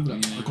speaking, he'd be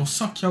like, go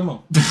suck your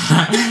mum.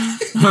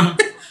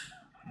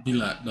 Be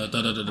like, no, I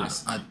doubt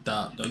that. I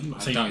doubt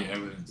your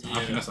evidence. I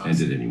think that's And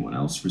did anyone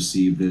else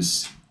receive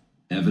this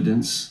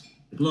evidence?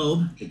 The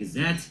Globe, the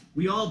Gazette,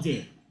 we all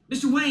did.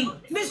 Mr. Wayne,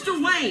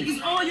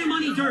 is all your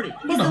money dirty?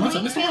 Hold on, what's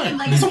up, Mr. Wayne?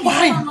 Mr.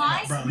 Wayne!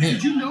 Bro, I'm here.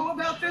 Did you know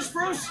about this,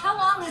 Bruce? How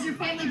long has your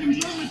family been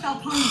dealing with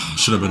Falcone?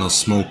 Should have been on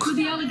smoke. Could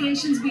the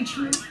allegations be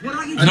true? What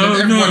are you And No,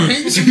 then no. everyone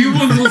hates If you. you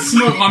want to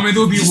smoke, I mean,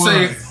 it'll be Just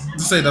say, worse.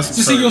 just say that's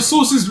Just say your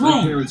source is My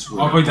wrong. parents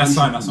were Oh, wait, that's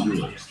fine. That's fine.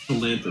 entrepreneurs,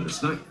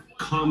 philanthropists, not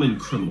common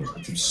criminals.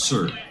 It's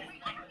absurd.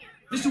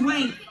 Mr.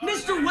 Wayne!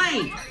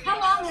 How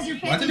long has your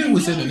Why family did they been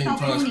always say the dealing name with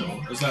twice,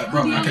 Falcone? bro? It's like, Could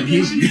bro, the I can hear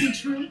allegations you. be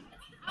true?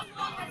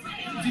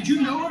 Did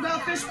you know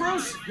about this,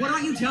 Bruce? What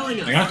are you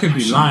telling us? Like, I could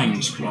be lying.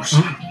 Bruce, where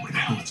the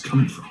hell it's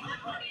coming from?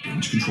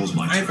 Damage controls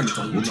my I ain't finna talk.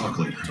 talk. We'll talk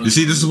later. You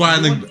see, this is why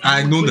I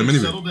ignored them Please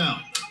anyway. settle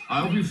down.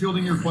 I'll be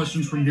fielding your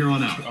questions from here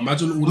on out.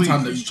 Imagine all the Please,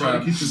 time that you try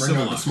to keep this bring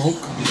out the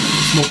civilized. smoke. The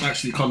smoke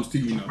actually comes to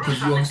you now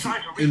because you obviously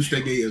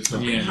instigated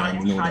stuff. Yeah. Nah,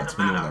 we know that.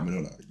 We know that. We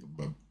know that.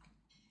 But,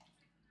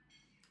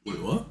 Wait,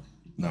 what?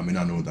 nah, I mean,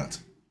 I know that.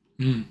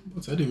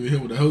 But I didn't even hear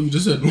what the hell you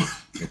just said.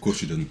 Of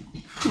course you didn't.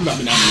 I mean, I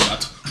know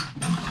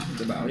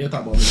that. Yeah,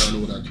 talk about me. I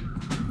know that.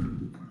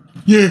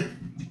 Yeah.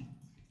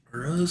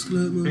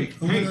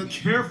 Hey,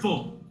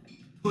 careful.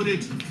 Put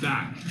it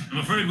back. I'm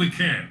afraid we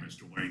can't,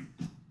 Mr. Wayne.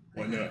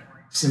 Why not?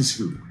 Says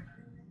who?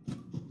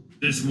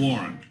 This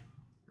warrant.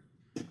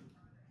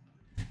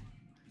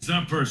 It's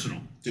not personal.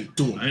 Didn't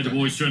do I had the anything.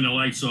 boys turn the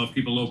lights off,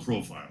 keep a low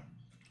profile.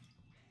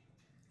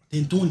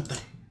 Didn't do anything.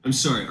 I'm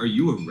sorry, are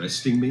you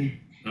arresting me?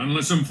 Not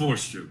unless I'm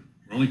forced to.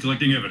 We're only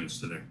collecting evidence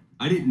today.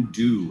 I didn't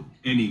do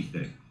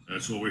anything.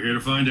 That's what we're here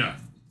to find out.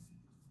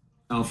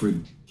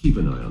 Alfred, keep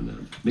an eye on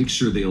them. Make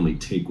sure they only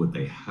take what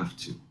they have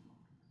to.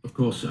 Of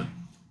course, sir.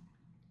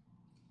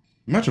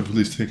 Imagine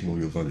police taking all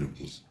your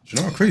valuables. Do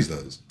you know how crazy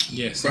that is?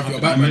 Yes. Bro, if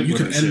you're Batman, you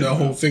can end the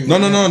whole thing. No,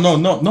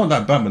 not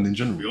that Batman in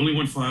general. We only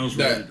want files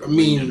That, related I to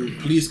mean,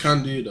 police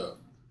can do that.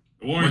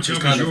 The warrant Which is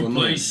covers kind of your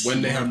annoying. place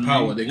When they have or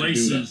power, they can do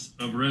that. places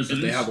of If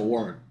residence. they have a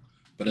warrant.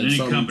 But in then any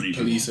some company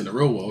police in the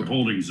real Your world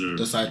holdings are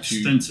decide to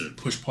extensive.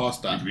 push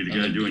past that. You could be the and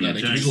guy then doing that your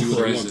they can taxes. do what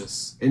they want.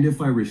 Phrases. And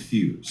if I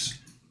refuse?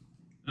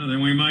 Well,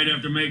 then we might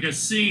have to make a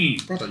scene.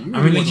 Brother, you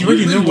I mean, like, you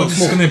already know what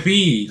it's gonna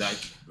be. Like,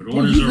 But Bro,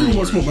 orders you are really want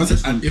orders. smoke, man. I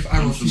said, and if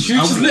I refuse, you I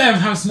just will. let him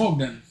have smoke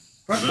then.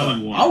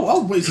 Valid warrant.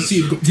 I'll wait to see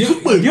if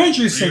The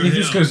injury said if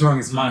this Mayor goes wrong,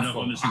 it's Hill, my signed up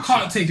on fault. this I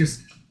can't himself. take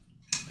this.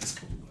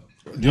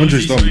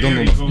 DeAndre's dumb. You don't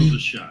know He that. calls the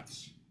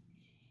shots.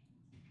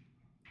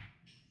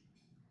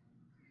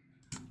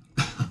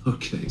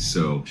 Okay,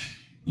 so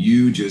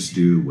you just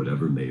do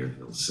whatever Mayor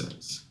Hill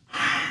says.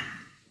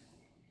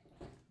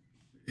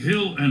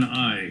 Hill and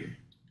I,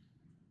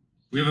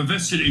 we have a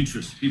vested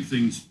interest to keep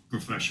things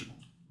professional,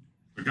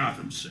 for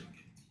Gotham's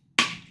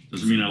sake.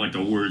 Doesn't mean I like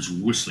the words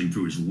whistling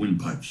through his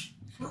windpipes.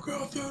 For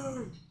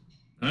Gotham.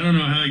 I don't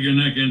know how your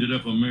neck ended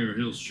up on Mayor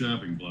Hill's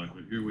shopping block,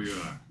 but here we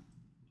are.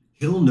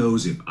 Hill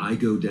knows if I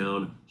go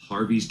down,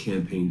 Harvey's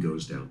campaign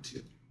goes down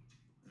too.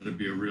 That'd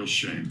be a real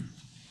shame.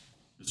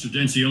 Mr.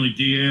 Dent's the only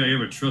DA I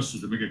ever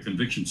trusted to make a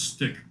conviction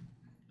stick.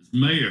 As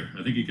mayor,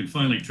 I think he can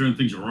finally turn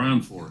things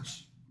around for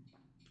us.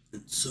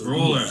 So For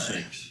all do our I.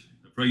 sakes,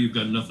 I pray you've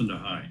got nothing to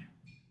hide.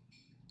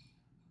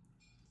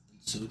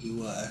 So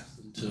do I.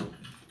 Until.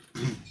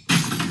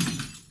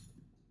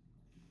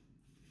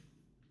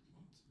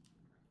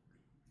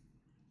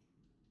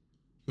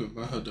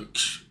 I heard the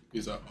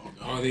is that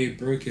Oh, they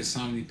broke his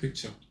family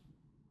picture.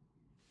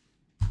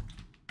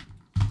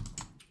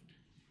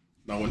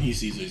 Now when he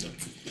sees it, he's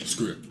like,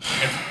 screw it.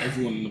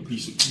 Everyone in the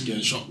police is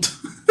getting shot.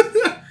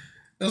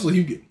 That's what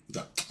he get. He's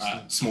like,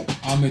 alright, smoke.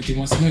 Ahmed, do you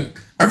want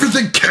smoke?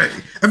 Everything K.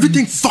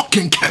 Everything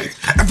fucking K.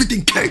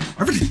 Everything K.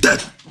 Everything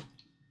dead.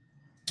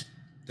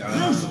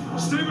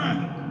 Stay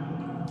back.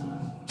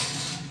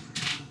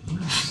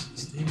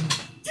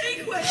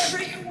 Take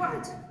whatever you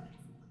want.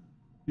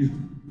 You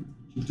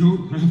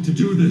don't have to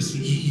do this.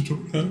 You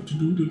don't have to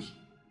do this.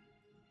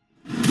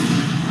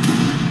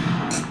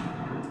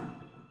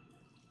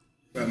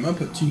 Right, man,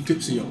 put 2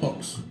 clips in your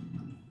box.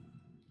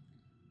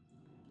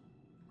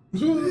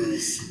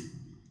 Bruce.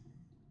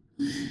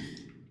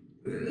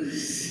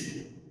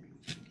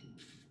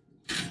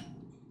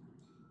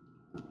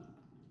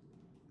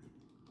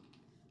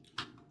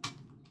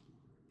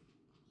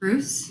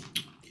 Bruce?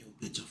 Yo,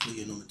 bitch, I thought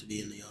you know me to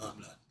be in the yard,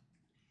 blood.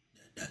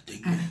 That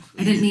thing.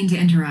 I didn't mean to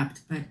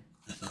interrupt, but...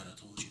 I thought I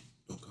told you.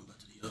 Don't come back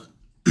to the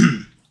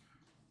yard.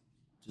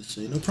 Just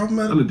say no problem,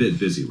 man. I'm a bit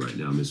busy right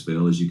now, Miss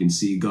Vale. As you can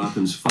see,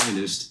 Gotham's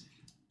finest,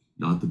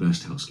 not the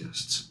best house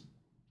guests.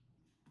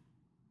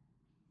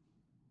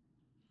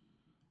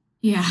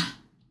 Yeah,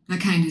 that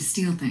kind of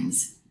steal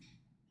things.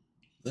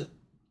 What?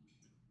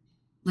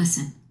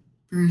 Listen,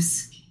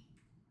 Bruce.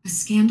 A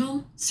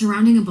scandal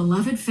surrounding a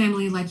beloved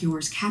family like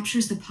yours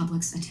captures the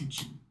public's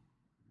attention.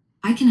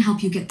 I can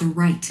help you get the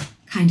right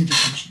kind of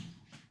attention.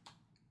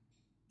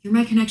 Through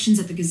my connections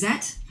at the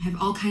Gazette, I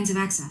have all kinds of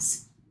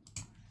access.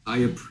 I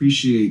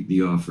appreciate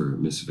the offer,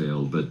 Miss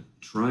Vale, but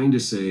trying to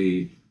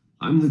say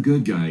I'm the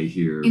good guy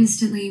here...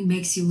 Instantly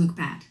makes you look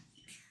bad.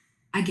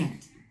 I get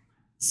it.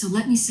 So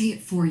let me say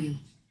it for you.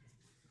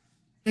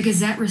 The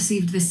Gazette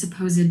received this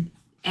supposed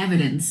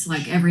evidence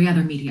like every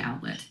other media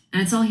outlet,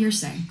 and it's all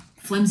hearsay.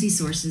 Flimsy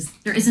sources.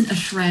 There isn't a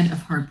shred of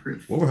hard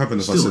proof. What would happen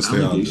if I Still, said stay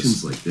out of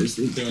allegations this? like this,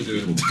 they Don't do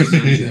it.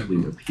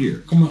 magically appear.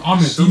 Come on,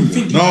 Ahmed, do you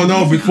think...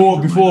 No,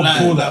 before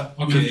that.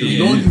 Okay, You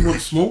yeah. know you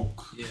want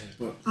smoke? Yeah.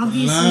 But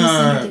Obviously,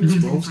 relax, Senator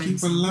bro. Newman Keep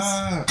finds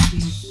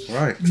relax.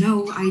 Right.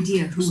 no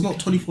idea who... It's not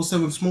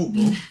 24/7 smoke,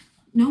 bro.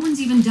 No one's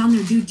even done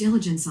their due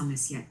diligence on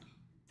this yet.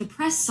 The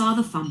press saw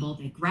the fumble,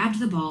 they grabbed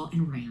the ball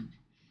and ran.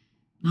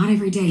 Not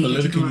every day you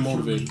get to Politically go after a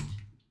motivated. lead.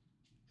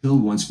 Hill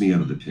wants me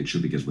out of the picture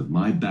because with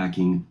my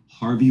backing,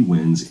 Harvey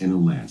wins in a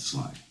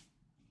landslide.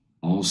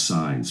 All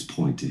signs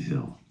point to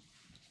Hill.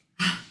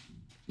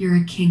 You're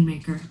a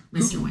kingmaker,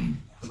 Mr. Wayne.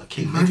 I'm a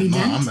king. Harvey No,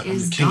 Dent I'm the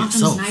is king Gotham's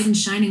itself. knight in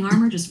shining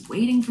armor just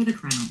waiting for the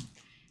crown.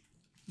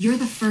 You're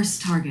the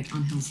first target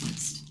on Hill's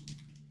list.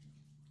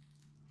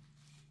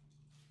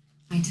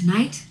 By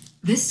tonight,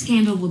 this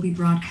scandal will be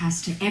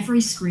broadcast to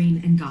every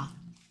screen in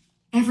Gotham.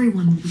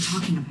 Everyone will be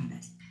talking about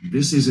it.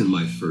 This isn't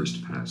my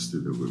first pass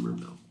through the rumor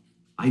mill.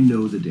 I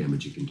know the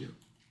damage it can do.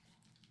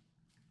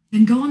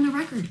 Then go on the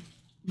record.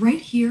 Right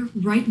here,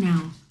 right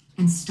now,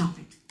 and stop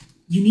it.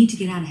 You need to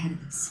get out ahead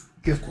of this.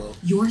 Give Quill.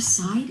 Your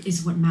side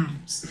is what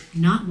matters,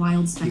 not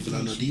wild Even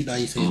on the speculation. deep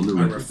down, you say, On the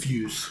I record.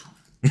 refuse.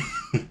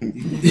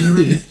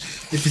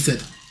 If you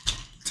said,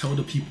 tell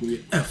the people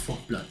you F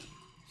off, blood.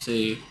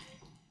 Say,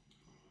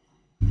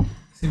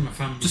 Say my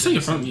family. just say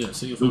your family, yeah,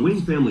 say your The family.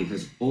 Wayne family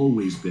has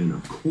always been a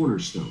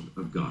cornerstone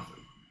of Gotham.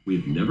 We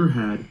have never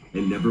had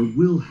and never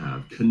will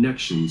have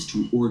connections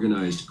to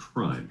organized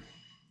crime.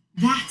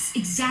 That's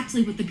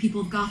exactly what the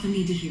people of Gotham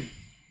need to hear.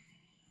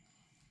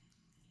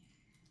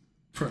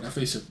 Put that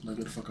face up, like,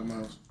 get the fuck out of my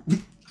house.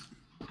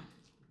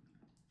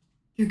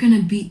 You're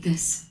gonna beat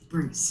this,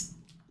 Bruce.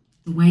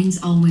 The Waynes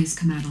always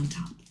come out on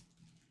top.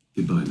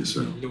 Goodbye, Miss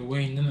Vale. Lil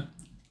Wayne, innit?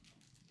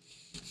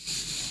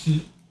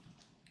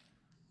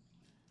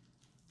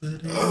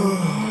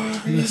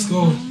 Let's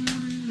go.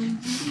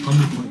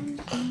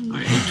 I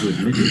hate to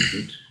admit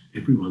it,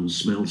 but everyone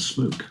smells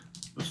smoke.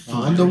 A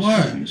fire wonder is why.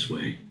 spreading this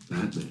way.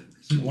 Batman.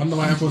 Wonder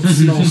why everyone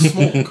smells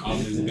smoke.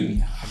 Ahmed's been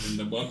having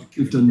the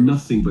barbecue. We've done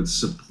nothing but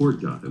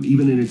support Gotham,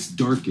 even in its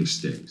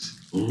darkest days.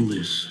 All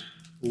this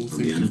All on the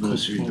things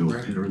anniversary of come your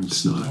from parents'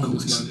 It's not a Oh, man.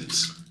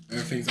 coincidence.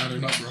 Everything's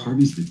adding up, bro.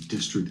 Harvey's the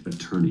district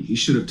attorney. He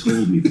should have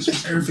told me this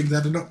was coming. Everything's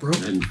adding up, bro.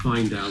 and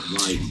find out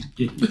why he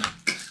didn't.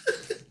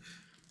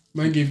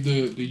 Man gave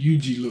the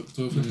UG look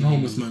to a fucking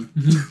homeless man.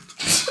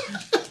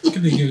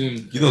 Could they give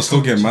him? You don't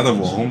still get mad at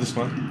what homeless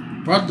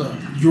man? Brother,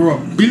 you're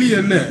a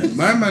billionaire.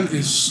 My man is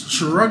When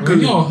struggling.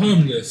 you're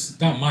homeless,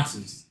 that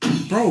matters.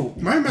 Bro,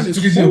 my man is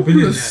Because you're a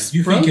billionaire, homeless,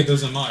 you bro. think it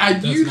doesn't matter. And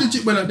It does you matter.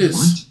 legit went like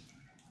this.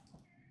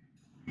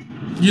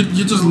 You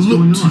just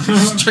looked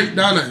straight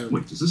down at him.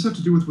 Wait, does this have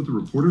to do with what the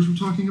reporters were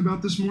talking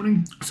about this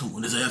morning?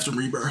 Someone is after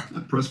me, bro.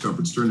 That press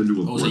conference turned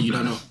into a Oh, so you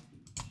don't know.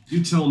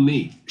 You tell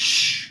me.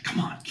 Shh, come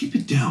on, keep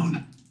it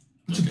down.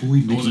 Let's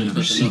avoid making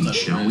another scene,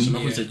 shall we?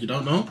 Someone said you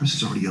don't know. Press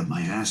is already up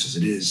my ass as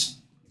it is.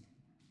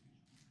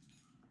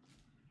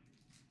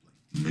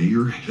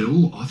 Mayor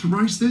Hill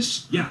authorized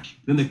this? Yeah,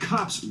 then the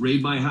cops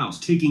raid my house,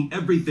 taking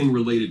everything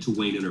related to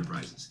Wayne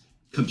Enterprises.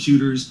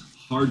 Computers,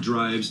 hard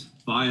drives,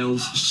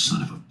 files.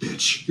 Son of a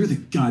bitch. You're the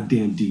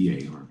goddamn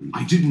DA, Harvey.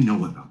 I didn't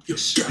know about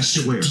this. I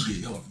swear.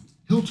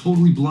 Hill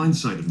totally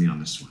blindsided me on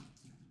this one.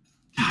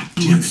 God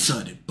damn it.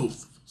 Blindsided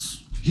both of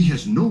us. He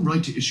has no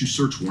right to issue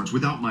search warrants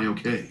without my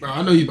okay. Bro,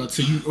 I know you about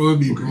to say you owe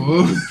me,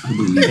 bro. I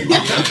believe you.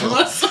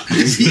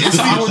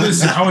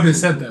 I would have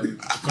said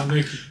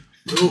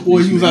that. Or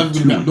he was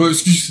having like, no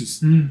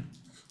excuses.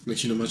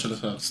 Makes you know, man, trying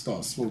to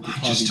start smoking.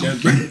 I just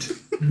don't get it.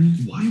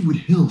 Why would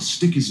Hill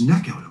stick his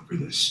neck out over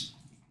this?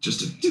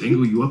 Just to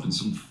tangle you up in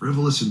some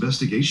frivolous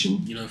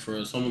investigation? You know,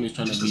 for someone who's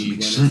trying to Just doesn't be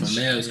make running for sense.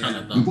 mayor, it's kind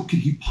of I mean, dumb. what could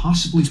he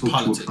possibly hope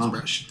politics, to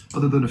accomplish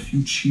other than a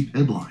few cheap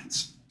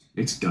headlines?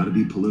 It's got to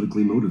be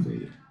politically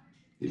motivated.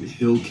 Maybe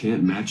Hill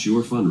can't match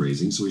your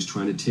fundraising, so he's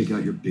trying to take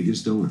out your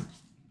biggest donor.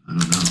 I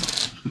don't know.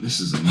 This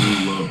is a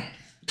new low.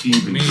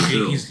 Even Maybe for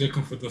Hill. he's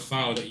looking for the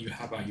file that you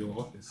have at your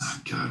office. Oh,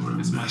 God, what a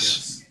That's my mess.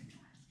 guess.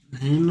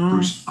 You know,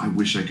 Bruce, I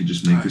wish I could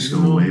just make this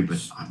go away, but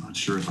I'm not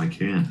sure if I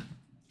can.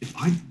 If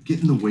I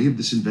get in the way of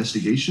this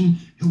investigation,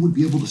 Hill would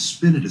be able to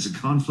spin it as a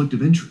conflict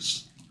of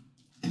interest.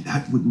 And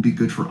that wouldn't be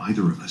good for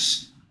either of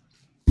us.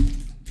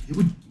 It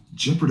would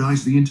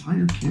jeopardize the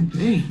entire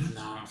campaign.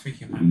 Nah, I think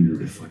you We might be need to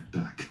right. fight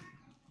back.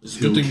 it's a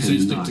good thing you say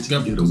stick cannot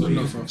together get because I away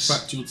know with for a this.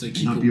 fact you'll take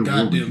keep Cannot be your a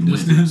war we goddamn can win.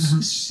 distance.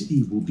 The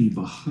city will be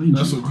behind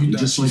That's you, what you'd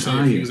just actually like say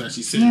I if he am. was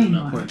actually sitting at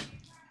that point.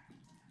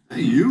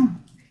 Hey, you?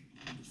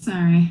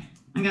 Sorry,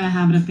 I got a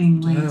habit of being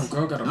late. Damn,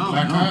 girl got a No,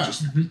 black no, eye.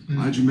 just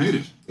glad you made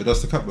it. Yeah,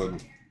 that's the cat burger.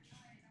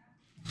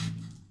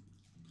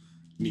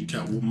 Need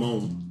cat will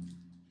moan.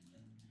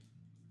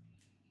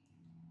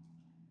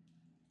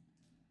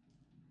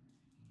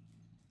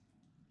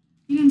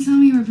 You didn't tell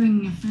me you were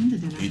bringing a friend to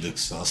dinner. He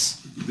looks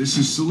sus. This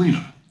is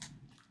Selena.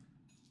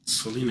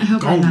 Selena I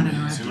hope I'm not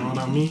Gomez, you know what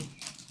I interrupting. mean?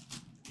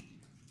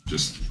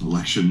 Just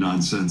election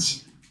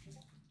nonsense.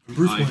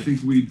 Bruce I Wayne.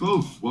 think we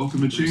both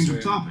welcome a change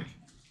of topic.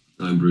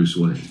 I'm Bruce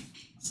Wayne.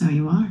 So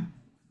you are.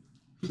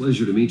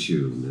 Pleasure to meet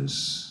you,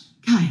 Miss.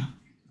 Kyle.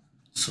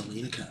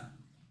 Selena Kyle.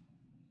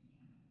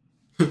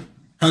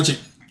 Handshake.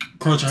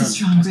 Crunch It's a hand.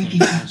 strong breaking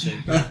factor.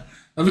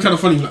 That'd be kind of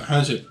funny, like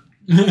handshake.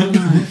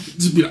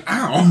 Just be like,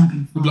 ow.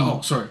 Be like,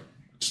 oh, sorry.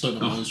 Just don't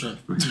know my own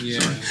strength. Yeah.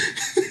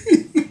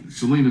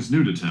 Selena's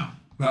new to town.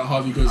 Like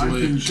Harvey goes I've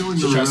away. been showing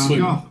she her tries to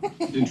around swim.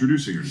 Gotham,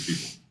 introducing her to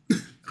people.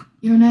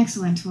 You're an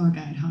excellent tour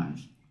guide, Harv.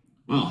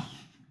 Well,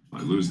 if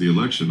I lose the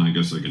election, I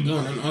guess I can. No,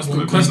 ask whip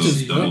good in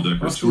questions, those double-decker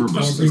bro. Ask tour good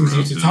buses questions.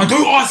 Brings you to around town.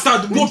 town. Don't ask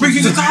that. What brings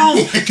you to town?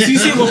 Do you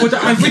see what with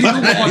the eye? Really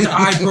don't want the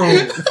eye, bro.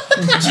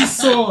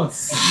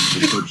 Jesus.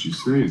 Just hope she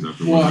stays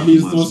after Well, what I mean,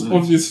 it's the happened most last night.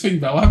 obvious thing,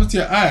 but what happened to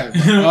your eye?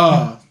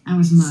 Ah. I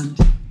was mugged.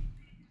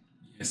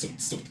 Yeah,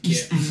 stop the I'm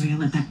just angry I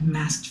let that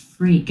masked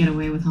freak get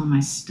away with all my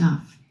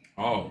stuff.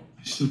 Oh.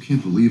 I still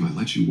can't believe I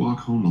let you walk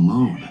home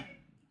alone.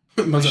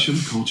 I should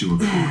have called you a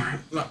car.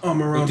 Like,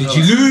 arm around Did her,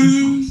 you like,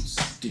 lose?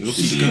 Did you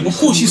see the guy? Of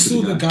course you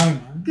saw the guy,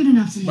 man. Good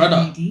enough to make Brother.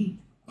 an ID.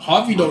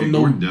 Harvey don't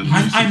know.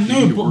 I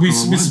know, but we're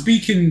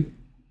speaking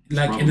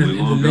like in the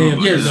layer.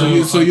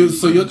 Yeah, so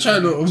you're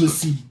trying to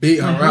obviously bait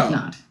her I hope out.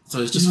 not. So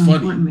it's These just are funny.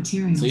 important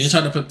materials. So you're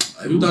trying to put.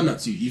 Who done that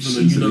to you? Even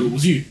though you know it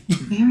was you.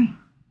 Very.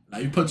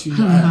 Like you punch you I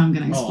in don't the know eye. how I'm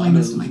gonna Oh, explain I know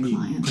this it to was my me.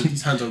 client. 'Cause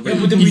these hands are Yeah, ready.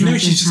 but then we He's know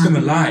like she's this just gonna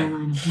happened lie.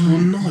 in the Well,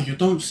 line of no, you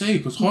don't say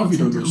because Harvey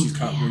don't know she's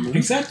Catwoman.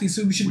 Exactly.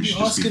 So we should We be should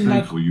just be asking like,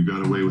 thankful you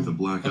got away with a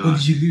black what eye.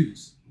 did you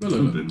lose? Could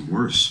have been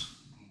worse.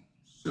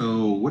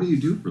 So, what do you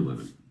do for a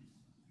living?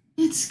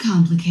 It's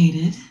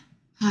complicated.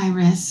 High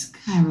risk,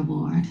 high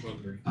reward.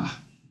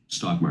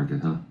 Stock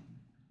market, huh?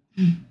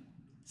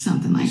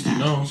 Something like that.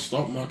 No,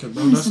 stock market,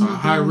 bro. Only That's a some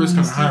high other risk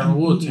and a high mistaken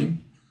reward meeting.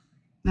 thing.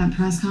 That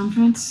press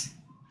conference?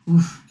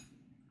 Oof.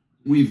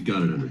 We've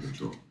got it under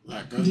control.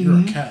 Like, girl, Do you're a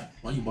you? cat.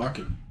 Why you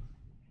barking?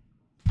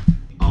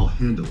 I'll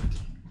handle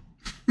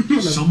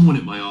it. Someone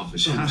at my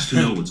office has to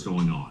know what's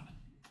going on.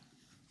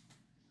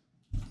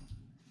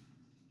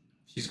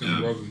 She's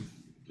gonna rob him.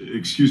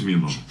 Excuse me a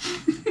moment.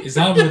 Is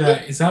that where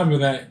that? Is that where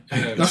that?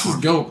 That's his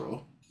girl,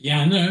 bro. Yeah,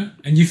 I know.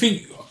 And you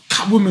think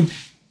Catwoman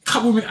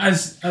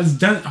as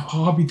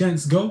Harvey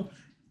Dent's go,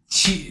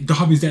 the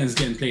Harvey Dent is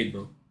getting played,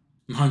 bro.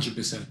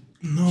 100%.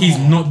 No. He's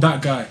not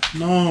that guy.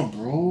 No,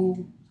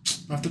 bro.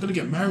 They're gonna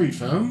get married,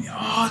 fam.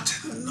 Oh,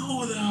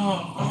 no,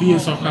 though. I'm being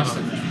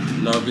sarcastic.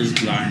 Love is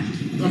blind.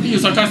 I'm being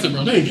sarcastic,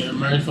 bro. They ain't getting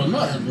married for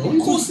nothing, bro. Of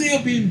course they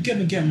are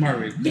gonna get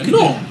married. They're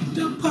not.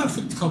 They're a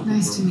perfect couple,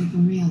 Nice to bro. meet the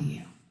real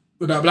you.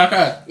 With that black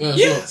eye. Yeah,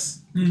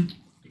 Yes. sure.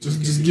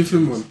 Just give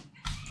him one.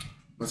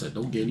 I said,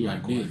 don't get any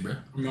ideas, bro.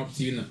 I'm up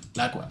to you now.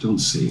 Black one. Don't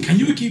say it. Can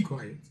you keep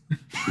quiet?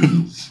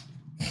 Please.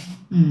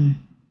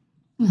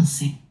 We'll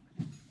see.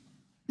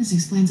 This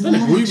explains a Then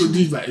lot, what you would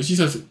actually. do, like, if she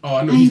says, oh,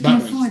 I know Now he's you can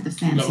Batman. afford the You're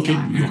fancy like, okay,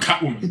 armor. you're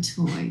Catwoman. The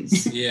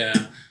toys. Yeah.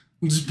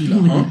 We'll just be Who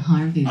like, wouldn't huh?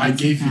 Harvey I be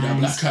gave you that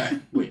surprised? black eye.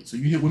 Wait, so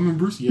you hit women,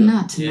 Bruce? Yeah.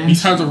 Not to These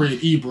mention hands are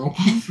rated E, bro.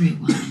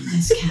 everyone in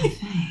this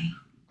cafe.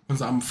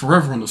 Because I'm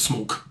forever on the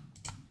smoke.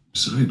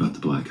 Sorry about the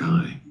black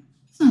eye.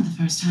 It's not the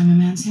first time a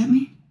man's hit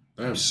me.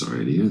 I'm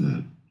sorry to hear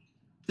that.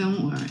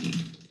 Don't worry.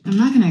 I'm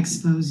not going to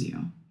expose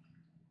you.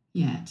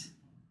 Yet.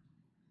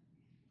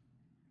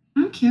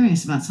 I'm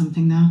curious about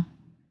something, though.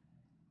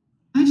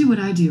 I do what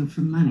I do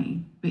for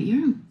money, but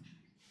you're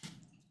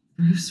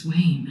Bruce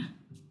Wayne.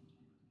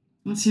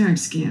 What's your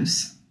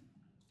excuse?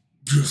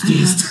 I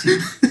have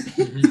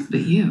to.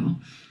 But you.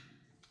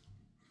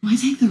 Why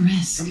take the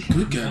risk?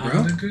 Good guy,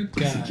 bro. Good I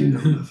think guy. you know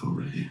enough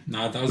already.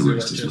 Nah, that was The good.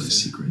 rest is my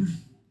secret.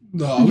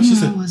 No, I wish you I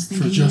said was for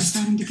thinking you were just,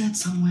 starting to get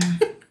somewhere.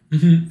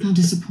 How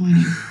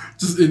disappointing.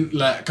 just in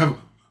like kind of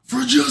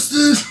for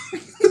justice.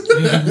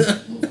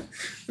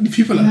 And the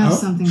people You like, have huh?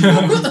 something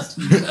against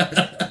me.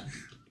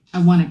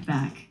 I want it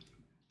back.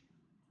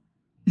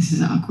 This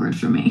is awkward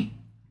for me.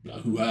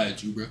 Like, who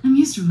hired you, bro? I'm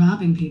used to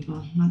robbing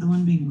people, not the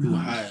one being Who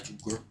robbed. hired you,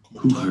 bro?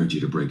 Who hired you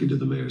to break into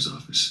the mayor's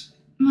office?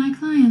 My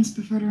clients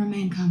prefer to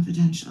remain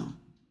confidential.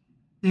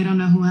 They don't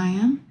know who I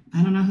am.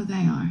 I don't know who they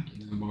are.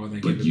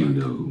 But you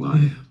know who I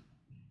am.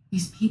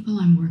 These people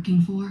I'm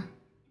working for,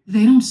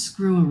 they don't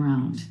screw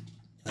around.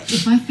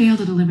 If I fail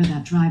to deliver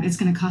that drive, it's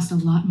going to cost a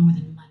lot more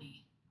than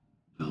money.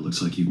 Well,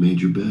 looks like you've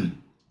made your bed.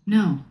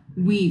 No,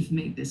 we've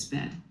made this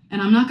bed,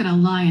 and I'm not going to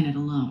lie in it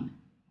alone.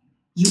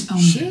 You own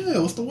it.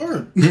 Shit, what's the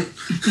word?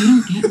 If they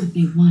don't get what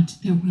they want,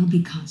 there will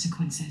be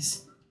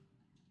consequences.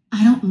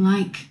 I don't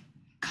like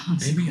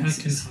Maybe I can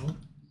consequences. help.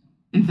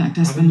 In fact,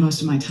 I spend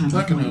most of my time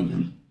I can avoiding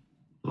help. them.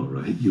 All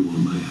right, you want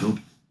my help?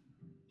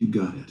 You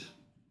got it.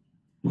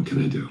 What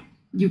can I do?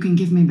 You can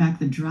give me back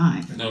the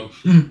drive. No.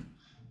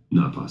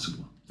 Not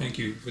possible. Thank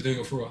you for doing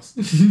it for us.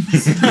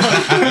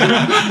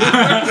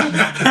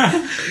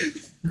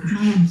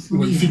 My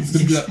employer you think is it's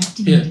gonna be like,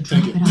 expecting yeah, me to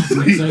drop take it off.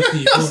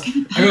 Exactly. Just give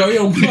it back.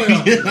 Yo, employer,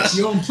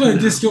 your employer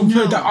this, your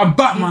employer that. I'm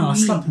Batman. I'll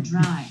Give me slap the him.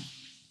 drive.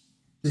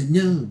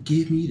 No,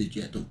 give me the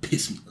jet. Don't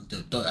piss me.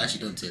 Don't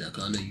actually don't say that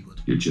because I know you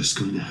would. You're just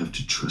going to have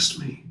to trust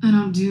me. I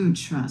don't do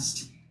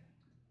trust.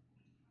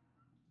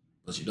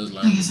 But she does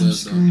like I guess I'm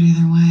screwed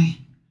either way.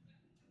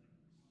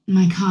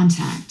 My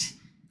contact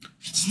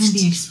can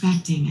be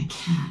expecting a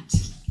cat,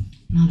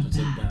 not a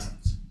bat.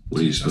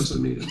 When are you supposed to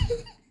meet him?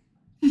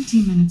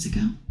 15 minutes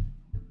ago.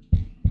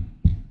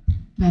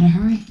 Better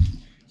hurry.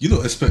 You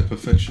don't expect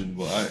perfection,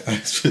 but I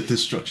expect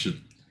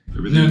destruction.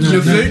 No,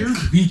 You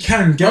think? we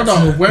can get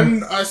Brother, to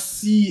when I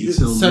see You it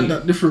tell said me.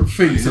 that different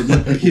face and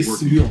it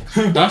pisses me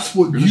off, that's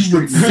what you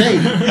would say.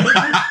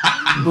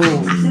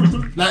 Bro,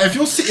 like if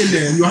you're sitting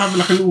there and you're having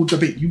like a little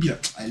debate, you'd be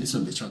like, hey,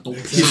 listen, bitch, don't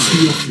piss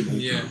me off. You know?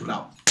 Yeah.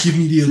 Like, give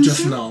me the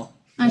address now,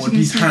 Aren't or you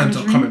these gonna hands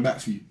start are with a coming back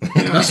for you.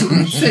 That's what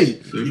you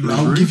say. You know,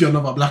 I'll give you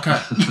another black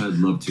eye. I'd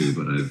love to,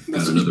 but I've got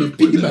That's what another you be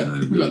appointment like. and I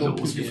Be like, really don't don't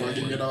piss want me to off, be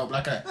give me late. another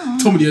black eye. Aw.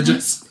 Tell me the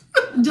address.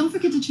 Don't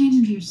forget to change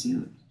into your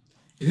suit.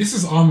 This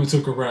is Armor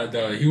Talker right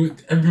there. He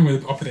would everyone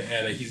would up in the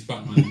air like he's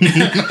Batman.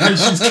 And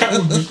she's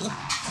Catwoman.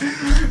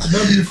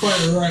 Remember you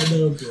fighting right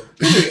now, bro.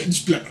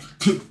 Just be like,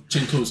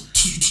 chain clothes.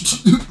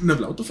 And they'll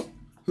be like, what the fuck?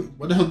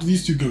 Where the hell do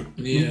these two go?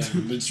 Yeah.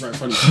 They're just right in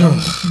front of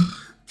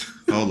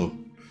you. Hello.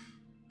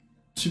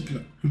 She'd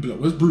be like,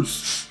 where's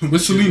Bruce?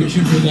 Where's Selena?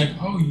 She'd be like,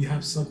 oh, you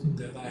have something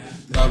that I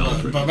have.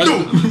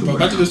 But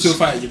imagine those two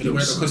fighting, you're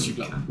wearing a costume.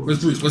 Like, where's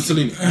Bruce? Where's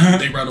Selena?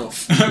 They ran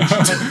off.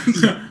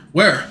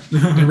 Where?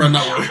 They ran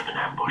that way.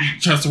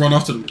 Tries to run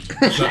after them.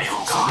 Like, so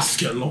this is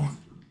getting long.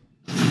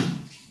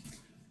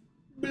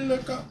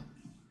 Look up.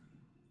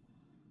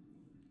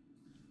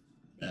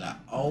 They're like,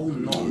 oh You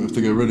no. have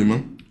to get ready,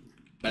 man.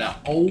 They're like,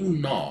 oh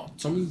no.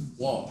 Tell me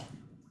what.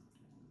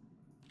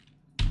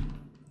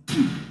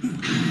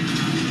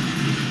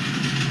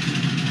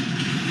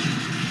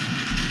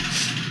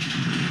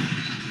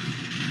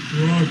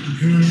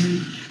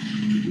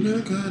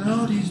 Look at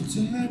all these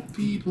dead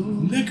people.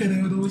 Look at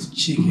all those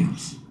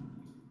chickens.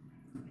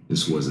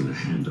 This wasn't a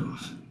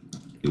handoff.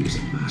 It was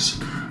a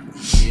massacre.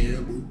 Yeah,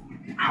 boo.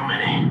 How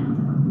many?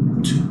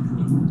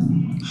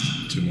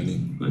 Too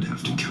many. I'd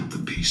have to count the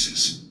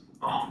pieces.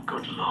 Oh,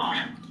 good lord.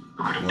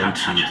 Who could have 1, done 2,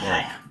 such a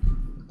thing?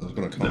 I was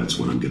gonna count. That's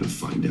what I'm gonna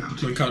find out.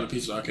 So we count the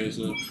pieces. Okay,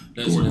 so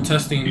there's Gordon, an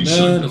intestine you there,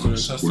 signed there's an off.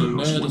 intestine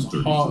Warehouse there, there's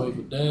a heart 133.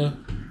 over there,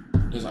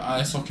 there's an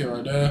eye socket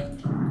right there,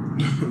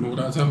 and all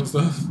that type of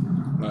stuff.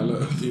 Like,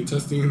 look, the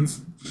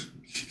intestines.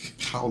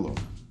 How long?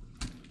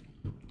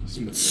 Just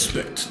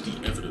inspect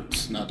the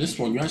evidence. Now, this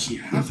one, you actually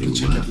have to Nothing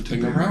check left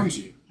everything to bury. around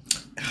you,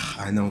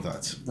 I know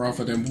that.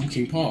 rather than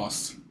walking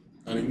past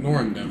and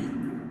ignoring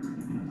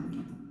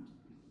them.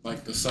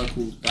 Like the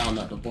circle down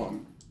at the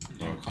bottom.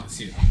 No, I can't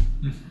see it.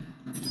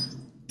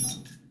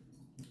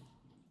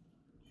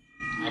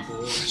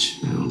 Apple Watch.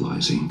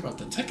 Analyzing. But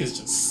the tech is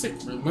just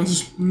sick, man. That's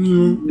just,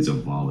 It's a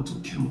volatile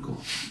chemical.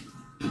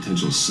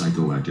 Potential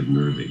psychoactive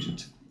nerve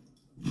agent.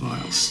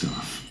 Vile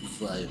stuff.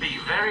 Right. Be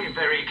very,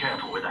 very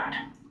careful with that.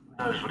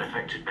 Who knows what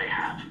effect it may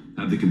have?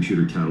 Have the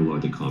computer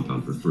catalog the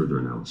compound for further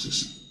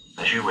analysis.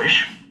 As you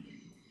wish.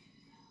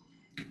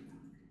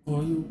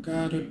 All you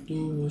gotta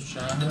do is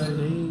try to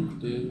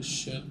link this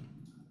shit.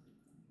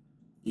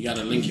 You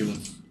gotta link it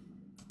with.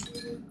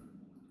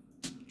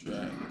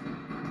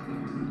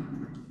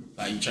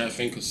 Like you try to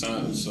think of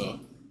something, so.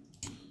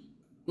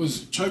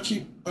 Try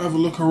to have a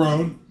look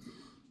around.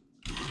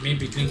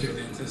 Maybe link it with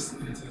the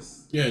intestine.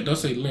 Yeah, it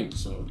does say link,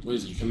 so what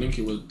is it? You can link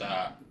it with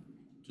that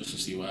just to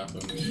see what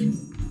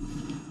happens.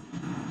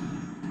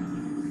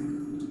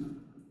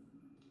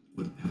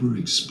 Whatever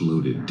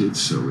exploded did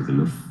so with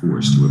enough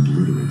force to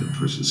obliterate the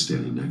person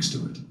standing next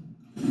to it.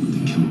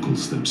 The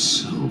chemicals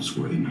themselves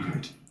were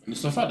inert. And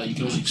it's the fact that you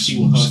can actually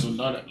see what person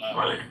done it. Like,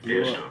 Well, it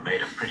appears to have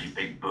made a pretty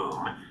big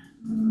boom.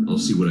 I'll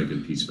see what I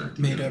can piece back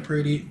together. made a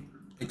pretty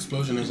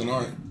explosion as an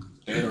art.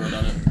 They had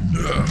done it.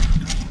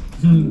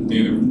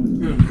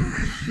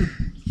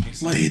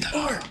 Made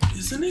art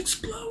is an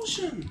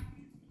explosion.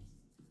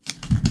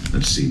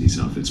 I've seen these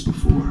outfits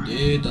before.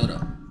 Yeah,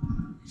 da.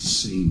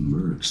 Same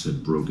mercs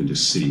that broke into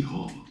City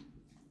Hall.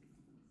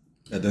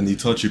 And then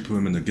Itachi put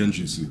him in the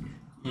Genji suit.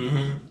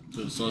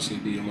 So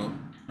Sasuke beat him up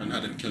and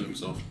had him kill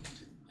himself.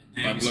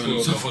 And By blowing he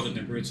himself. holding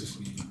the bridge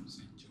for you.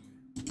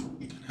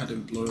 Had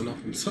him blowing up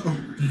himself.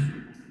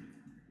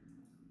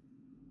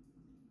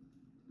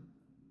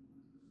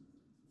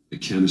 The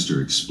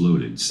canister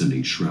exploded,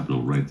 sending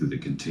shrapnel right through the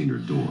container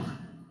door.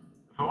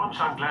 For once,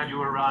 I'm glad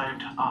you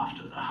arrived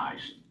after the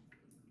heist.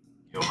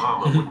 Your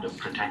armor wouldn't have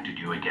protected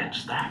you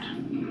against that.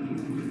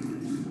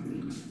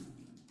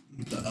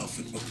 The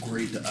outfit,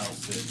 upgrade the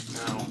outfit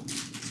now.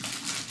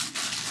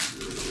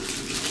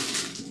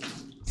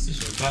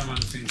 Such a Batman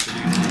thing to do.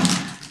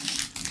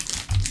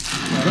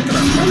 Look at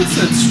that. Man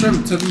said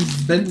strength to be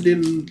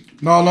bending.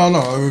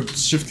 No,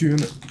 shift Q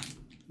in it.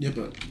 Yeah,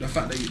 but the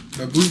fact that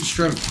the brute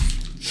strength.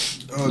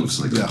 Looks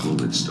like a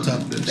bullet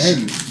started this.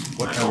 Then,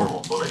 A normal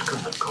bullet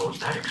couldn't have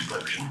caused that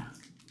explosion.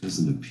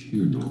 Doesn't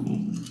appear normal.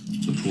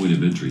 The point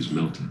of entry is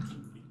melted.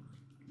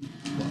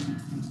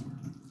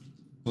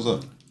 What's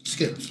that?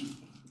 Skips.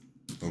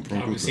 Oh, I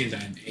haven't seen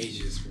that in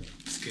ages, bro.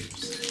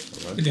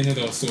 Skips. Alright. I didn't know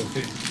that was still a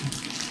thing.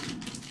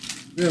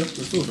 Yeah,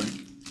 that's still a thing.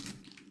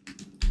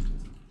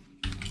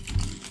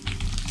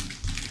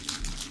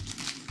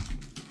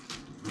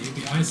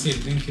 Maybe I say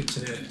link it to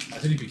the. I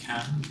don't know if you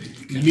can.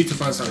 You need to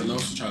find something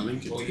else to try to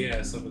link it. Oh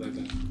yeah, something like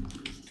that.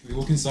 Can we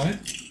walk inside?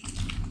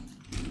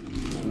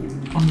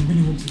 I'm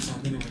really walked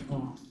inside anyway.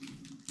 Oh.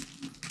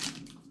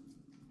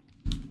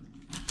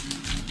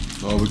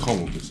 No, we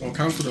can't walk this. I'll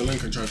cancel the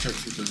link and try to check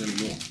if there's any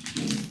more.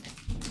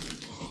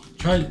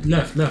 Try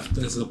left.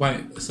 There's a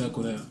white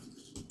circle there.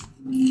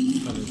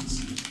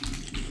 Colours.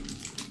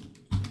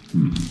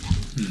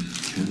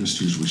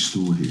 Canisters were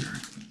stored here.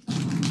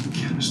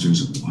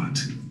 Canisters of what?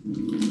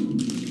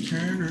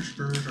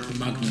 Canisters are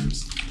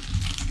Magnums.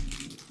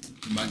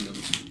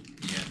 Magnums.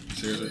 Yeah.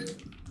 Seriously.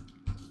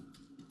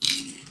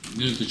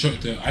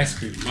 The ice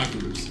cream,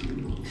 Magnums.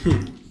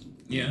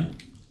 Yeah.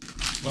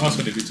 What else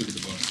would they be talking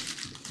about?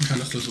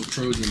 Canisters of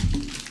Trojan.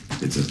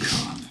 It's a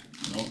cop.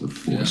 Oh, The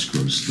force yeah.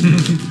 grows thin.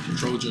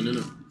 Trojan,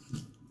 innit?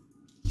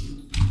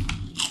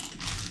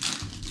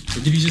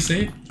 What did you just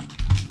say?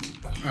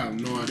 I have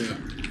no idea.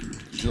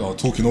 You are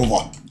talking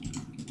over.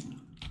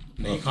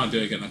 No, you can't do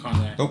it again, I can't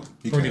lie. Nope.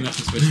 Probably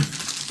nothing special.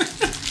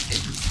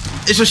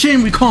 It's a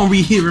shame we can't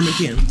rehear him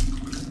again.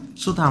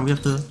 So damn, we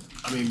have to.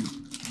 I mean,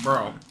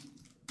 bro.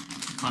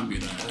 Can't be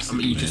that. I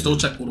mean, you can still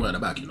check all the way at the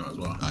back, you know, as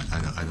well.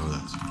 I know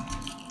that.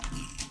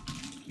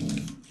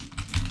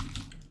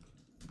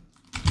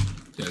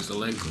 There's the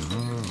link.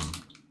 Ah.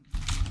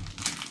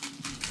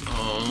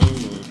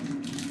 Oh.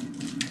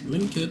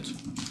 Link it.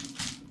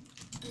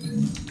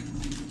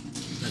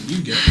 And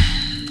you get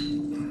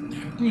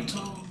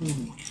Naruto.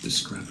 The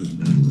scrap of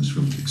metal is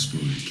from the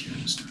exploded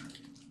canister.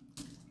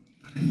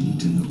 But I need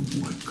to know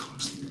what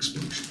caused the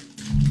explosion.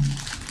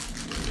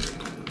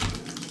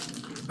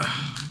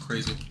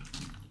 Crazy.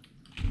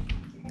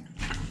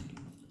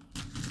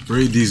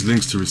 Rate these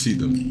links to receipt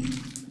them.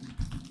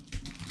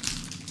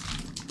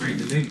 Rate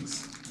the links.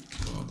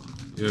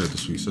 Yeah,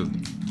 that's what you said.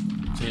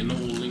 Saying not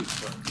all links,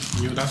 but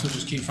you would have to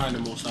just keep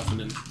finding more stuff and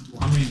then.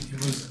 Well, I mean, it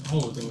was.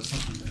 Oh, there was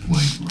something there.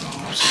 White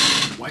rose.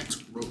 White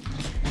rose.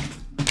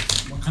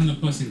 What kind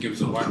of person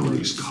gives a white Falcone's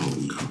rose?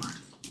 calling card.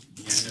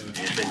 Yeah, I know.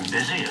 He's been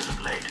busy as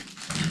of late.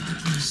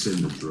 Send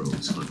the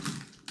drones hunting.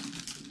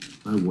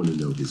 I want to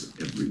know his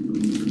every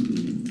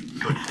move.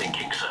 Good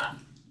thinking, sir.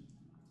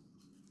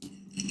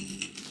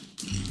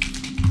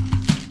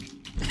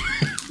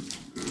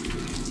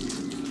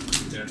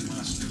 They're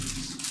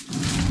masters.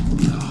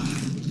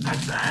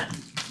 That's bad.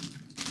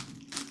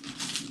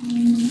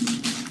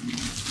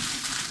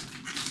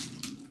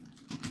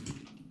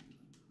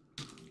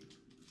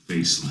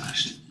 Face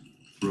slashed.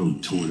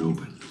 Throat torn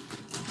open.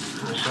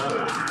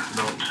 So,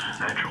 not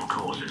natural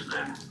causes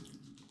then.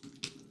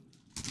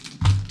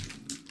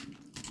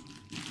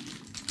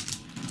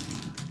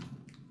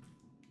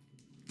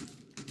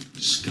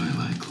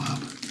 Skylight Club.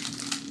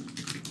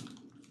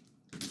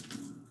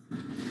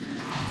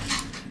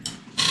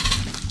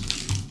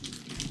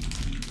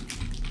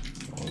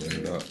 Oh, there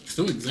you go.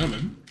 Still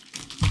examine.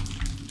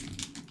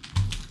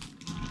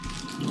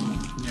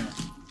 Yeah.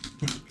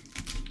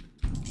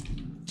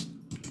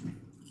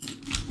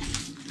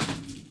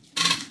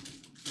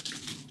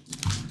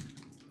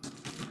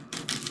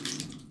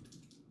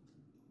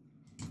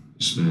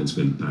 This man's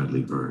been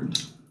badly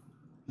burned.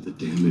 The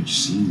damage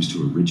seems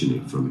to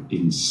originate from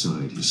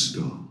inside his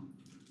skull.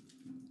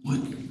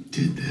 What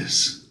did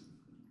this?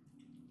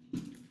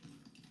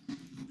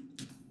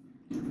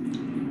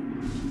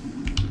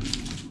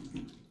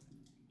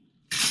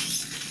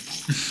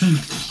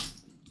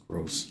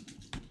 Gross.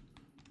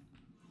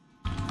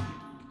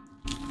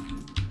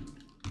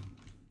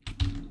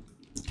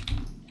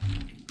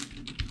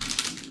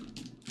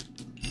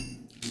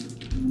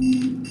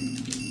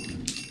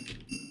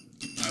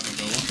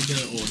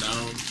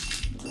 down.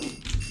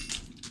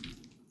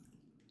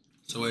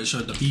 So where it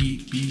showed the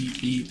beep, beep,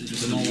 beep. It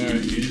just know where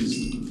it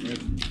is. Right?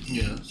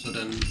 Yeah, so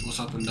then what's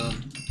up and down?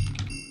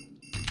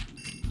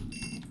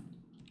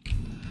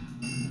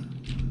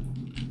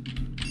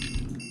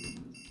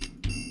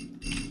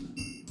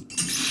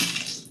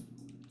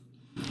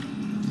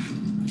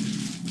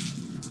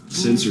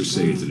 Sensors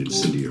say it's an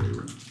incendiary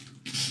round.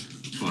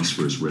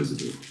 Phosphorus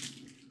residue.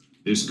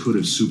 This could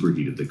have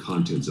superheated the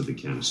contents of the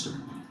canister,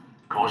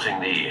 causing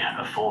the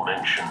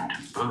aforementioned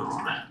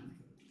boom.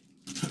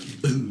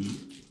 Boom.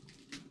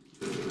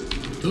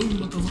 Boom,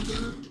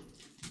 motherfucker.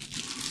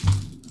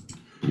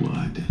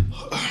 Blood,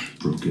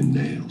 broken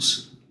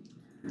nails,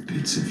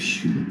 bits of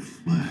human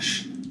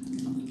flesh.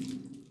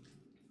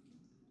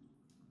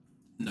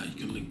 Now you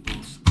can link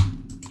both.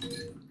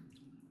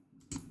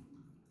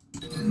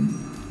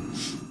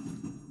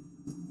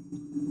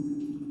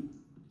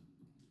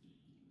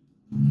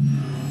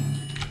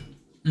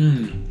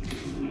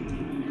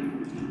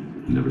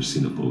 Never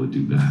seen a bullet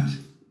do that.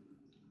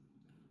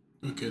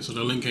 Okay, so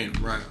the link ain't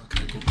right.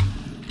 Okay, cool.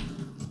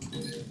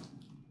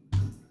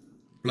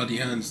 Bloody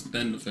hands,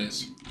 then the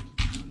face.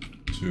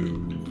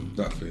 To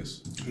that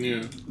face.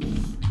 Yeah.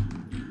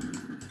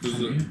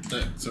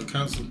 So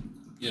cancel.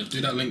 Yeah,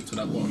 do that link to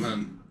that bottom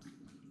hand.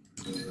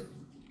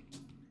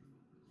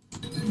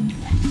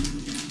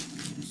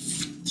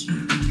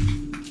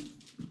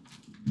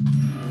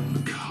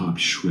 The cop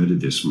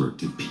shredded this merc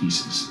to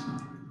pieces,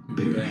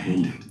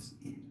 barehanded.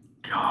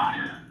 God,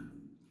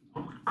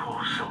 what would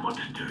cause someone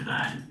to do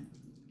that?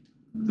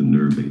 The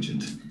nerve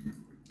agent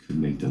could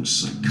make them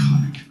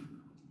psychotic.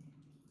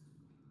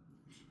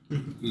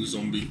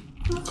 Zombie.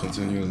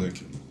 Continue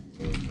linking.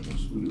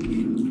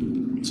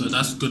 So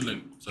that's a good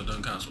link, so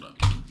don't cancel that.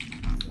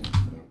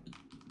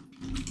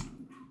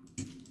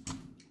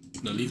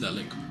 No, leave that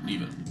link.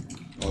 Leave it.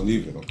 I'll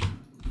leave it, okay.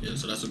 Yeah,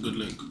 so that's a good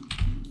link.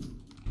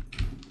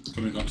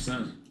 Coming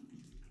upstairs.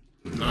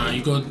 Nah,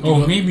 you got.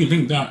 Maybe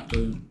link that.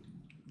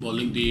 Well,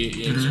 link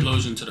the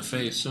explosion to the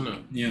face, isn't it?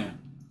 Yeah.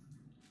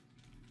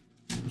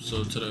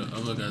 So to the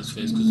other guy's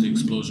face, because the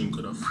explosion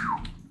could have,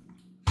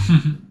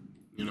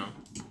 you know,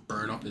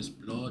 burn up his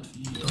blood.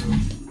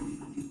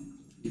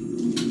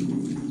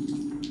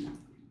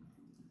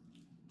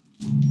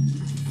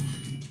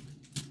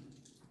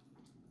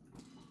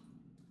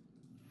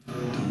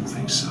 Don't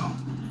think so.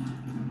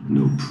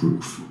 No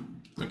proof.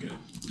 Okay.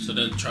 So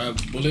then try a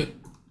bullet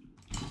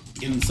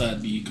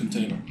inside the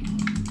container.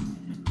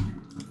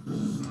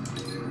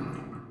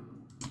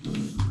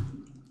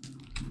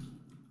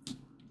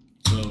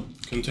 So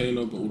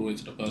container, but all the way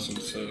to the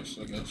person's face,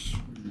 I guess.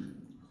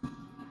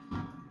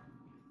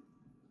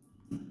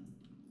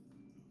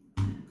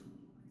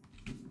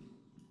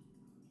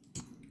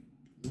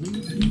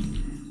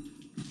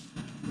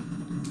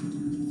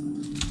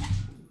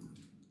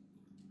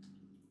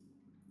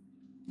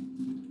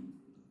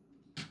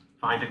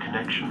 Find a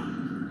connection.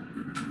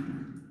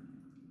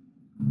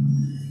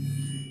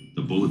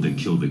 The bullet that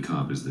killed the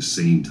cop is the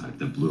same type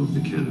that blew up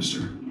the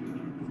canister.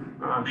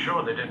 I'm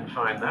sure they didn't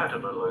find that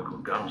at a local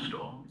gun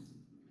store.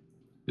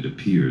 It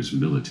appears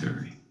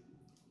military.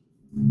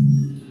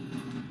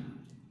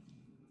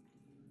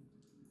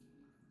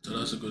 So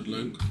that's a good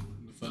link.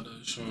 The fact that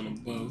it's showing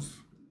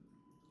above.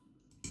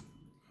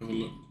 Have a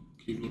look.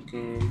 Keep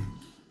looking.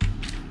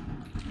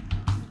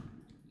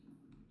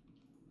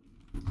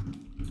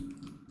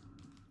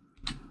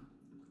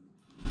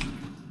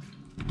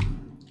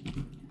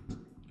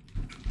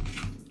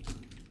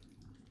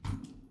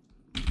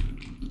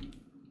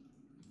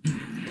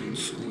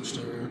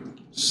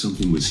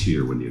 Something was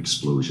here when the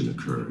explosion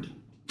occurred.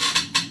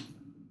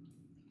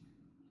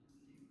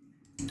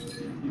 I'd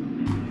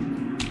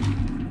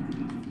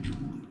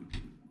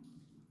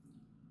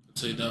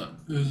say that.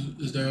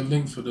 Is there a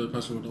link for the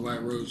person with the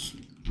white rose?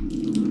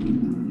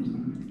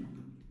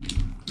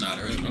 Nah,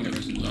 there isn't. Okay,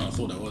 I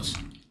thought there was.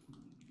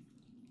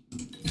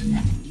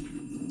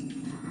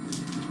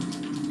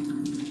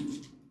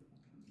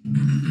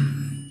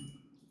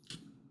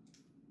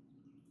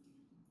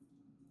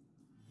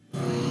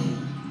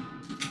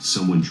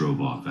 Someone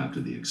drove off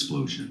after the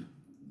explosion.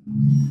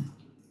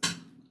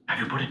 Have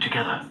you put it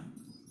together?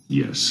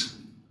 Yes.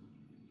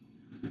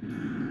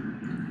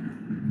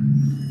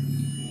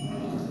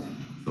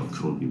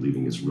 Falcone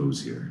leaving his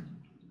rose here.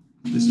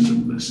 This is a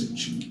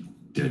message.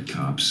 Dead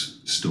cops,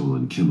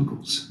 stolen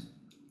chemicals.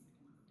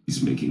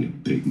 He's making a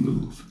big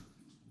move.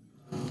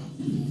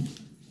 The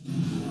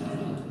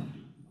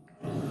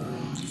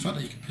fact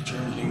that you can picture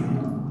everything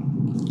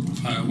of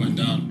how it went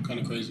down, kind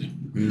of crazy.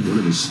 One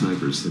of his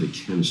snipers hit a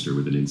canister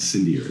with an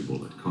incendiary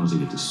bullet,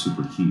 causing it to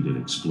superheat and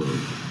explode.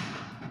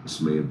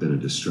 This may have been a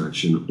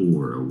distraction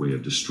or a way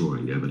of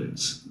destroying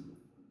evidence.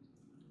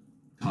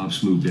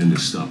 Cops moved in to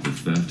stop the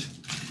theft.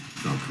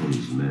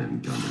 Falcone's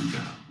men gunned him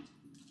down.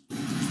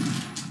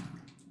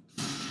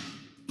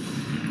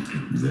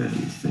 Then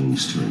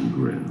things turned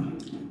grim.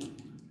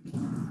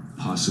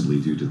 Possibly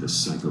due to the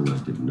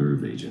psychoactive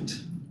nerve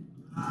agent.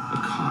 A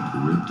cop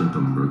ripped up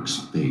a merc's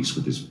face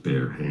with his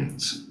bare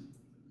hands.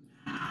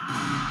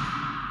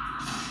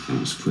 It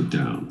was put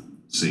down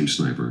Same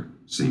sniper,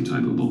 same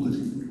type of bullet.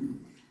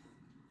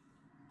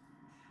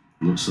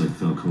 Looks like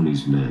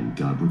Falcone's men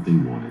got what they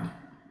wanted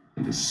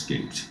and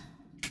escaped.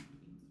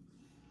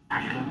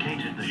 Have you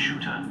located the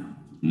shooter?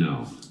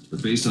 No,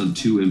 but based on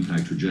 2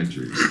 impact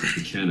trajectories,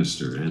 the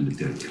canister and the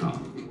dead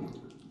cop,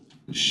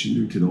 the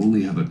shooter could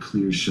only have a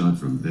clear shot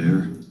from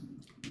there,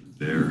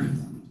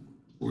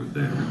 or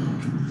there,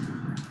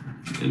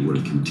 and would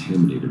have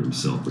contaminated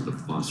himself with the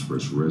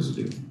phosphorus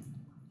residue.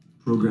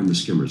 Program the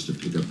skimmers to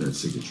pick up that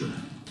signature.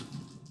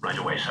 Right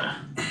away, sir.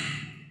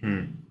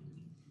 Now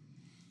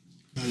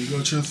you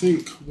gotta try to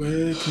think,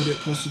 where could it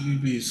possibly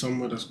be?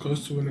 Somewhere that's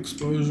close to an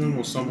explosion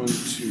or somewhere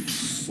too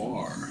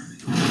far?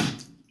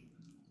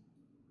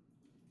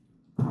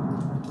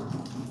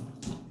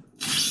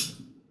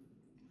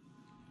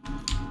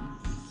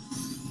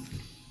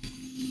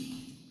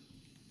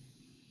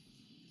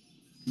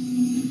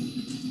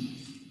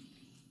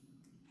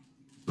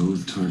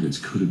 Both targets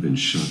could have been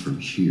shot from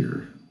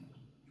here,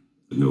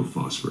 but no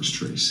phosphorus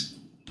trace.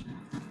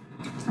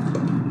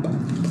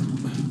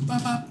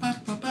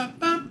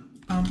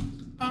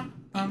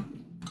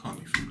 Can't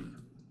be from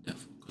there.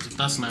 Because if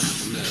that's sniper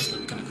from there, it's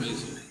gonna be kind of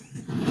crazy.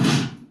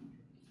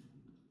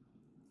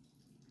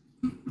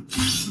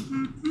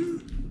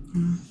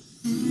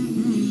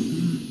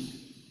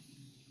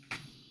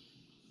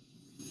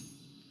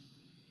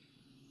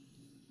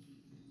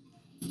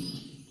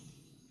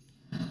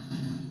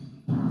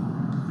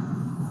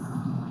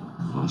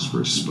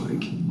 Phosphorus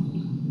spike.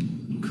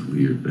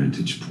 Clear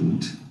vantage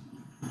point.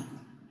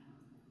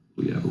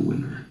 We have a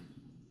winner.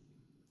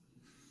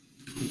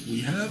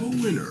 We have a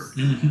winner.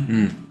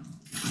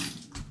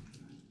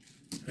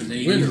 And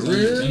they Winner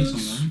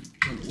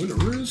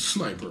is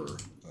sniper.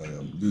 I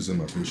am losing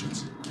my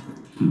patience.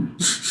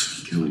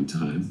 Killing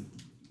time.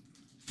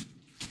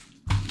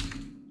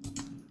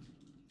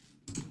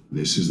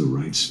 This is the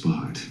right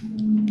spot.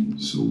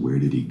 So where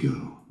did he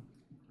go?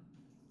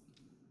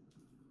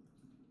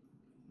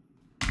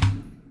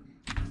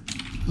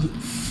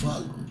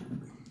 Fuck.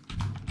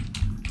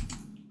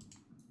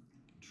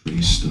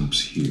 Trace stops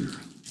here.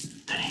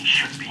 Then he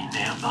should be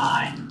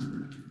nearby.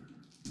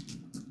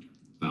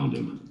 Found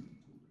him.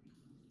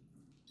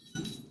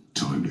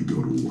 Time to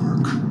go to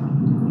work.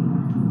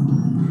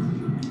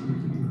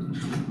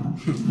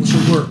 What's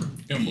your work?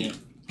 Yeah,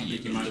 I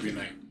think it might be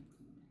like.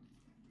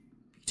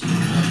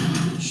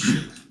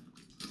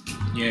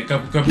 Yeah,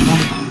 couple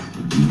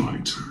My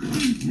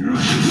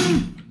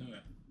turn.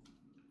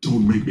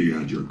 Don't make me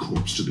add your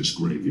corpse to this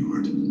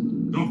graveyard.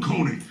 No,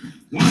 Coney,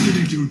 why did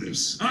he do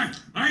this? I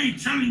ain't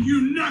telling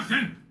you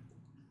nothing.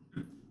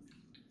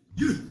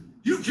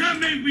 You can't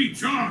make me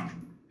talk.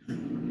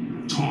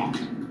 Talk,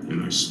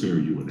 and I spare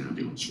you an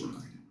ambulance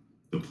ride.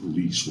 The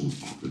police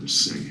won't offer the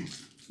same.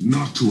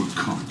 Not to a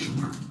cop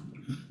killer.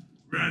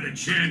 Rather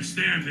chance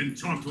them than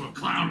talk to a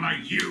clown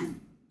like you.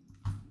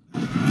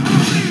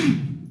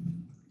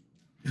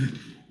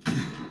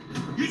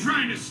 You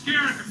trying to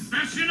scare a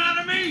confession out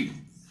of me?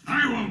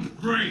 I won't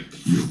break.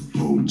 Your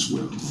bones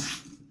will.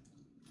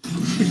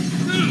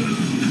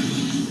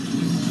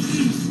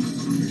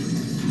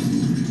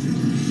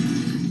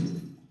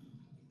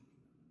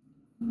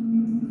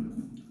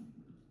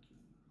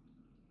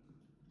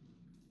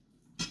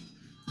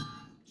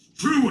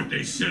 True what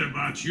they said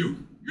about you.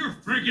 You're a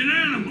freaking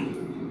animal.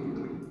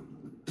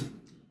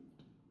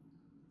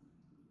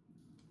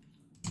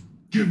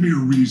 Give me a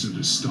reason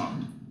to stop.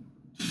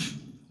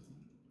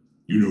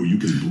 You know you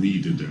can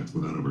bleed to death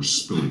without ever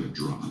spilling a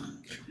drop.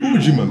 What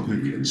would you man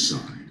pick?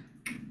 Inside.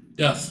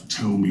 Death.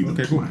 Tell me the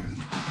plan.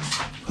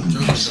 I'm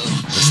joking,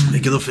 don't.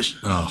 Make it official.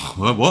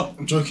 Oh, what?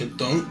 I'm joking,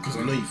 don't, because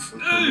I know you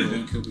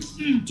fucking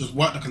will. Just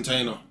wipe the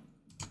container.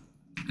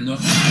 No.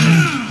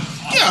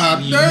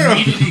 God damn!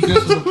 Immediately go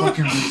for the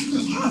fucking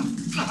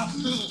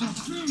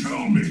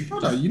Tell me.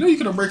 Hold on, you know you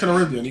could have broken a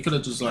rib and you could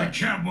have just like.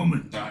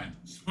 Catwoman died.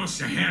 Supposed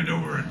to hand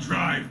over a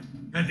drive.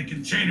 Had the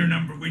container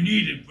number we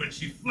needed, but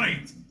she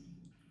flaked.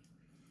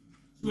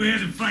 So we had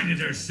to find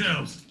it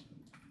ourselves.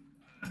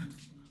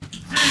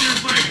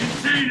 Container by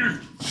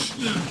container.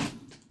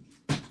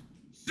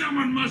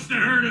 Someone must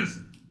have heard us.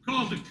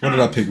 Called the cops. What did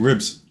I pick?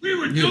 Ribs. We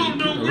were told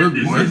no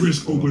witnesses. Why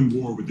risk open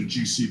war with the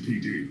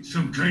GCPD?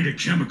 Some kind of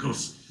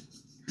chemicals.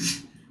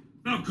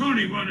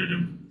 Falcone wanted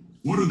them.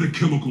 What are the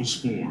chemicals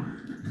for?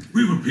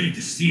 We were paid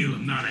to steal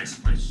and not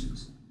ask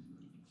questions.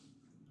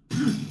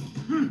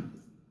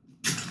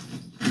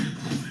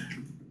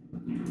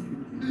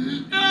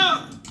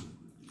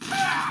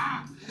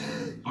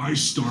 I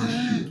start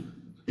here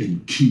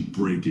and keep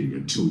breaking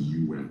until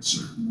you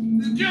answer.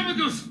 The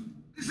chemicals!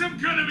 Some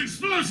kind of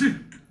explosive!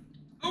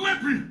 A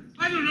weapon!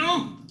 I don't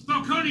know!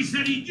 Falcone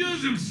said he'd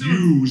use them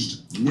soon!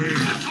 Used where?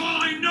 That's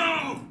all I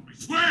know!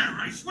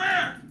 I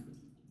swear!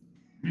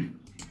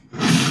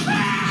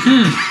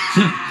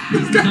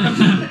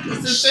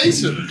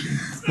 Sensation!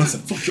 Must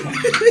have fucked you.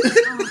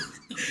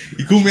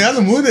 You called me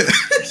animal, innit?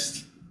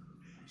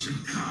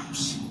 Some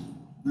cops.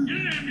 Get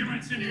an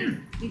ambulance in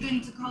here! You're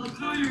going to call a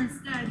coroner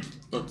instead.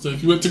 Oh, so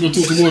if you went to go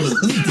talk to one of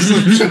them.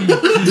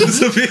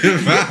 Disappear,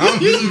 fam.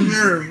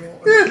 Disappear.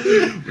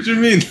 What do you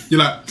mean? You're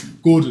like,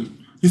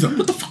 Gordon. He's like,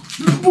 what the fuck?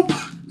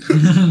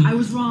 I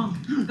was wrong.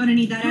 I'm gonna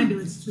need that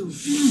ambulance too.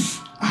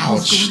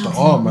 Ouch, the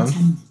arm, man.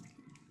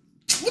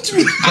 What do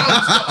you mean, ouch,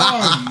 the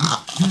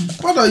arm?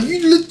 Brother,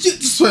 you legit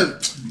just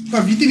went.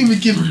 Bruv, you didn't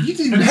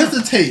even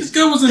hesitate. This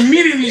girl was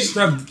immediately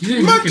stabbed.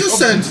 Man just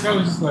said,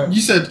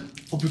 you said,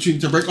 opportunity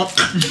to break up.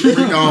 Break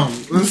the arm.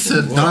 Man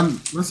said, done.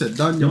 Man said,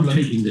 done.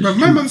 Bruv,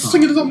 my man's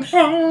singing his own.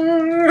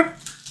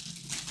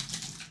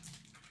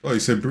 Oh, you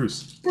said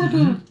Bruce.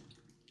 Brother,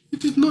 he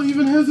did not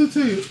even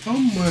hesitate. Oh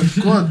my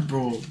god,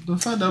 bro. The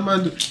fact that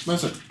man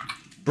said,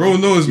 bro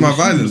knows my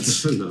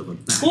violence. Of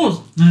course.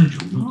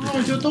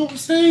 Oh, you don't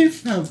save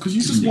fam, because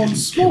you just want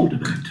smoke.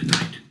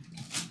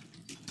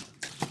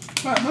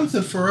 Like, man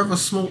said forever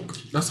smoke.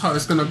 That's how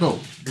it's gonna go.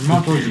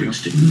 Mark told you.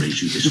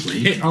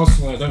 Hit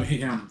elsewhere, don't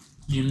hit him.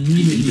 You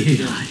immediately hit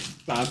him.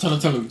 Nah, I'm trying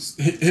to tell him,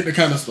 hit the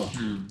canister.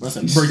 I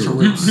said, break your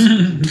ribs.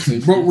 So he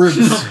broke ribs.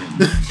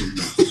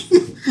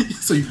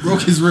 So he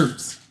broke his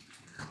ribs.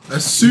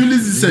 As soon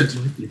as he said, do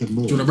you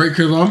want to break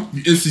his arm?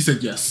 You instantly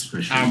said yes.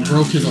 And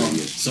broke his arm.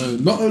 So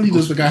not only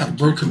does the guy have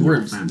broken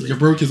ribs, you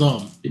broke his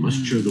arm. It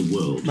must show the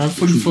world. Man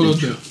fully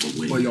followed it.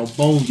 But your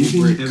bones will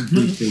break.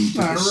 Everything to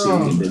the city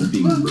and then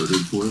being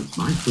murdered for it.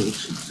 My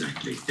thoughts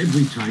exactly.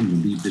 Every time you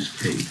leave this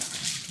cave.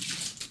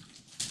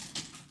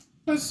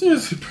 Like,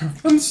 seriously, bro.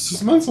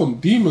 Man's on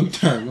demon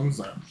time. I was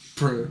like,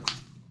 bro.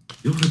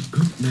 You're a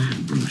good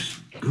man, Bruce.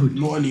 Good.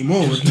 Not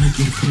anymore.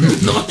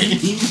 Not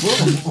anymore.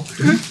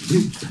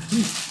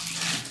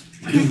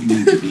 I don't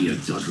mean to be a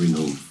doddering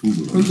old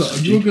fool. Are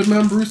you a good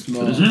man, Bruce? No.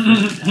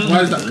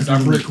 Why is that? Because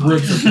I break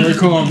ribs and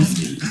break arms.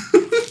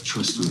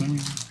 Trust me.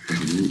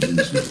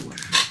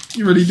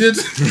 You really did.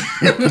 It's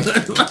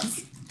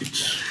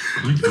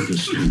quite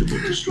understandable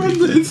to straighten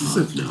the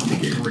path now and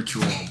again. Break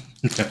your arm.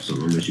 So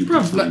long as you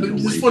Bro, like,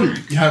 it's funny.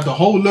 You had the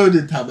whole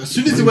loading time. As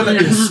soon as you went like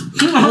this,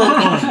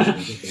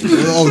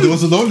 oh, there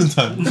was a loading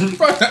time.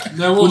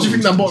 What do you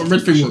think that bottom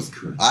red thing was?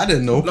 I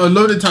didn't know. No,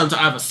 loading time to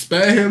either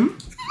spare him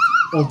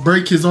or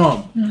break his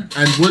arm.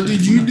 And what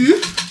did you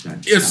do?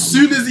 As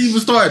soon as he even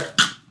started,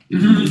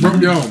 broke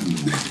the arm.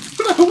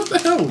 What the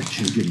hell?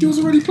 He was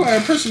already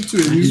applying pressure to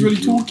it. He was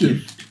already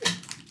talking.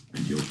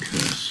 And your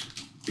curse.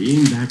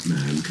 Being that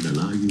man can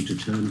allow you to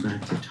turn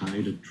back the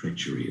tide of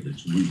treachery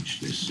that's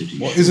reached this city.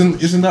 Well,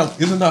 isn't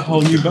that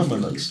how new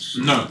Batman is?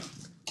 No.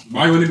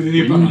 Why would it be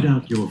new Find Batman?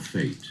 out your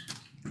fate.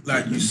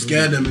 Like, you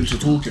scare them into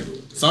talking.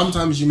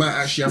 Sometimes you might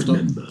actually have to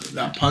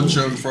like, punch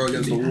them, throw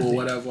against the wall,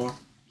 whatever.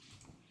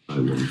 I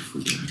won't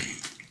forget.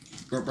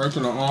 Got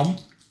broken an arm.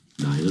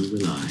 Neither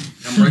will I.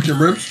 And breaking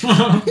ribs.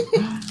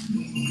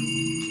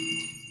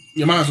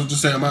 You might as well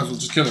just say, I might as well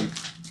just kill him.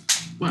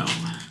 Well,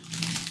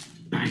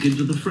 back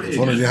into the fray. If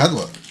only they had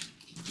one.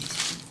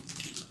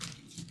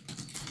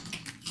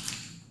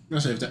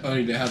 Let's say if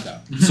only they had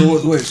that. So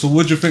wait, so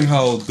what do you think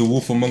how the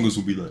Wolf Among Us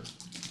will be like?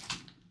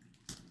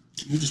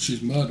 You just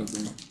choose murder,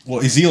 bro. Well,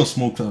 is he on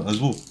smoke as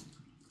well?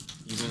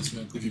 He's on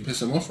smoke. If you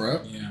piss him off,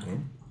 right? Yeah.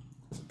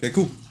 Okay,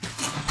 cool.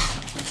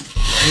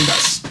 I mean,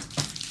 that's...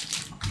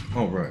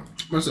 Oh, right.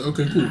 I said,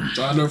 okay, cool.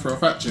 So I know for a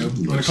fact, yeah,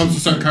 when it comes to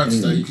certain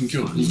characters that you can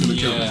kill, he's gonna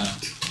kill him.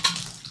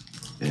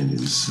 And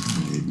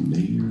inside,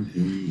 Mayor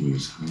Hill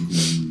was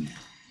hiding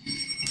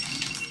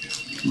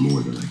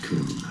more than I could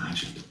have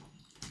imagined.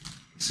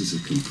 This is a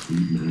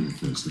complete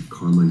manifest of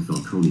Carmine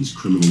Falcone's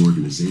criminal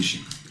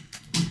organization.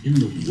 What in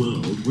the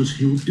world was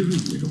Hill doing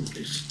with all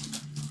this?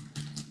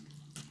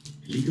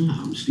 Illegal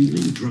arms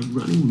dealing, drug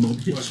running, mob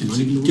hits,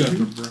 money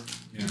laundering.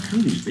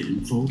 Falcone's been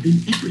involved in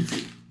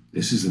everything.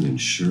 This is an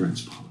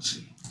insurance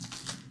policy.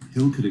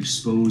 Hill could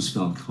expose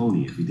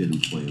Falcone if he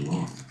didn't play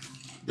along.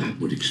 That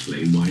would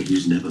explain why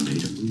he's never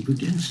made a move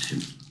against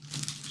him.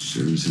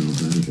 Sure as hell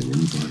better than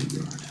any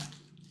bodyguard.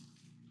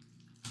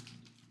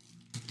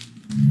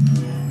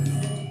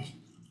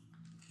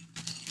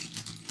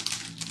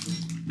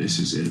 This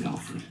is it,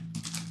 Alfred.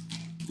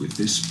 With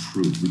this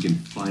proof, we can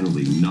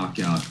finally knock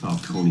out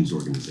Falcone's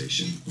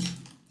organization.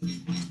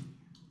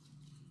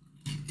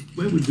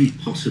 Where would we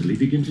possibly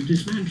begin to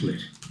dismantle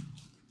it?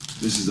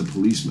 This is a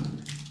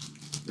policeman.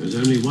 There's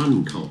only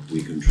one cop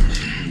we can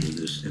trust to handle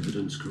this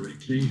evidence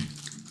correctly.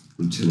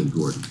 Lieutenant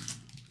Gordon.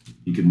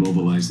 He could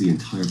mobilize the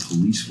entire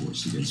police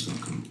force against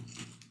Falcone.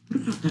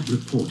 What about that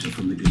reporter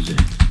from the Gazette?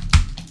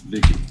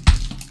 Vicky.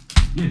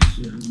 Yes,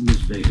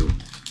 Miss Vale.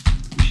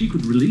 She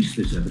could release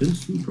this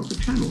evidence through proper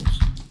channels.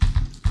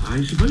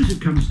 I suppose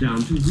it comes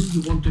down to who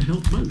you want to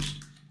help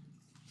most.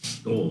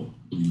 Or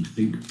who you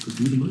think could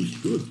do the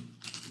most good.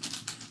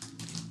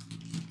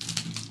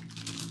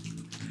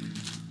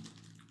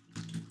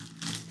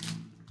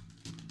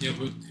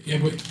 Yeah,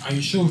 but are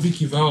you sure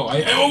Vicky Vale?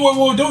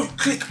 Whoa, don't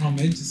click, man.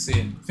 Just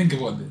saying. Think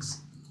about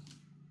this.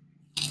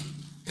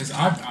 Because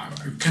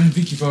can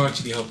Vicky Vale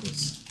actually help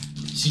us?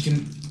 She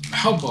can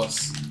help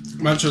us.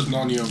 Man chose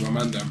Nani over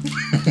Amanda.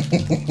 You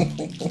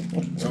know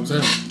what I'm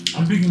saying?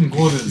 I'm picking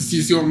Gordon. You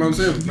see what I'm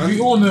saying? Man, we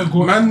all know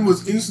Gordon. Man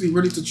was instantly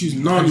ready to choose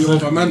Nani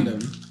over Amanda.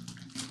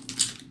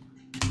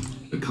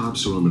 The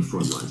cops are on the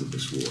front lines of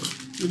this war.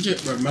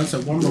 Legit, bro. Man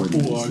said one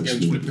reporter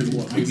against flipping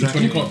what? Maybe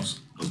Exactly. 20 cops.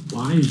 A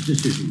wise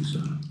decision,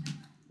 sir.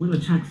 We'll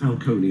attack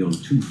Falcone on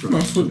two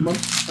fronts.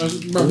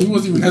 Bro, he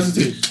wasn't even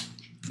hesitating.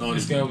 No,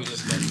 this guy was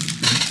just like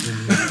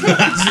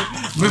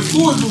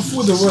before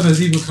the word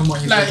has even come out,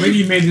 he's Like,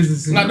 already made his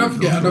decision. Like, don't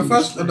forget, at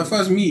the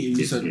first meeting,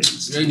 he said, you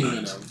ain't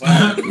even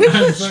gonna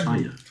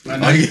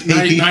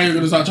now you're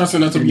gonna start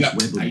trusting her to be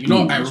like, you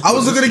know, I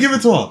wasn't gonna give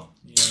it to her.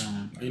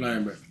 Are you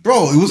lying, bro?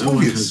 Bro, it was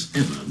obvious.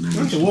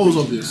 What was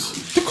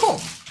obvious? The cop.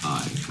 I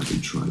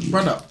haven't tried.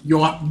 Brother,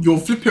 your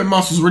flipping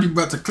mouse was already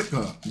about to click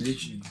her.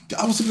 Literally.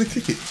 I wasn't gonna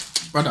click it.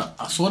 Brother,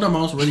 I saw the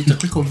mouse ready to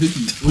click on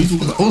Vicky. What are you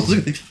talking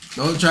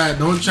about?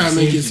 Don't try and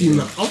make it seem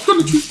like I was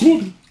gonna choose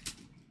Gordon.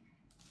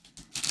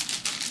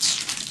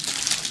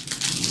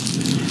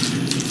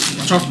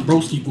 I trust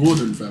Broski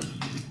Gordon, fam.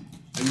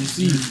 And you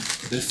see,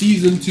 the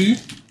season 2.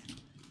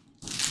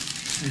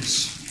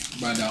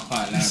 Brother, I can't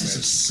lie, bro. The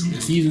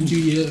season 2,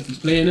 yeah, if he's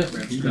playing it,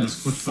 bro, he's gonna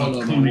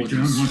follow my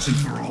orders.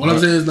 All I'm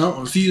saying is now,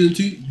 on season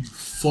 2,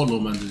 follow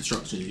man's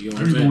instructions. You know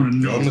what I'm saying? want to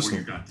know where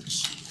you got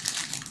this.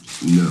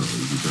 No,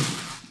 you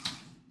don't.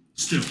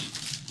 Still,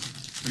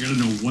 I gotta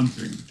know one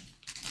thing.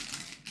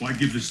 Why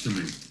give this to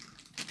me?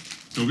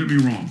 Don't get me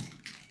wrong.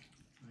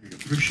 I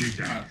appreciate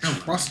that. I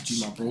trust you,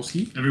 my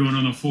broski. Everyone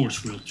on the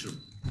force will too.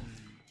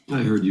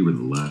 I heard you were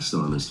the last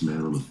honest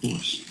man on the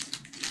force.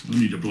 No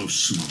need to blow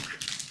smoke.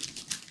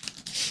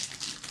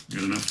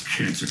 Got enough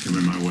cancer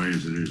coming my way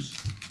as it is.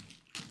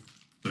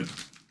 But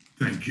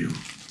thank you.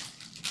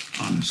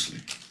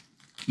 Honestly.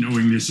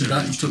 Knowing this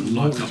evidence to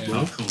lock up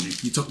Falcone.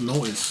 You took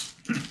notice.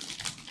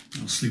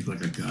 I'll sleep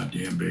like a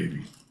goddamn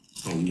baby.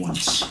 For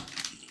once.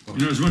 You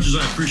know, as much as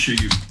I appreciate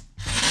you.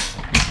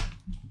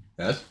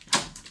 Yes?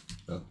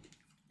 No.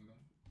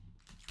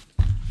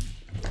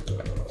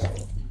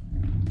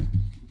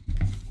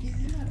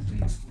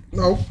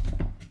 No.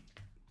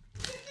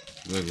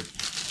 Thank you.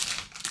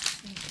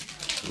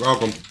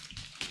 Welcome.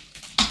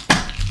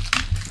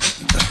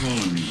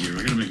 Calling me here.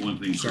 I gotta make one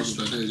thing clear.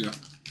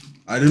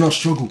 I did not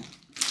struggle.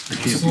 I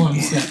can't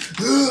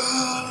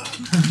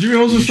Do you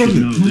know I was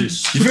struggling? know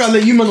this. You think I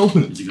let you man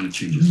open it? Is he gonna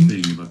change his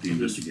thing about the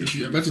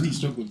investigation? I bet you he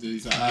struggled with this.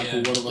 He's like,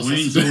 cool, one of us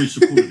Wayne's has to always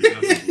supported the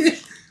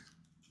Outlaws.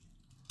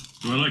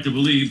 So I like to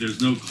believe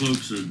there's no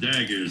cloaks or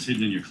daggers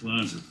hidden in your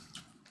closet.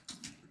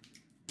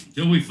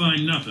 Until we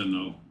find nothing,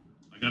 though,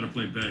 I gotta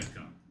play bad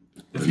cop.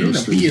 If you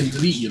ain't a beat and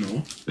delete, you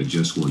know. I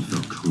just want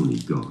Falcone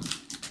gone.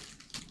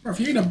 Bro, if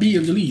you ain't a beat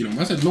and delete, you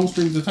know. I said no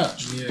strings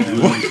attached. Yeah.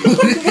 What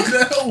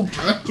the hell,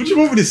 bro? What you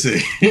want me to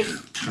say?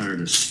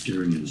 Tired of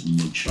staring at his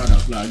mugshot. Shut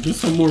up, like, get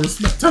some more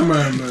respect to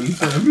man.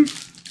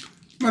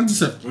 Man just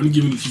said, only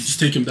giving it to you, just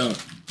take him down.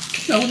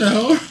 Like, what the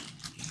hell?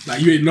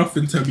 Like, you ain't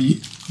nothing to me.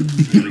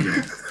 Gotta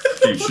go.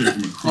 Came straight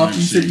from a crime After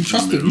you said you scene,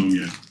 trusted coming me.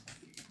 home yet.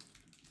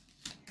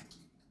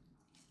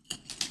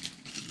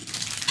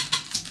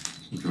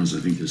 Sometimes I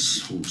think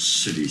this whole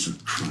city's a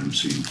crime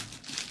scene.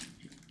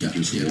 You're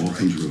just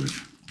walking through it.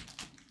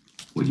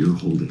 What you're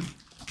holding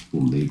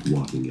will make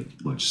walking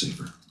it much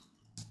safer.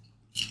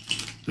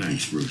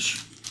 Thanks,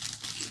 Bruce.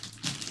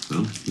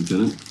 Well,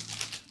 Lieutenant?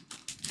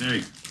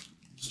 Hey,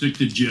 stick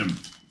to Jim.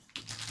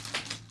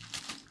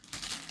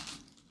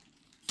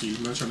 He's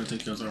not trying to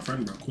take you as our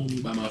friend, bro. Call me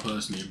by my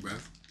first name, bro.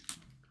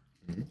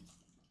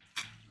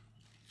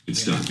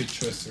 It's done. Good.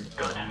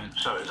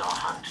 So is our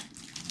hunt.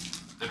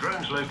 The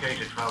drones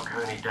located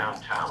Falcone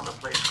downtown, a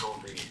place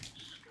called the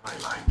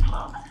Skyline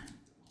Club.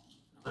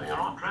 Though you're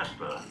not dressed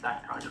for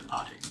that kind of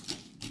party.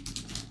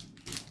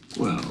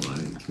 Well,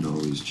 I can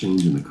always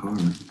change in the car.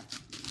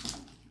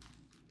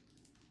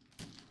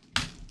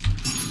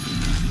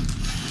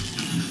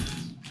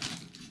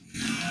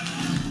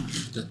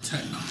 The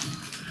tech.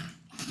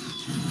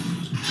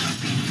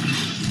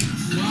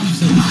 What I'm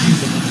so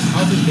confused about is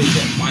how did they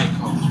get my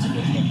car to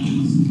get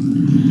weapons?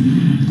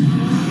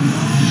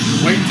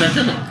 Wayne tech,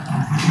 innit?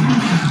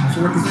 That's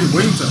what I can say,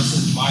 Wayne tech.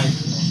 My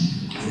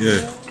car.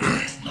 Yeah.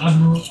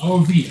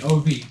 OV.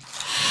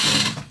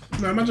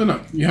 Now imagine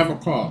that. You have a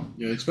car,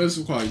 your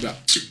expensive car, you got.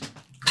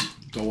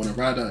 Do I want to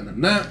ride that in the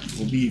night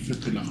or be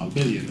flipping like a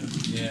billionaire?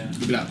 Yeah.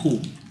 You'd be like,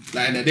 cool.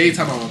 Like in the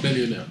daytime, I'm a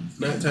billionaire.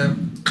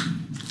 Nighttime,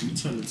 you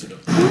turn into the.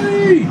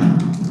 Hey!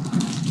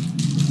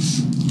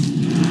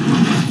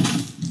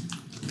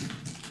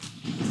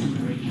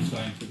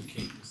 Flying for the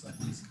cape. It's like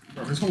easy.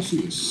 Bro, his whole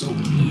suit is so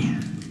good.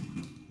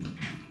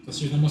 That's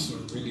they must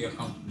have really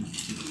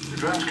accomplished. The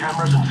drone's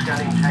cameras and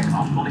scanning tech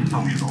are fully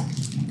functional.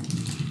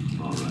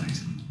 All right.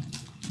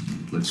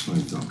 Let's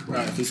find Falcone.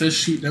 Right, if it says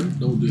shoot them,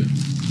 don't do it.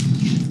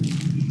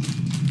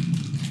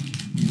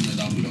 And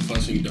that'll be the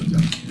first thing you do.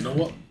 You know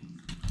what?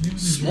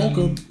 Smoke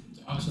them.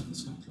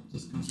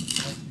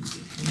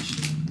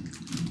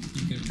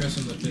 You can press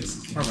on the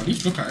places. Bro, at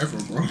least look at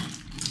everyone, bro.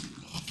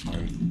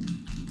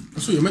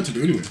 That's what you're meant to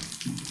do anyway.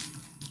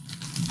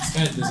 This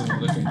guy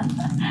doesn't look at you.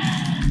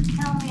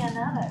 Tell me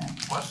another.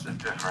 What's the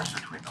difference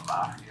between the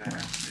Mafia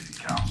and City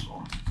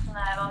Council?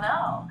 I don't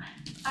know.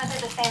 Are they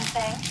the same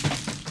thing?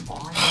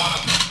 Only one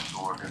of them is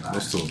organized.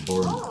 That's so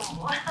boring. Ooh.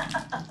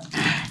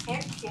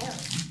 You're cute.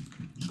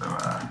 So,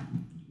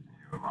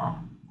 you alone?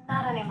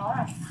 Not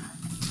anymore.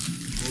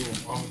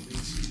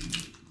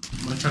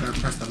 Much trying to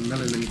impress the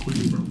melanin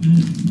queen, bro.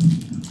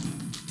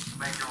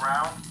 Make your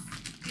round?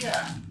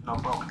 Yeah, no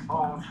broken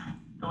bones.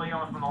 Still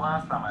young from the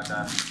last time I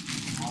died.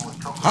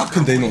 How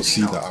can they not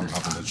see that I'm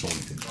having a joint?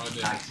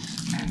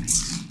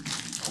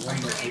 I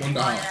wonder how.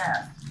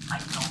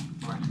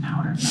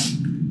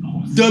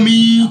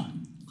 Dummy!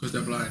 Because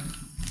they're blind.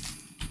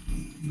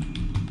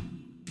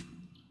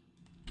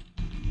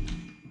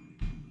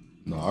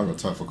 No, I got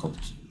time for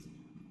couples.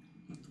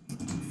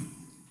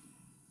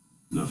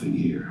 Nothing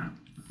here.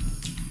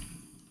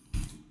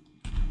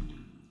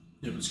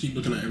 Yeah, but just keep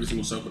looking at every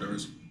single circle there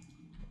is.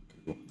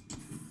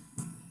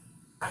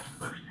 That's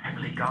the most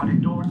heavily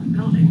guarded door in the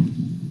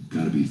building.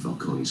 Gotta be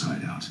Falcone's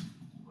hideout.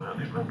 Well,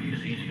 it won't be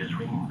as easy as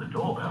ringing the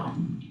doorbell.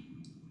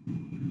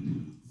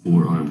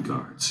 4 armed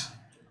guards.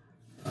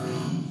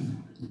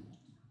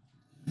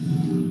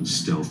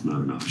 Stealth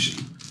not an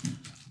option.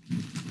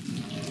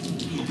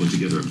 I'll put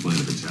together a plan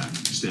of attack.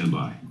 Stand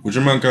by. Would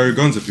your man carry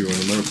guns if you were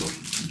in America?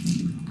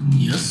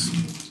 Yes.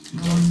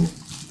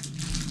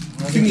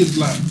 The thing is,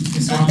 like,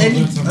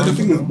 the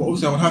thing is, but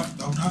obviously I would have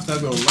to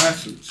have it on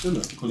license,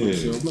 shouldn't it? Because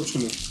obviously I'm not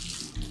gonna.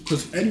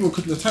 Because anyone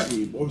could attack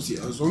me, but obviously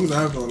as long as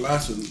I have it on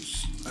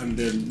license and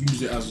then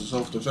use it as a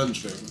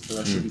self-defense thing, then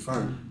I should be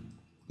fine.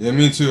 Yeah,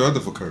 me too. I'd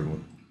never carry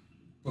one.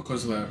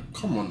 Because like,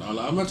 come on now,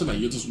 like imagine like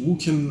you're just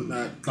walking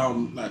like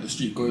down like the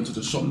street, going to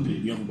the shop pit.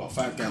 You have about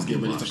 5 guys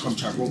getting ready to come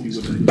try and rob you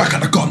with it. Back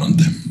at the gun on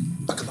them.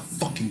 Back at the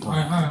fucking gun.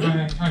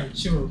 Alright,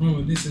 chill.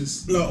 Remember, this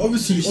is like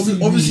obviously you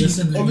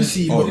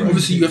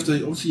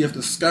have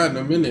to scan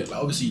them in it. Like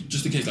obviously,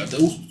 just in case like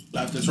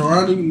they're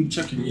surrounding and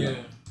checking you.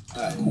 Yeah.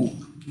 Alright, cool.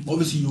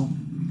 Obviously you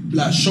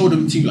like show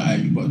them to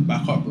like you got to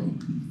back up, bro.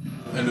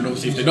 And then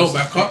obviously if they don't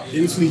back up,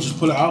 instantly just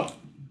pull it out,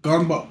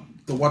 gun but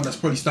the one that's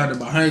probably standing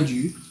behind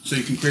you, so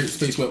you can create a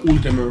space where all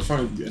of them are in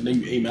front of you, and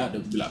then you aim at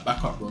them, be like,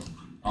 back up, bro.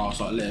 I'll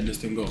start letting this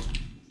thing go.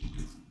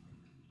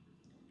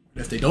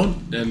 If they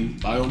don't, then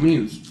by all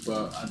means,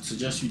 but I'd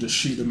suggest you just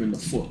shoot them in the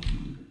foot.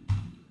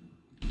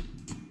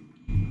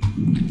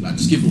 Like,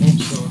 just give them one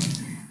shot.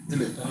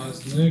 Innit?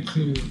 There's no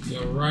clue.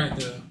 You're right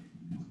there.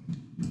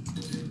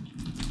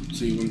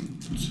 See,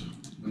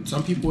 when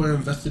some people are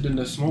invested in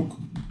their smoke,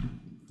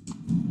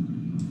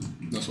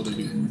 that's what they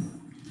do.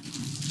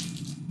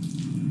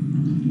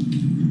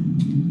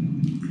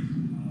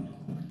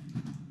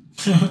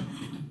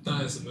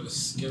 That is the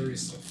most scary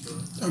stuff, bro.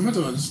 I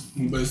imagine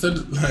that, but instead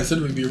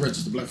of it being red,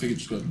 just a black figure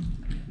just going.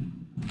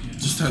 Yeah.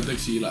 Just stand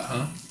next to you like,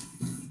 huh?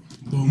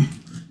 Boom.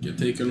 Get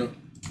taken up.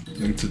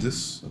 Link to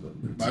this?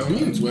 By all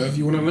means, wherever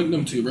you want to link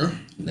them to, bro.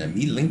 Let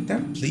me link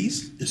them,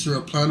 please. Is there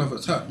a plan of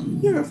attack?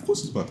 Yeah, of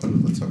course it's my plan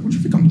of attack. What do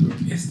you think I'm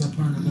doing? It's the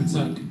plan of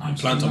attack. I'm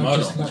plan to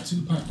murder. Just like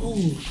Tupac.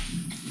 Oh,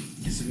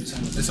 it's a good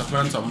time. It's a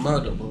plan to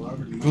murder, bro.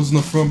 Goes in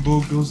the front,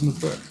 bro. Goes in the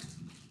back.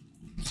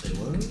 Say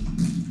what?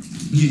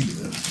 Yeah.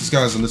 This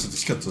guy hasn't listened to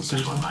Skepta.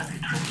 This one might be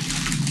tricky.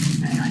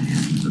 Any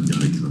ideas? I've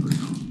got it covered.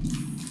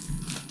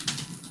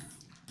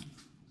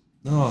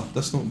 No,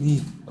 that's not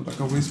me. I'm like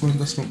a waste man.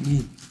 That's not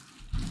me.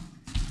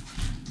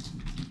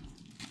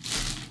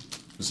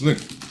 It's Link.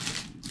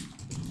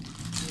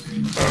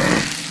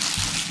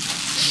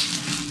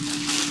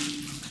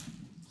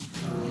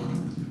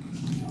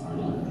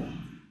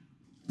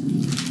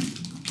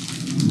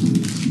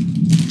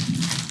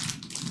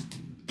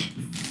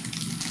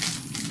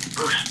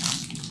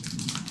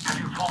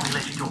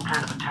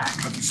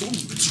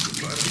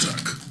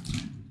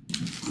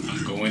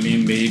 Going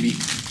in, baby.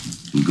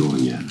 I'm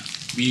going in.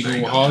 We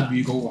go hard,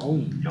 we go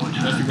home.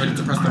 Let's be ready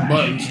to press the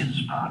buttons.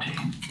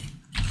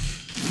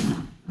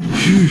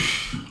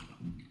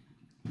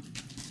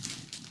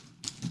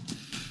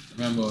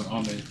 Remember,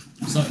 Ahmed,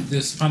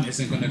 this hunt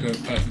isn't gonna go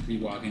perfectly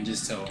well, I can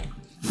just tell.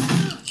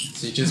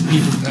 So just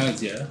be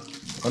prepared, yeah?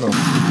 I know.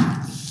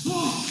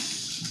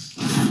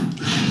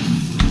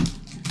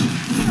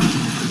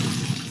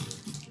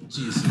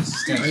 Jesus,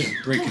 this guy's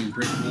breaking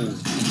brick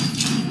walls.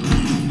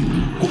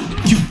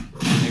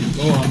 There we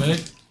go, Ahmed.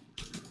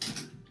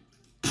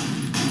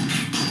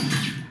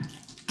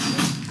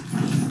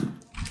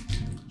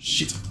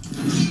 Shit.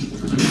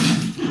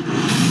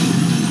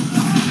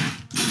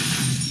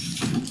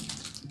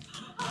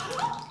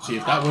 See,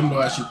 if that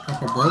window actually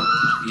proper broke,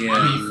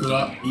 yeah, he flew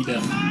up, he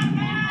done.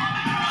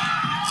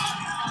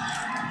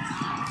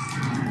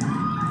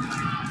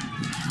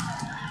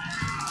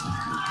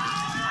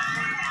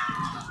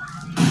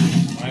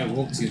 Why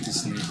walk to your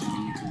destination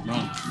when you can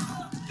run?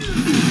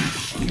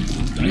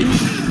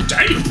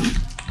 Damn!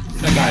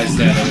 That guy's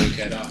dead,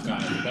 okay, that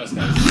guy, that's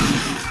guy.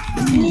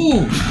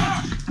 Ooh!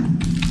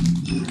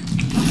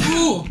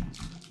 Ooh!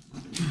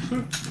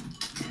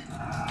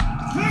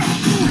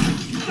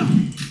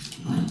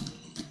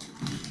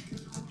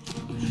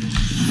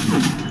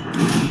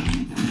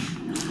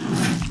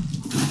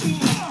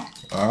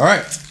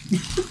 Alright.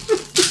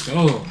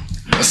 Go.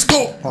 Let's go!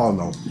 Oh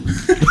no.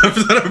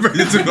 I'm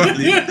ready to go.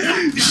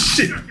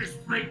 Shit.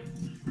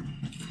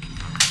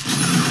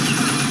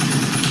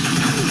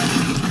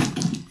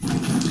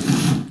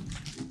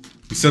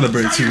 We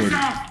celebrated too early. You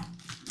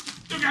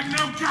got no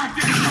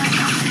goddamn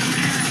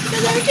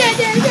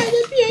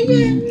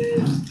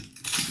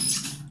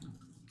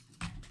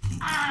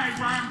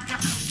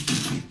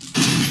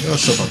Oh,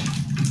 shut up.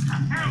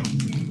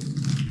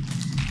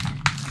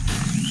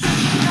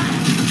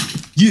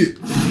 Yeah.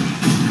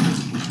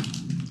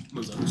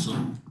 What's that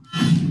song?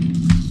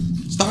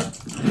 Start.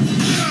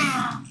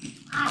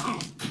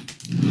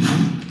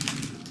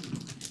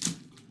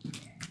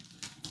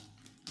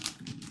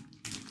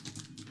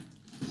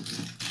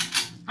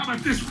 How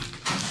about this one?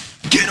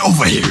 Get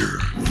over here.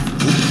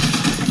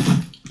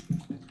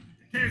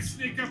 Can't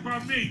sneak up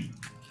on me.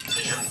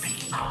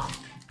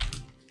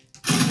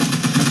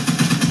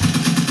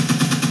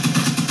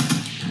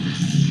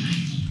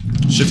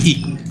 Should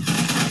eat.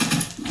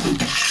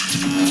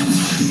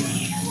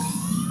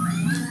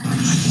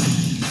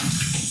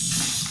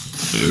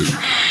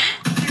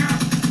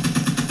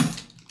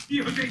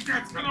 You think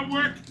that's gonna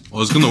work?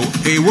 Oh, it's gonna.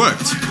 It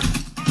worked.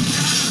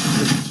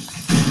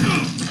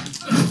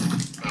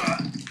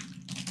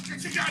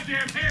 Get your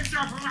goddamn hands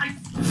off of my...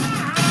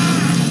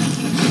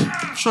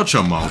 Shut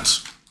your mouth.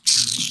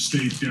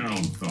 Stay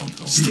down,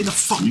 Falcon. Stay the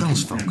fuck down,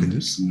 Falcon. Now.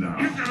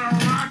 You've got a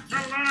lot to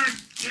learn,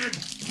 kid.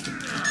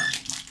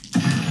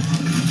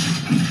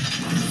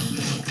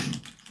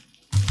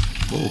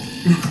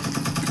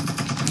 Oh.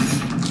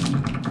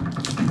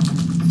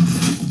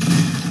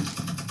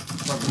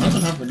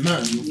 Imagine having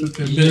that. You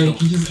flipping Yeah, you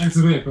can just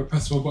activate but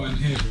press one button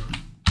here, bro.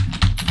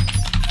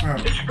 Right,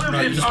 you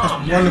just press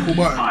one little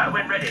button. Fire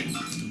when ready.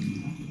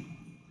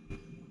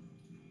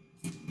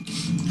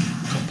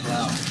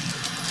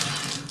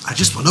 I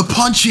just wanna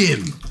punch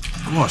him.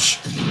 Gosh.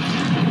 I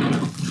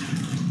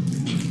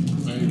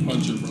ain't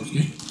punching,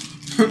 broski.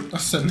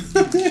 That's it.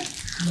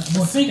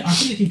 Well, I think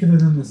he could have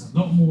done this a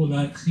lot more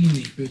like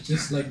cleanly, but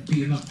just like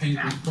beating up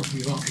penguins properly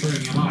without throwing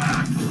him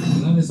out.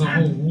 And then there's a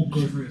whole walk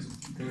over his.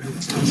 Oh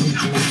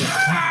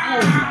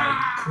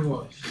my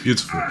gosh!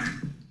 Beautiful.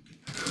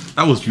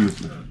 That was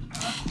beautiful.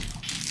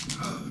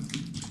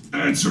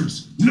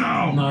 Answers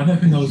now. No, I don't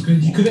think that was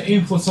good. You could have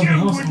aimed for something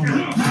else on it.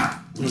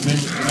 With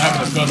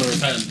having a gun on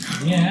his hand.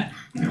 Yeah.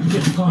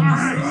 Get the gun.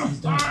 He's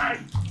done.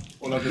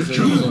 All I can say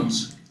Jones,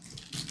 is,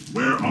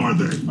 where are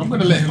they? I'm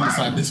gonna let him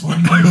decide this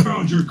one. I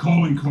found your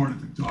calling card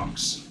at the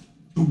docks.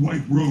 The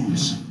White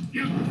Rose.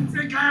 You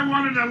think I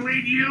wanted to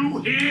lead you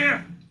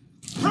here?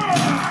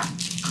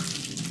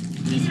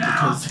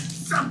 Yeah,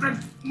 something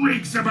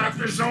reeks about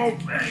this whole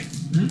thing.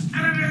 And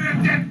it is a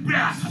dead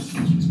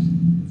bastard.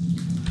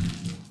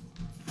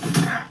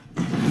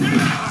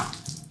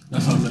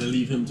 That's how I'm gonna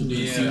leave him to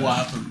do. See what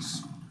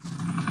happens.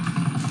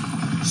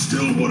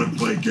 Still want to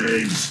play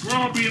games? We're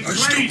all being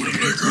played,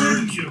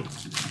 including you.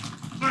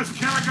 Those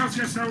calicos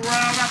get so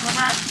riled up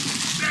about.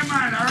 They're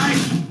mine, all right?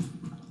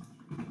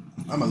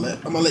 I'm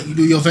gonna let you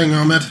do your thing,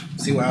 Ahmed.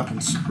 See what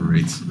happens.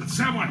 Great. But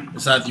someone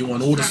Decide you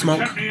want all the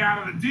smoke cut me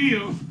out of the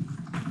deal.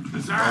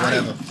 Because or I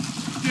whatever.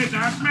 did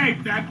not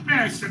make that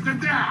mess at the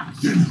docks.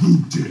 Then who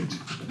did?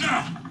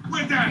 No,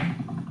 we're done.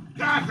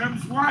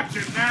 Gotham's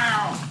watching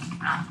now.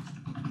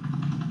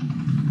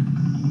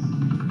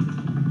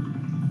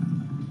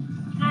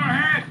 Go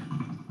ahead.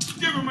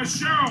 Give him a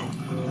show.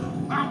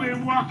 I'll be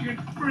walking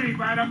free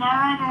by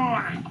tomorrow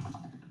morning.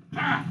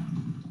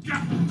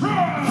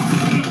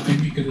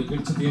 Maybe you could have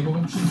looked at the other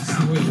option to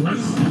see what it was.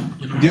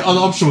 You know? The other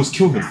option was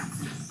kill him.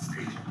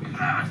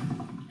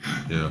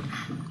 Yeah.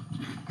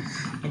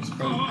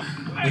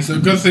 It's a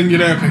good thing you're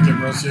there, Pickett,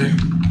 bro. See?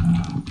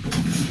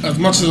 As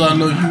much as I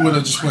know, you would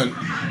have just went.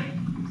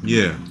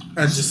 Yeah.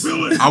 And just.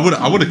 I would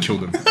have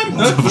killed him.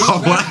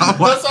 I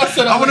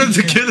wanted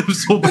to kill him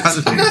so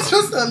badly. That's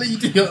just not let you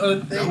do your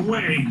own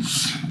thing.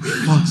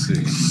 Fuck's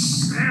sake.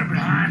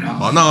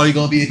 Oh no, you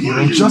gotta be a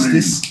hero of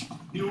justice.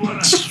 You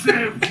want to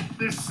save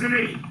this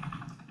city?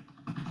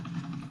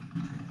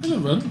 Yeah,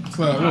 man. It's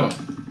like what?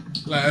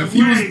 Like if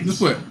he was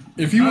this way,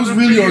 if he was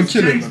really on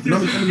killing, man, how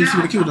many enemies he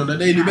would have killed on a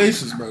daily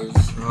basis, bro?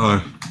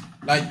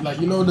 Like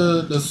you know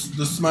the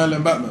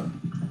smiling Batman,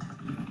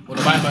 or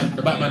the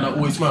Batman that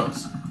always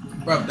smiles,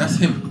 bro. That's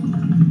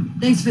him.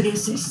 Thanks for the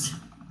assist.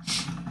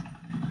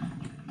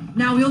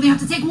 Now we only have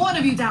to take one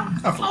of you down.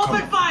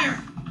 Open fire!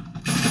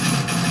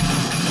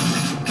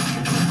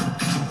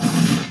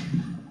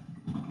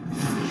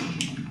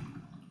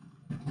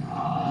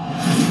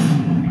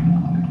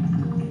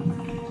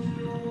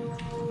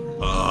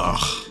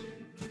 Ugh.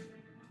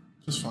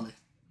 Just funny.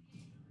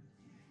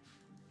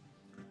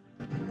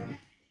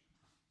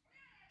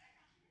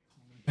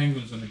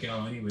 Penguins on the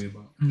gal anyway,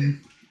 but.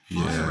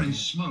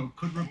 Orange smoke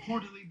could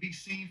reportedly be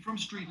seen from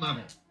street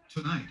level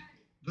tonight.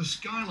 The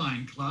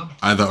Skyline Club.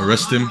 Either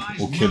arrest him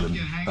or kill him.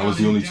 That was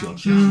the only two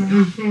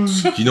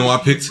options. Do you know what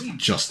I picked?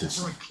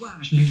 Justice.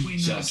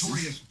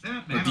 Justice.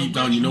 But deep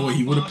down, you know what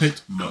he would have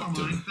picked?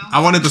 Murder.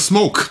 I wanted the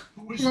smoke.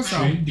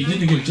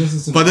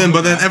 But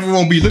then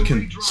everyone will be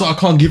looking, so I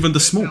can't give him the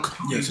smoke.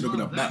 Yeah, it should have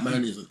been a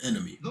Batman is an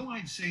enemy. Though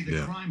I'd say the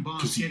Yeah. crime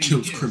boss Because he getting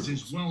kills hits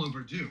criminals. is well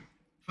overdue.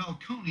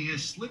 Falcone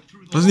has slipped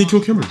through the Doesn't he laws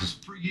kill criminals?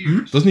 for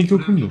years. Doesn't he kill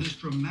But after criminals? this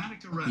dramatic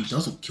arrest He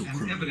doesn't kill and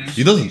criminals. evidence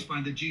He doesn't. released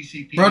by the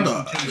GCPD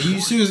Brother, and are you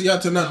seriously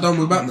acting that done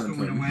with Batman,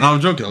 fam? No, I'm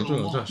joking. I'm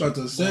joking. About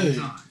to say,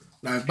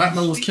 like, if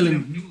Batman was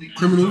killing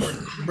criminals,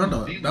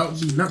 brother, that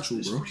would be natural,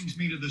 bro. This brings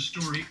me to the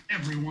story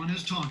everyone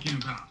is talking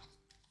about.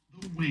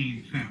 The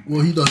Wayne family.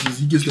 What he does is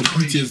he gets them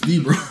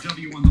PTSD, bro.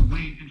 W on the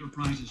Wayne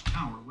Enterprises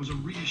tower was a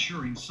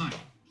reassuring sight.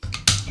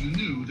 You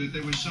knew that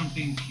there was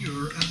something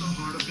pure at the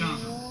heart of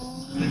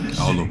Gotham. That this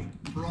city,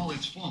 for all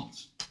its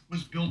faults,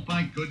 was built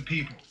by good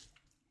people.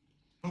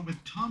 But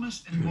with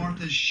Thomas and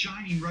Martha's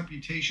shining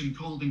reputation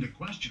called into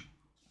question,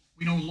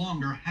 we no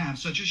longer have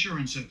such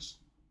assurances.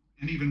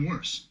 And even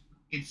worse,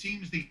 it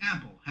seems the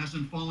apple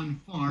hasn't fallen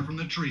far from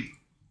the tree.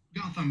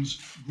 Gotham's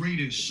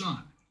greatest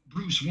son,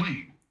 Bruce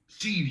Wayne,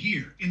 seen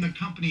here in the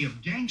company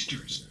of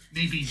gangsters,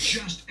 may be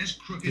just as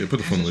crooked Yeah, put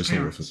the phone away, as it's his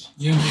not worth parents. it.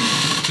 Yeah, I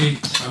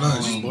know,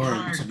 it's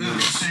boring, to be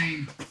honest.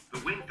 The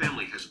Wayne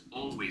family has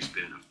always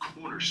been a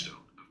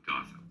cornerstone of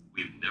Gotham.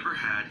 We've never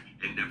had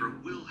and never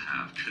will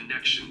have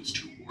connections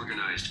to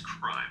organized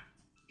crime.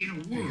 In a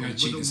world where the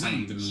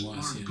Waynes,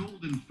 our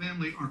golden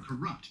family, are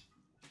corrupt,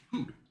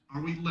 who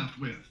are we left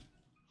with?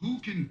 Who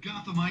can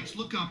Gothamites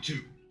look up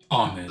to?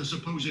 Amen. The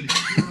supposed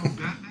hero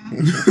Batman?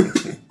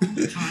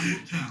 Only time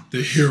will tell.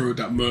 The hero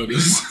that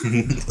murders.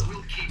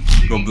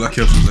 Got Black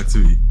Effort's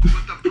activity. But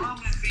the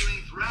prominent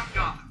feeling throughout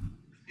Gotham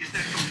is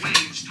that the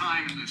Wayne's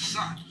time in the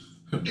sun.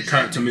 The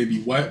character may be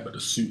white, but the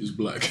suit is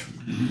black.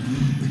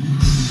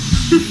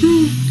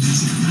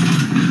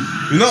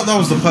 You know that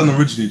was the plan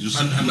originally, just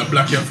and the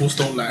Black Air Force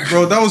don't like.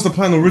 Bro, that was the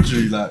plan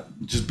originally, like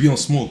just be on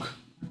smoke.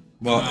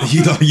 But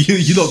you don't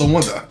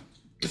want that.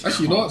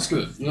 Actually, you know what's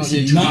good? You know,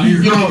 You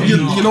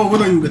know, we're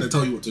not even gonna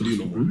tell you what to do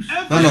no more. No,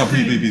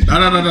 please.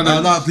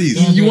 No, please.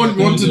 You want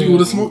to do all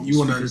the smoke? You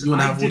wanna have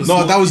all the smoke?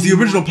 No, that was the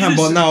original plan,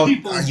 but now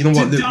you know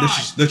what?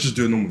 Let's just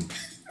do it normally.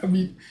 I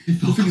mean,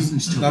 the thing is,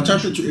 now try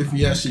to picture if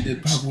we actually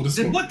did have all the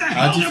smoke. What the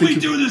hell did we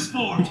do this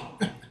for?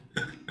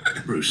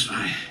 Bruce,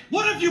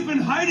 What have you been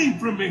hiding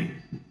from me?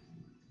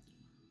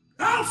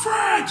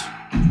 Alfred!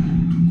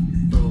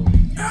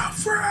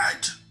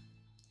 Alfred!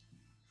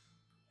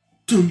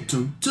 Dum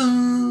dum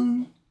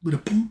dum. With a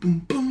boom boom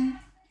boom.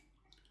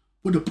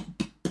 With a boom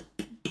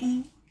boom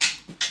boom.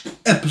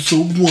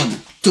 Episode 1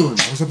 done.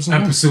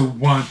 Episode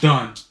 1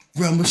 done.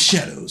 Realm of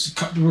Shadows.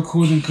 Cut the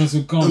recording because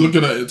we're gone. Look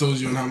at that. It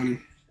tells you on how many.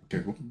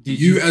 Okay, cool.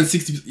 You and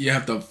 60%. You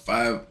have the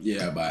 5.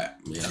 Yeah, but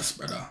yeah, that's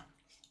better.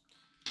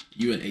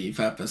 You and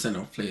 85%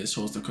 of players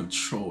chose to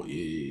control.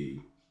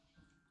 Yeah.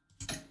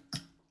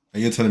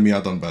 And you're telling me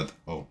I done bad?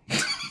 Oh.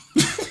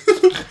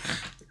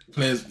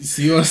 Players, you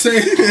see what I'm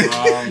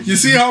saying? You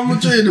see how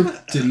much I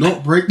did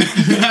not break the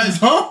guy's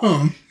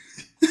arm.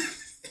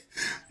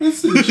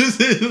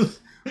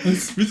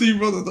 Brutally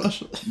broke the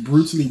dash.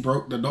 Brutally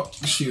broke the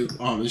doctor's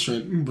arm and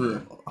showing,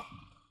 bro.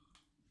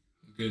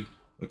 Good.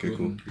 Okay,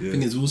 cool. Yeah.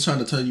 Thing is, we was trying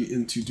to turn you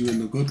into doing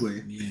the good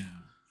way. Yeah.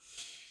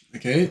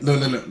 Okay,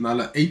 look. Now,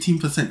 like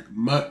 18%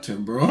 murked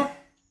him, bro.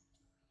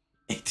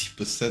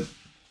 80%.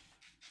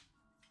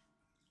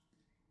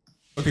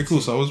 Okay,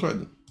 cool. So I was right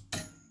then.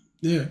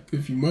 Yeah,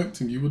 if you murked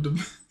him, you would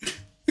have.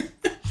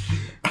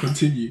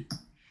 Continue.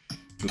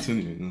 Let's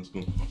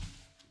go.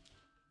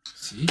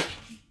 See?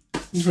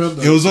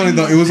 It was only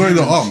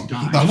the arm.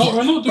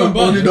 We're not doing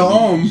only the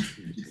arm.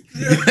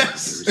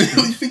 Yes.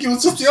 You think it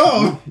was just the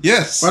arm?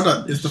 Yes.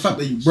 Brother, it's the fact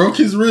that you broke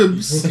his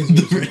ribs and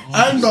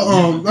the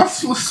arm.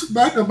 That's what's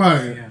bad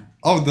about it. Yeah.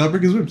 Oh, did I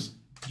break his ribs?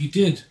 You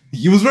did.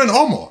 He was wearing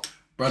armor.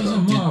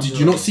 Brother, did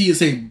you not see it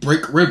say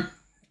break rib?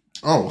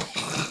 Oh.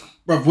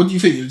 Bro, what do you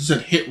think? You just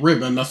said hit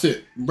rib and that's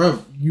it.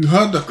 Bro, you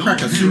heard the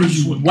crack as soon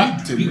as you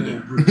whacked him. You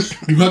heard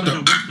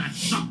the... That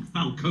suck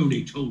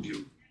Falcone told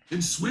you.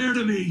 And swear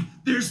to me,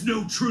 there's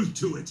no truth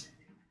to it.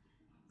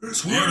 The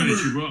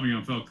evidence you brought me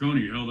on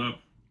Falcone held up.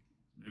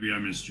 Maybe I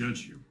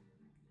misjudged you.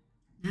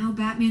 Now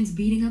Batman's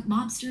beating up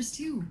mobsters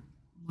too.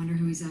 Wonder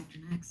who he's after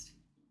next.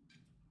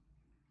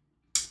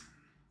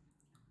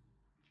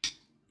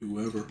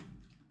 Whoever.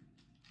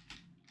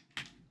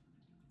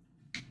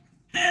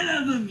 Hell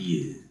of a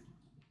view.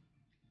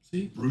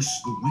 See? Bruce,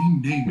 the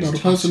Wayne name No, is the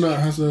person that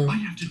has a I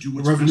have to do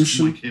what's best for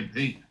revolution, my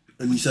campaign.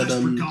 and he said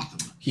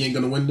he ain't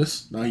gonna win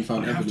this. Now he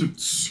found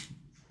evidence.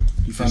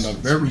 He found a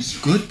very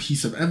good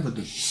piece of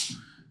evidence.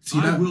 See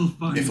I that? will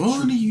find If the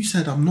only you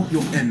said I'm not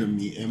your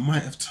enemy, it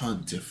might have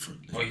turned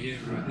differently. Oh yeah,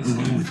 right. I will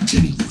go with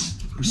anyone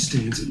who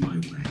stands in my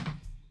way.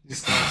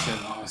 This guy said,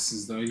 "Oh, this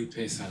is the only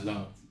place I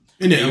love."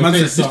 Innit? Man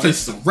said this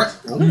place is a wreck,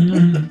 bro.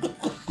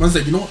 Man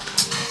said, you know what?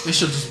 They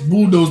should just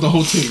bulldoze the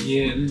whole thing.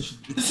 Yeah. This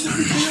is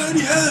everything I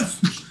already have.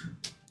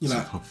 You're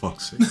like, for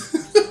fuck's sake.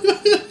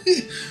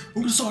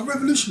 I'm gonna start a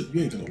revolution.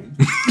 You ain't gonna win.